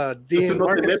 D and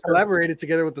Marcus collaborated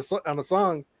together on a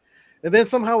song. And then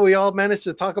somehow we all managed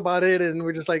to talk about it, and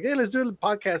we're just like, hey, let's do the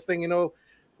podcast thing,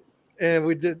 And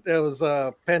we did. It was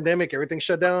a pandemic; everything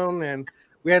shut down, and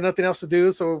we had nothing else to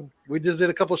do. So we just did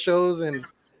a couple shows, and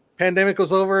pandemic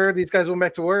was over. These guys went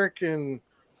back to work, and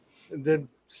then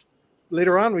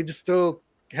later on, we just still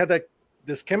had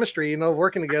this chemistry,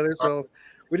 working together. So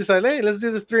we decided, hey, let's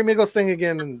do this Three Amigos thing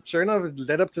again. And sure enough, it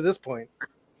led up to this point.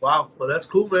 Wow, well, that's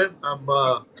cool, man.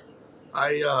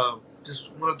 I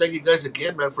just want to thank you guys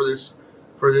again, man, for this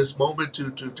moment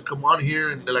to come on here.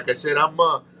 And like I said, I'm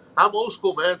old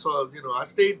school, man. So I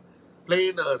stayed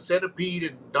playing Centipede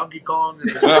and Donkey Kong. And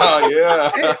oh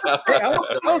yeah,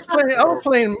 I was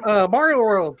playing Mario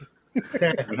World.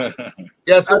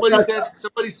 Yeah,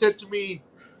 somebody said to me,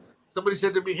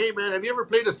 hey man, have you ever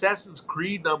played Assassin's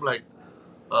Creed? And I'm like,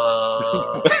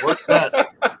 what's that?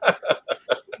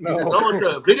 No. He said, no, it's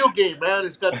a video game, man.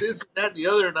 It's got this, that, and the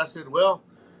other. And I said, well,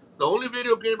 the only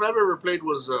video game I've ever played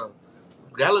was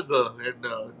Galaga and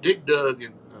Dig Dug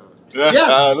and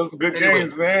those are good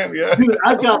games, man. Yeah, dude,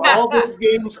 I've got all those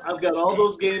games. I've got all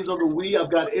those games on the Wii.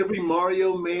 I've got every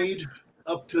Mario made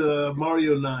up to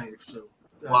Mario 9. So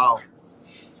wow.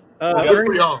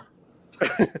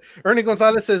 Ernie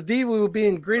Gonzalez says, D, we will be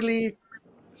in Greeley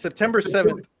September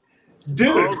 7th.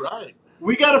 Dude, all right.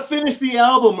 We got to finish the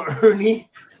album, Ernie.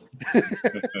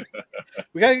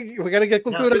 we gotta get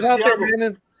Culturas out there,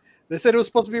 man. They said it was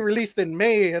supposed to be released in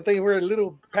May. I think we're a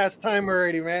little past time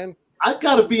already, man. I've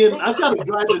got to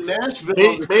drive to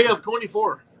Nashville. May of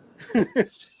 24. There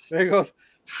you go.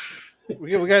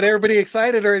 We got everybody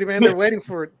excited already, man. They're waiting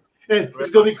for it.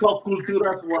 It's gonna be called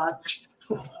Culturas Watch.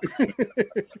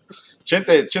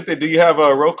 Chente, do you have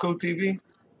a Roku TV?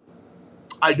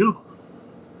 I do.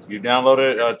 You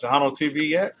downloaded Tejano TV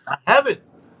yet? I haven't.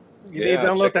 You need to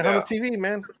download Tejano TV,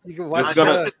 man. You can watch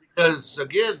it. Because,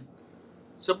 again,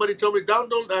 somebody told me,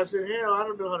 download. I said, hell, I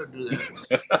don't know how to do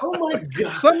that. Oh, my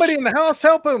God. Somebody in the house,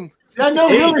 help him. I know,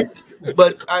 really.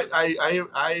 But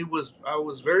I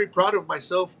was very proud of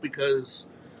myself because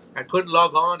I couldn't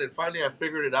log on, and finally I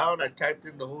figured it out. I typed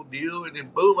in the whole deal, and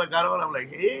then boom, I got on. I'm like,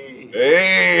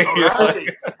 hey. All right.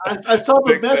 I saw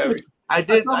the message. I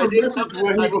did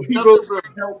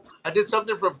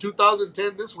something from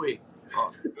 2010 this week.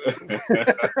 Oh.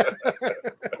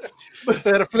 Was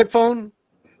that a flip phone?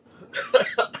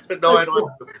 No, I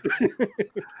don't.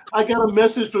 I got a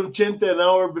message from Chente an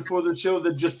hour before the show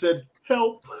that just said,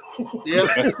 help.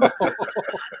 Yeah.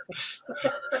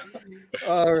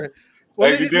 All right.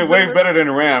 Well, you did way better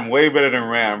than Ram. Way better than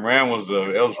Ram. Ram was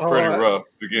pretty rough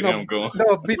to get him going.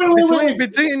 No,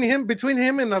 between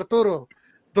him and Arturo,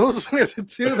 those were the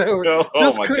two that were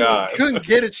couldn't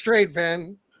get it straight,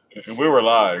 man. And we were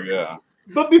live, yeah.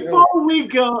 But before we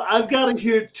go, I've got to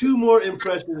hear two more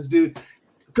impressions, dude.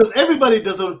 because everybody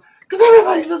does a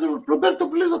Roberto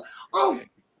Belizo. Oh,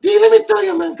 D, let me tell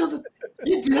you, man, because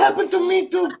it happened to me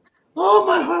too. Oh,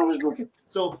 my heart was broken.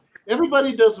 So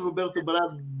everybody does Roberto,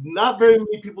 but not very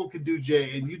many people could do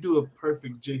Jay, and you do a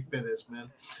perfect Jay Perez,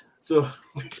 man. So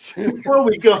before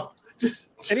we go,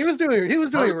 and he was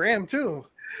doing Ram too.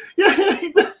 Yeah,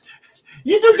 he does.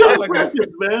 You do good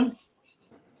impressions, man.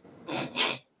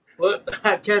 What?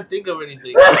 I can't think of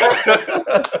anything.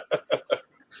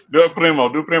 Do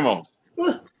primo.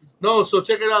 No, so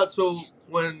check it out. So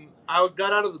when I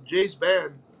got out of the Jay's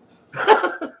band,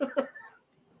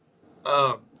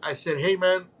 I said, "Hey,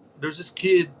 man, there's this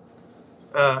kid.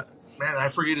 Man, I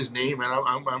forget his name, man.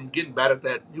 I'm getting bad at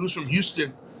that. He was from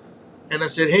Houston, and I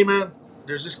said, "Hey, man,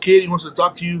 there's this kid. He wants to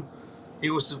talk to you.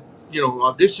 He wants to,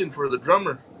 audition for the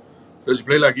drummer. Does he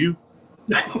play like you?"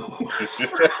 That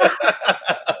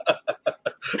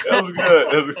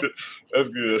was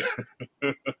good.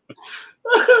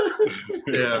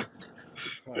 Yeah.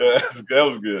 That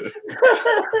was good.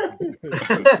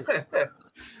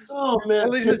 Oh man,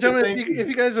 ladies and gentlemen, if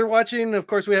you guys are watching, of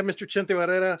course we have Mr. Chente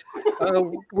Barrera.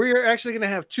 We're actually going to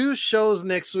have 2 shows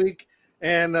next week,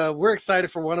 and we're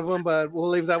excited for one of them, but we'll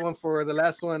leave that one for the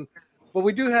last one. But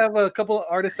we do have a couple of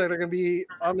artists that are going to be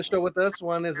on the show with us.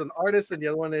 One is an artist, and the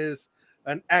other one is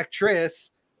an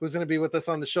actress who's going to be with us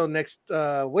on the show next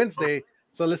Wednesday.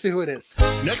 So let's see who it is.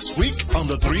 Next week on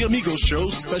the Three Amigos Show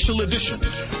Special Edition,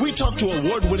 we talk to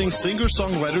award-winning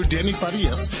singer-songwriter Danny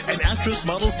Farias and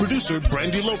actress-model-producer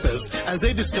Brandy Lopez as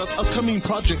they discuss upcoming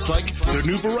projects like their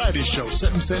new variety show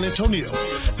set in San Antonio,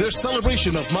 their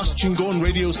celebration of Mas Chingon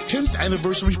Radio's 10th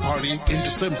anniversary party in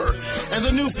December, and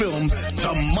the new film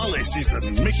Tamale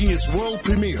Season making its world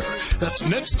premiere. That's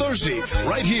next Thursday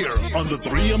right here on the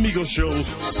Three Amigos Show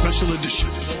Special Edition.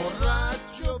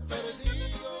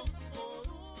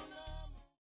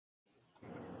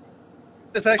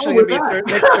 It's actually going to be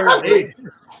next Thursday.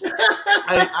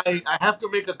 I have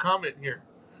to make a comment here.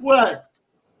 What?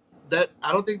 That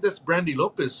I don't think that's Brandy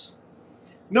Lopez.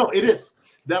 No, it is.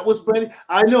 That was Brandy.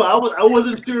 I know. I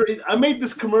wasn't sure. I made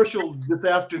this commercial this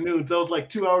afternoon. So it was like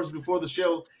 2 hours before the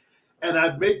show,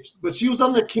 and but she was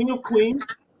on the King of Queens.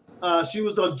 She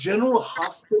was on General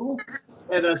Hospital,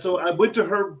 and so I went to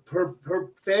her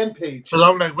fan page. So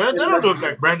I'm like, man, that don't look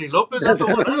like Brandy Lopez. That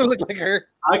doesn't look like her.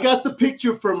 I got the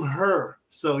picture from her.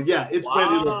 So yeah, it's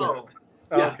Brandy Lopez.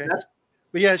 Yeah, okay.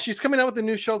 But yeah, she's coming out with a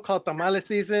new show called Tamale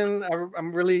Season.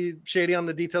 I'm really shady on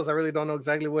the details. I really don't know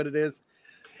exactly what it is.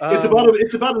 It's about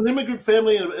an immigrant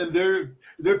family and their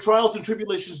trials and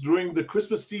tribulations during the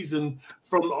Christmas season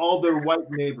from all their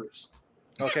white neighbors.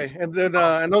 Okay, and then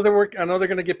I know they're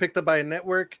going to get picked up by a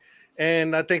network,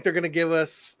 and I think they're going to give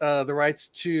us the rights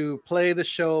to play the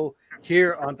show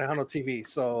here on Tejano TV.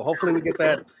 So hopefully we get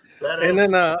that. And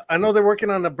then I know they're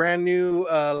working on a brand new,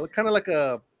 kind of like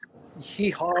a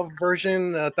hee-haw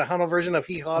version, Tejano version of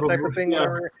hee-haw type of thing.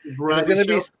 Yeah.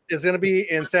 It's gonna be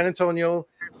in San Antonio.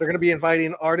 They're gonna be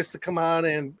inviting artists to come out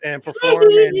and perform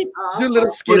and do little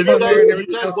skits on there. You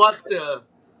guys watched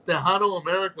Tejano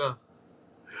America?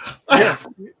 Yeah,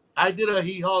 I did a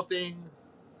hee-haw thing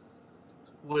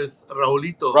with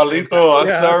Raulito. I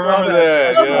remember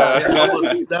that. Yeah,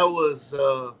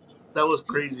 that was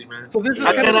crazy, man. So this is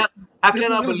I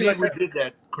cannot believe we did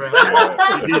that crap.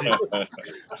 We did it.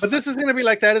 But this is going to be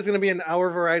like that. It's going to be an hour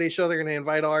variety show. They're going to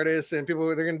invite artists and people.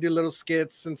 They're going to do little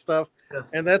skits and stuff. Yeah.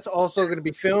 And that's also going to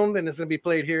be filmed and it's going to be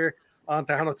played here on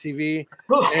Tejano TV.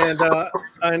 And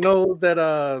I know that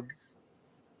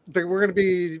we're going to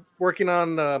be working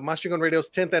on Mas Chingon Radio's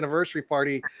 10th anniversary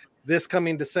party this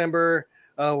coming December.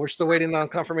 We're still waiting on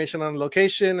confirmation on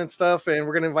location and stuff. And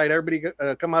we're going to invite everybody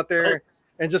to come out there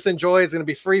and just enjoy. It's going to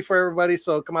be free for everybody,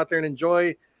 so come out there and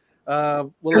enjoy.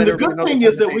 The good thing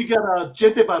is that we got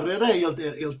Chente Barrera and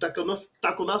El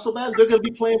Taconazo band. They're going to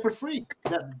be playing for free.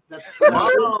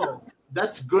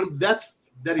 That's good. That's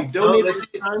that he donated.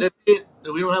 That's it.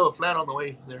 We don't have a flat on the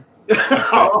way there.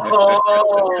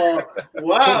 Oh,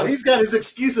 wow. He's got his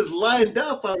excuses lined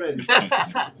up already.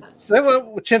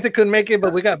 So Chente couldn't make it,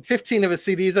 but we got 15 of his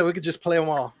CDs that we could just play them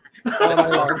all night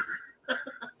long.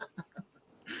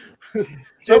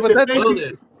 But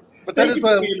that is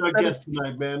being our guest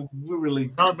tonight, man. We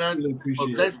really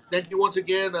appreciate it. Thank you once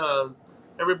again,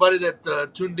 everybody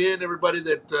that tuned in, everybody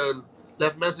that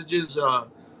left messages, to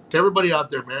everybody out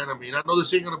there, man. I mean, I know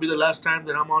this ain't gonna be the last time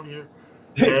that I'm on here,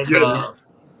 and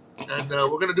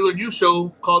we're gonna do a new show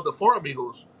called the Four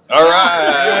Amigos. All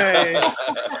right,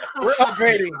 we're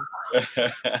upgrading.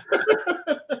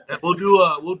 And we'll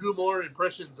do more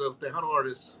impressions of Tejano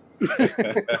artists.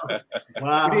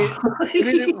 Wow. We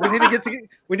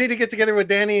need to get together with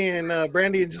Danny and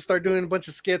Brandy and just start doing a bunch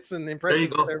of skits and impressions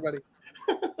with everybody.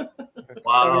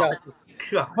 Wow.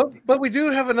 But we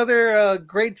do have another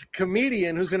great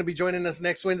comedian who's going to be joining us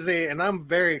next Wednesday, and I'm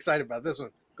very excited about this one.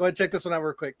 Go ahead and check this one out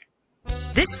real quick.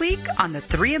 This week on the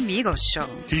Three Amigos Show.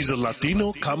 He's a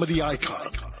Latino comedy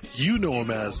icon. You know him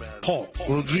as Paul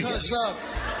Rodriguez.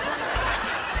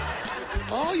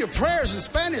 Oh, your prayers in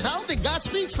Spanish. I don't think God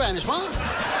speaks Spanish,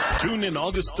 huh? Tune in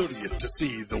August 30th to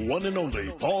see the one and only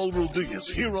Paul Rodriguez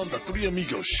here on the Three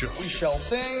Amigos Show. We shall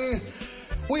sing.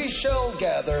 We shall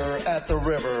gather at the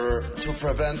river to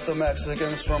prevent the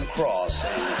Mexicans from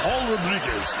crossing. Paul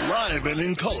Rodriguez, live and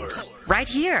in color. Right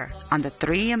here on the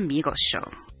Three Amigos Show.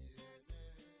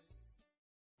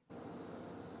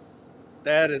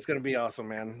 That is going to be awesome,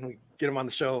 man. We get him on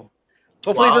the show.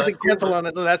 Hopefully he doesn't cancel on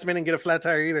us the last minute and get a flat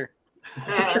tire either.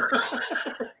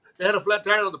 They had a flat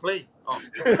tire on the plane. Oh.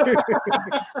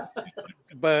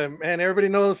 But, man, everybody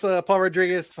knows Paul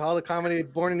Rodriguez, all the comedy,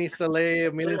 Born in East LA,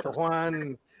 Emilio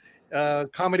Juan,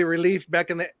 Comedy Relief back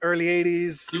in the early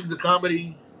 80s. He was the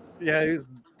comedy. Yeah, he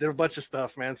did a bunch of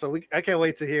stuff, man. So I can't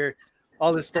wait to hear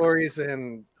all the stories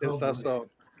and stuff. So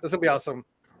this will be awesome.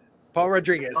 Paul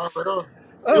Rodriguez.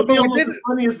 It'll be almost as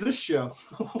funny as this show.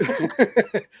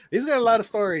 He's got a lot of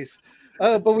stories.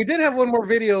 But we did have one more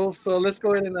video, so let's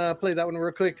go ahead and play that one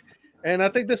real quick. And I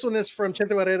think this one is from Chente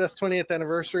Barrera's 20th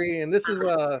anniversary, and this is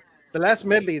the last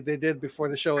medley they did before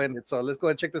the show ended. So let's go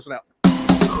ahead and check this one out.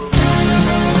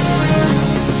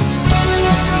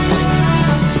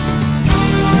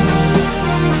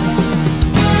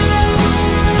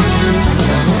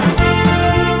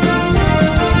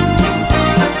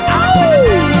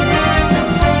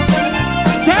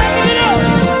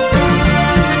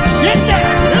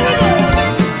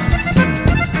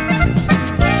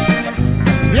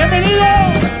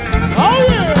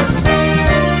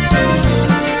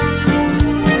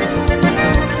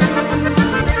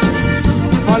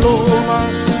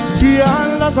 ¿Qué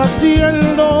andas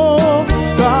haciendo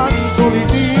tan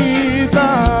solitita?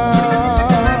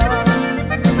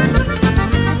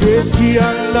 Que si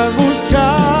andas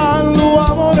buscando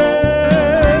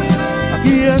amores,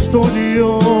 aquí estoy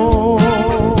yo.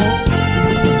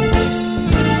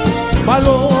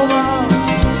 Paloma,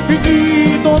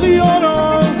 piquito de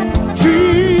oro,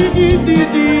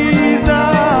 chiquitita.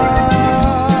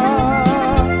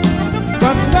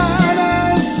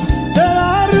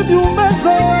 De un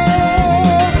beso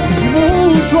y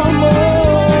mucho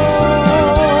amor,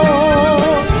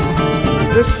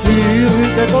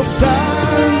 decirte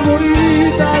cosas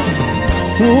bonitas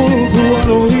junto al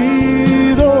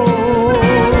oído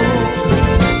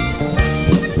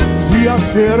y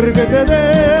hacer que te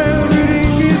den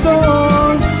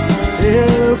brinquitos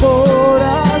el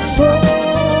corazón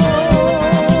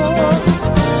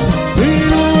y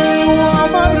luego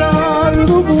amarrar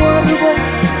tu cuerpo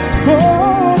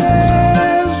con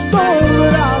estos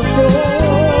brazos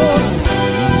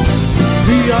y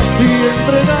así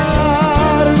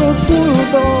entregarnos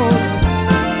juntos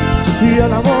y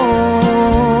al amor.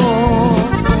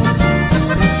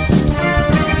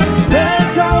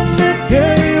 Déjame que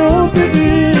yo te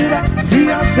diga y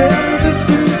hacerte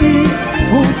sentir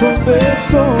muchos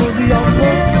besos de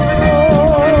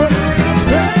amor.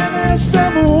 En este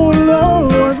mundo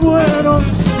es bueno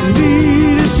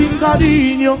vivir sin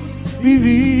cariño,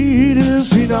 vivir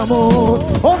sin amor.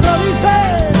 Otra dice,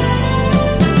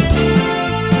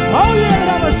 oye,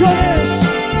 grabaciones,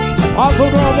 haz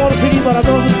otro amor sin ir para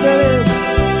todos ustedes.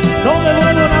 No me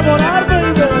vuelvo a enamorar,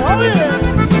 baby, oye.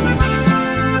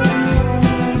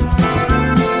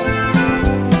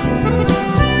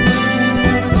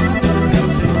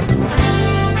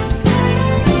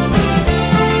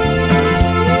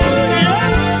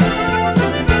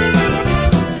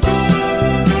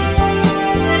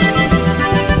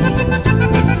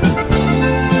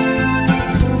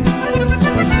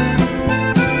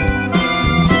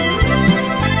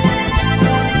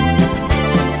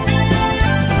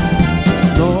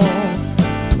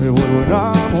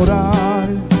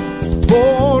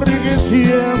 Porque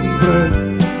siempre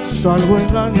salgo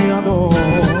engañado,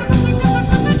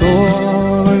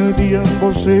 todo el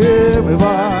tiempo se me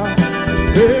va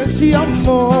ese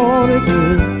amor que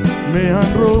me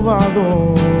han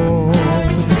robado.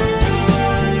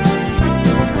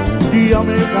 Ya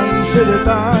me cansé de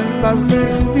tantas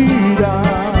mentiras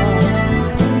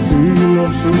y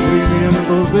los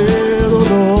sufrimientos de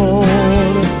dolor.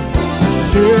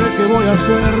 Sé que voy a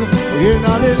hacer en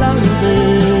adelante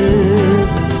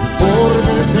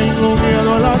porque tengo miedo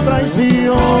a la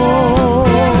traición.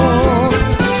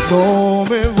 No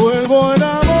me vuelvo a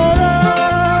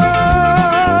enamorar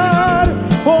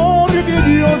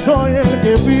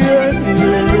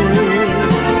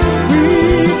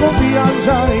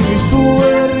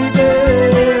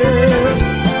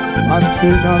que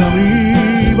nada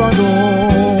mi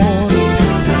valor.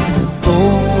 No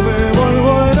me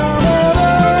vuelvo a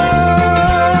enamorar,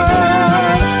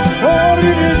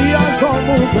 porque ya son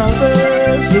muchas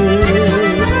veces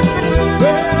que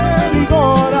mi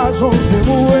corazón se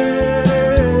muere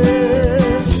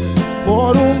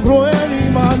por un cruel y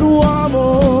malo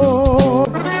amor.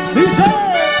 Dice,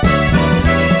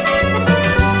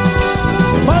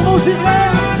 más música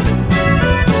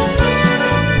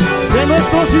de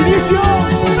nuestros inicios.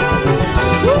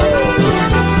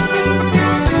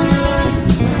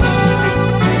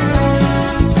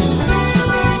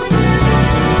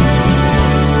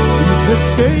 Dices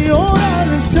que lloran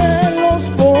celos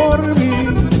por mí,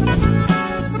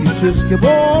 dices que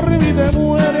por mí te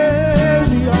mueres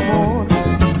mi amor.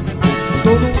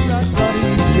 Solo una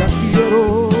caricia quiero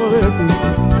de ti,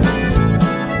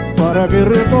 para que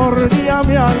retorne a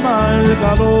mi alma el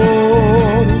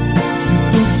calor.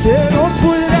 Tus celos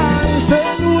fueran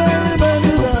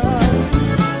verdad,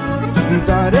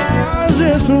 quitarás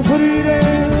de sufrir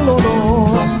el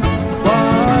dolor.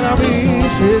 Para mí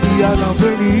sería la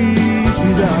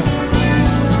felicidad,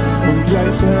 porque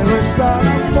al cielo está el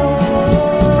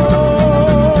amor.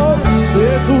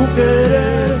 De tu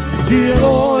querer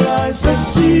quiero la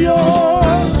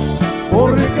excepción,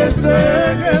 porque sé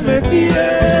que me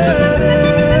quieres.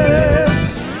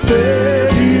 Te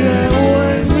llevo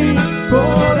en mi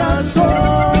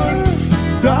corazón,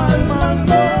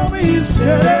 calmando mis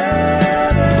quereres.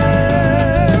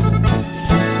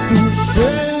 Tus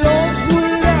celos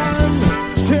fueran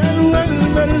celo en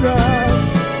verdad,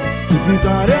 tú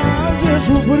quitarás de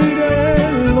sufrir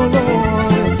el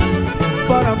dolor.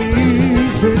 Para mí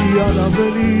sería la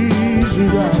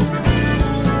felicidad,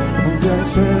 porque al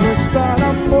cielo está el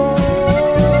amor.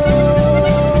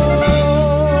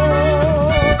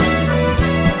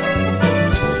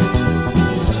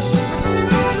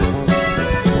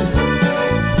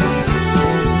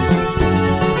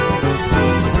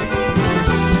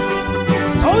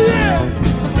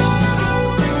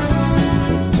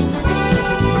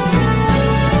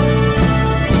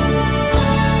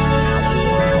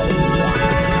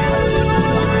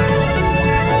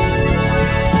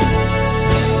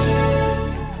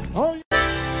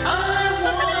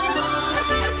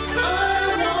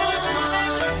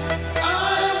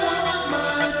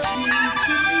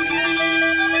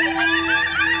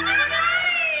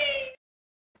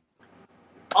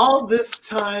 All this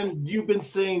time you've been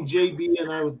saying JB,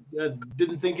 and I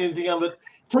didn't think anything of it.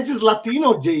 Texas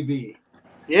Latino JB.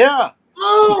 Yeah.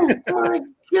 Oh my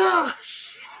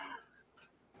gosh,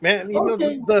 Man, you know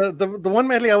the one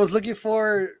medley I was looking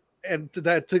for and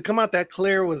to come out that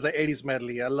clear was the 80s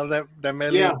medley. I love that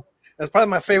medley. Yeah. That's probably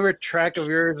my favorite track of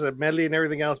yours, the medley and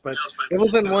everything else, but it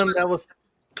wasn't one that was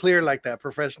clear like that,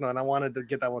 professional, and I wanted to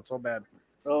get that one so bad.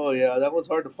 Oh yeah, that was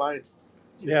hard to find.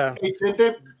 Yeah. Hey,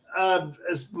 Chente,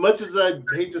 as much as I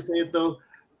hate to say it though,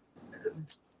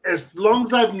 as long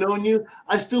as I've known you,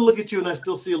 I still look at you and I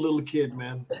still see a little kid,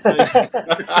 man. Like, It's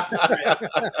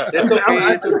okay.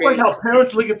 I It's feel like okay. how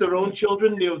parents look at their own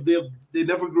children, they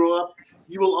never grow up.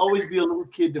 You will always be a little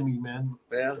kid to me, man.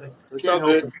 Yeah, it's Can't all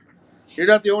help good. it. You're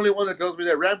not the only one that tells me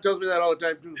that. Ram tells me that all the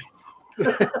time too.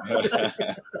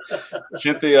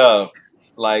 Chente,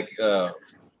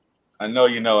 I know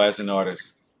you know as an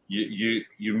artist,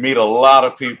 you meet a lot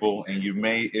of people, and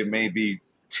it may be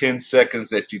 10 seconds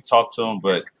that you talk to them,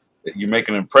 but you make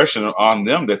an impression on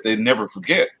them that they never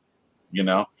forget. You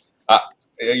know,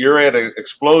 you're at an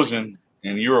explosion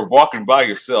and you were walking by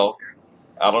yourself.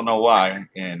 I don't know why,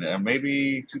 and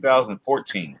maybe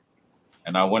 2014,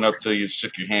 and I went up to you,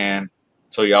 shook your hand,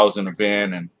 told you I was in a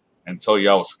band, and told you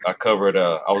I was going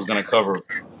to cover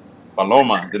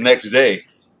Paloma the next day.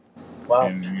 Wow.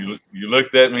 And you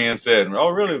looked at me and said, "Oh,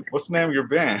 really? What's the name of your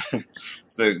band?" I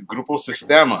said, Grupo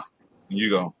Sistema. And you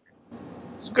go,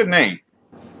 "It's a good name."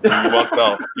 And you walked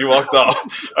off.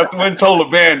 I went and told the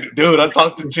band, "Dude, I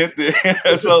talked to Chente."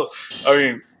 So,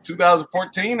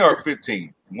 2014 or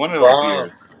 15, one of those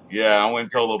years. Yeah, I went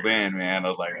and told the band, man. I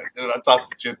was like, "Dude, I talked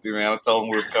to Chente, man. I told him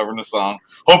we were covering the song.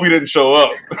 Hope he didn't show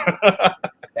up."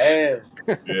 Damn.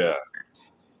 Yeah.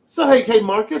 So hey,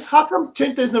 Marcus, how come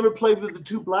Chente's never played with the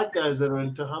two black guys that are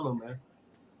in Tejano, man?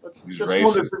 He's That's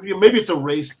racist. maybe it's a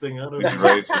race thing. I don't He's know.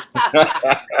 racist.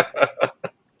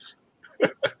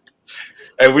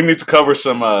 Hey, we need to cover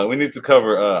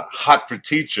Hot for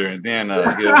Teacher, and then he'll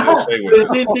play with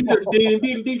us.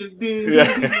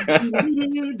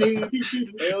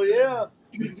 Hell yeah.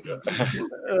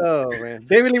 Oh man.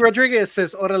 David Lee Rodriguez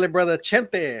says, "Orale, brother,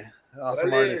 Chente." Awesome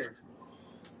Orale. artist.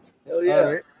 Hell yeah. All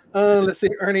right. Let's see.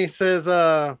 Ernie says,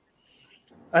 "I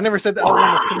never said the album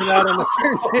was coming out on a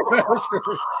certain day."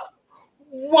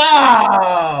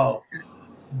 Wow.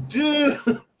 Dude.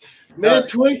 Man,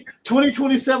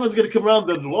 2027 is going to come around.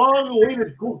 The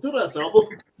long-awaited Culturas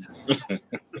album.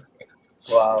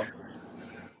 Wow.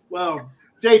 Wow.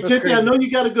 Jay, That's Chente, crazy. I know you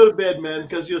got to go to bed, man,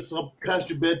 because you're past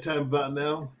your bedtime about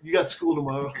now. You got school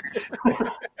tomorrow.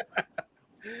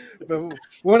 But we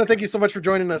want to thank you so much for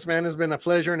joining us, man. It's been a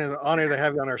pleasure and an honor to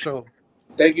have you on our show.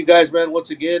 Thank you guys, man,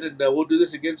 once again, and we'll do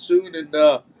this again soon. And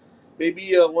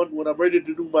maybe when I'm ready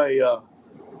to do my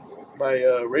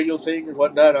radio thing and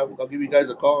whatnot, I'll give you guys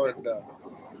a call, and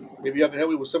maybe y'all can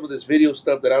help me with some of this video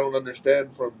stuff that I don't understand.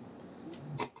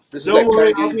 This Don't is like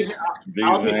worry, Chinese.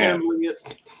 I'll be handling it.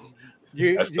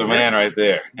 That's the man right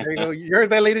there. There you go. You heard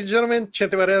that, ladies and gentlemen.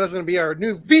 Chente Barrera is going to be our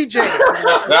new VJ.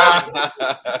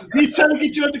 He's trying to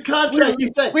get you under contract. He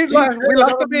said we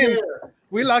locked him in.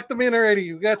 We locked him in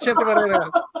already. We got Chente Barrera.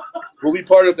 We'll be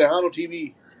part of Tejano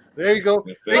TV. There you go.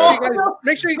 Yes,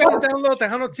 Make sure you guys download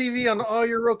Tejano TV on all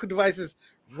your Roku devices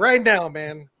right now,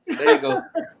 man. There you go.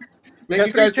 We Thank got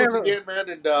you 3 guys once channels. again, man,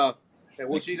 and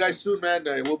we'll see you guys soon, man.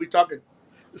 We'll be talking.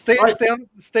 Stay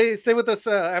with us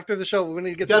after the show. We need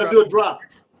to get Got to do a drop.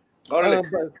 All right.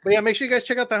 But yeah, make sure you guys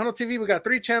check out Tejano TV. We got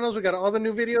 3 channels. We got all the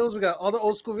new videos. We got all the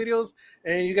old school videos,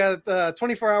 and you got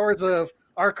 24 hours of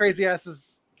our crazy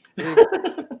asses.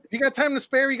 If you got time to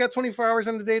spare, you got 24 hours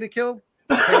in the day to kill.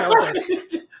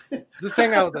 Just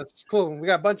hang out with us. Cool. We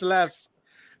got a bunch of laughs.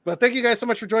 But thank you guys so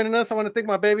much for joining us. I want to thank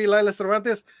my baby Lila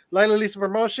Cervantes, Lila Lisa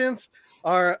Promotions,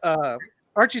 our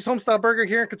Archie's Homestyle Burger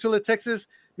here in Cotulla, Texas,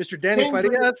 Mr. Danny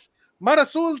Farias, Mar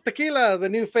Azul Tequila, the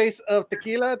new face of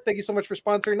tequila. Thank you so much for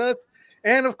sponsoring us.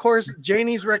 And of course,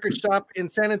 Janie's Record Shop in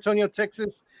San Antonio,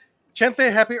 Texas. Chente,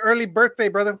 happy early birthday,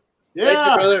 brother. Yeah. Thank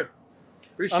you, brother.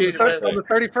 Appreciate it, man. On the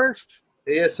 31st.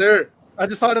 Yes, sir. I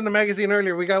just saw it in the magazine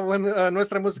earlier. We got one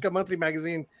Nuestra Música Monthly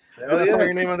magazine. And I saw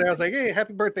your name on there. I was like, hey,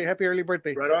 happy birthday, happy early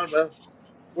birthday. Right on, man.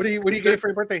 What do you get for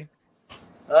your birthday?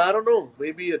 I don't know.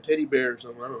 Maybe a teddy bear or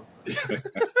something. I don't know.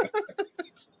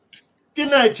 Good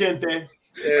night, Chente.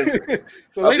 Yeah.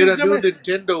 So, I'll ladies get a and new gentlemen,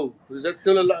 Nintendo. Is that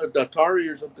still a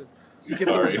Atari or something?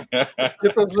 Sorry.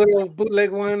 get those little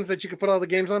bootleg ones that you can put all the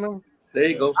games on them. There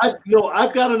you go.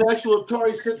 I've got an actual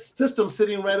Atari system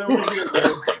sitting right over here,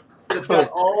 man. It's got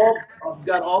all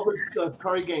the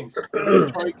Atari games. Every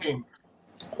Atari game.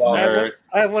 Wow.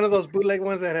 I have one of those bootleg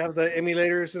ones that have the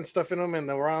emulators and stuff in them and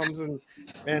the ROMs, and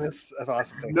man, that's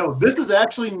awesome thing. No, this is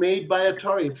actually made by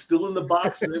Atari. It's still in the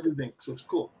box and everything, so it's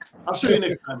cool. I'll show you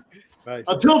next time. Nice.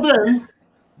 Until then,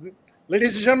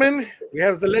 ladies and gentlemen, we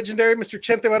have the legendary Mr.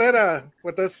 Chente Barrera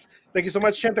with us. Thank you so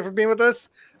much, Chente, for being with us.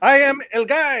 I am El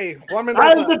Guy. Juan Mendoza.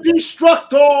 I'm the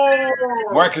Destructor.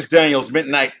 Marcus Daniels,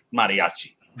 Midnight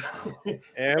Mariachi.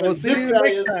 And we'll see you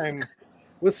next time.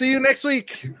 We'll see you next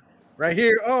week, right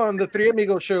here on the Three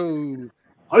Amigos Show.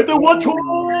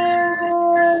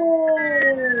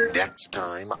 Next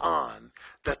time on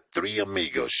the Three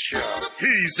Amigos Show.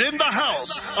 He's in the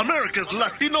house. America's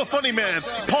Latino funny man,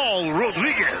 Paul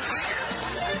Rodriguez.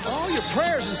 All your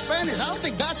prayers in Spanish. I don't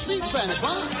think God speaks Spanish,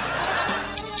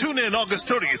 huh? Tune in August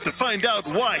 30th to find out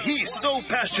why he's so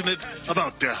passionate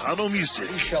about Tejano music.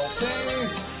 We shall sing,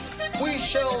 we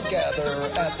shall gather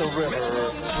at the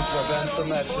river to prevent the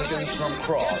Mexicans from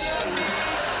crossing.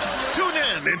 Tune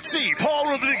in and see Paul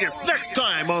Rodriguez next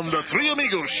time on the Three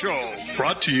Amigos Show.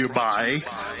 Brought to you by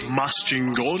Mas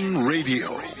Chingon Radio,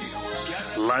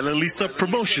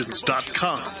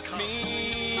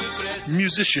 LilaLisaPromotions.com,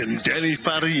 musician Danny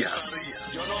Farias,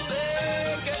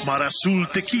 Mar Azul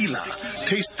Tequila,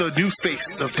 taste the new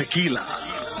face of tequila,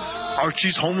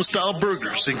 Archie's Homestyle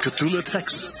Burgers in Cotulla,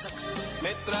 Texas,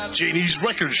 Janie's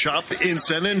Record Shop in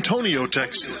San Antonio,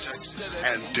 Texas,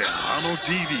 and Tejano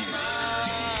TV.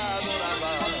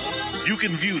 You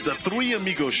can view the Three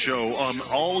Amigos Show on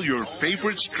all your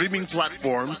favorite streaming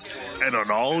platforms and on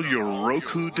all your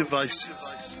Roku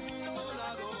devices.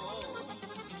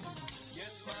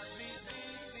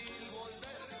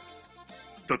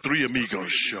 The Three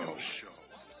Amigos Show.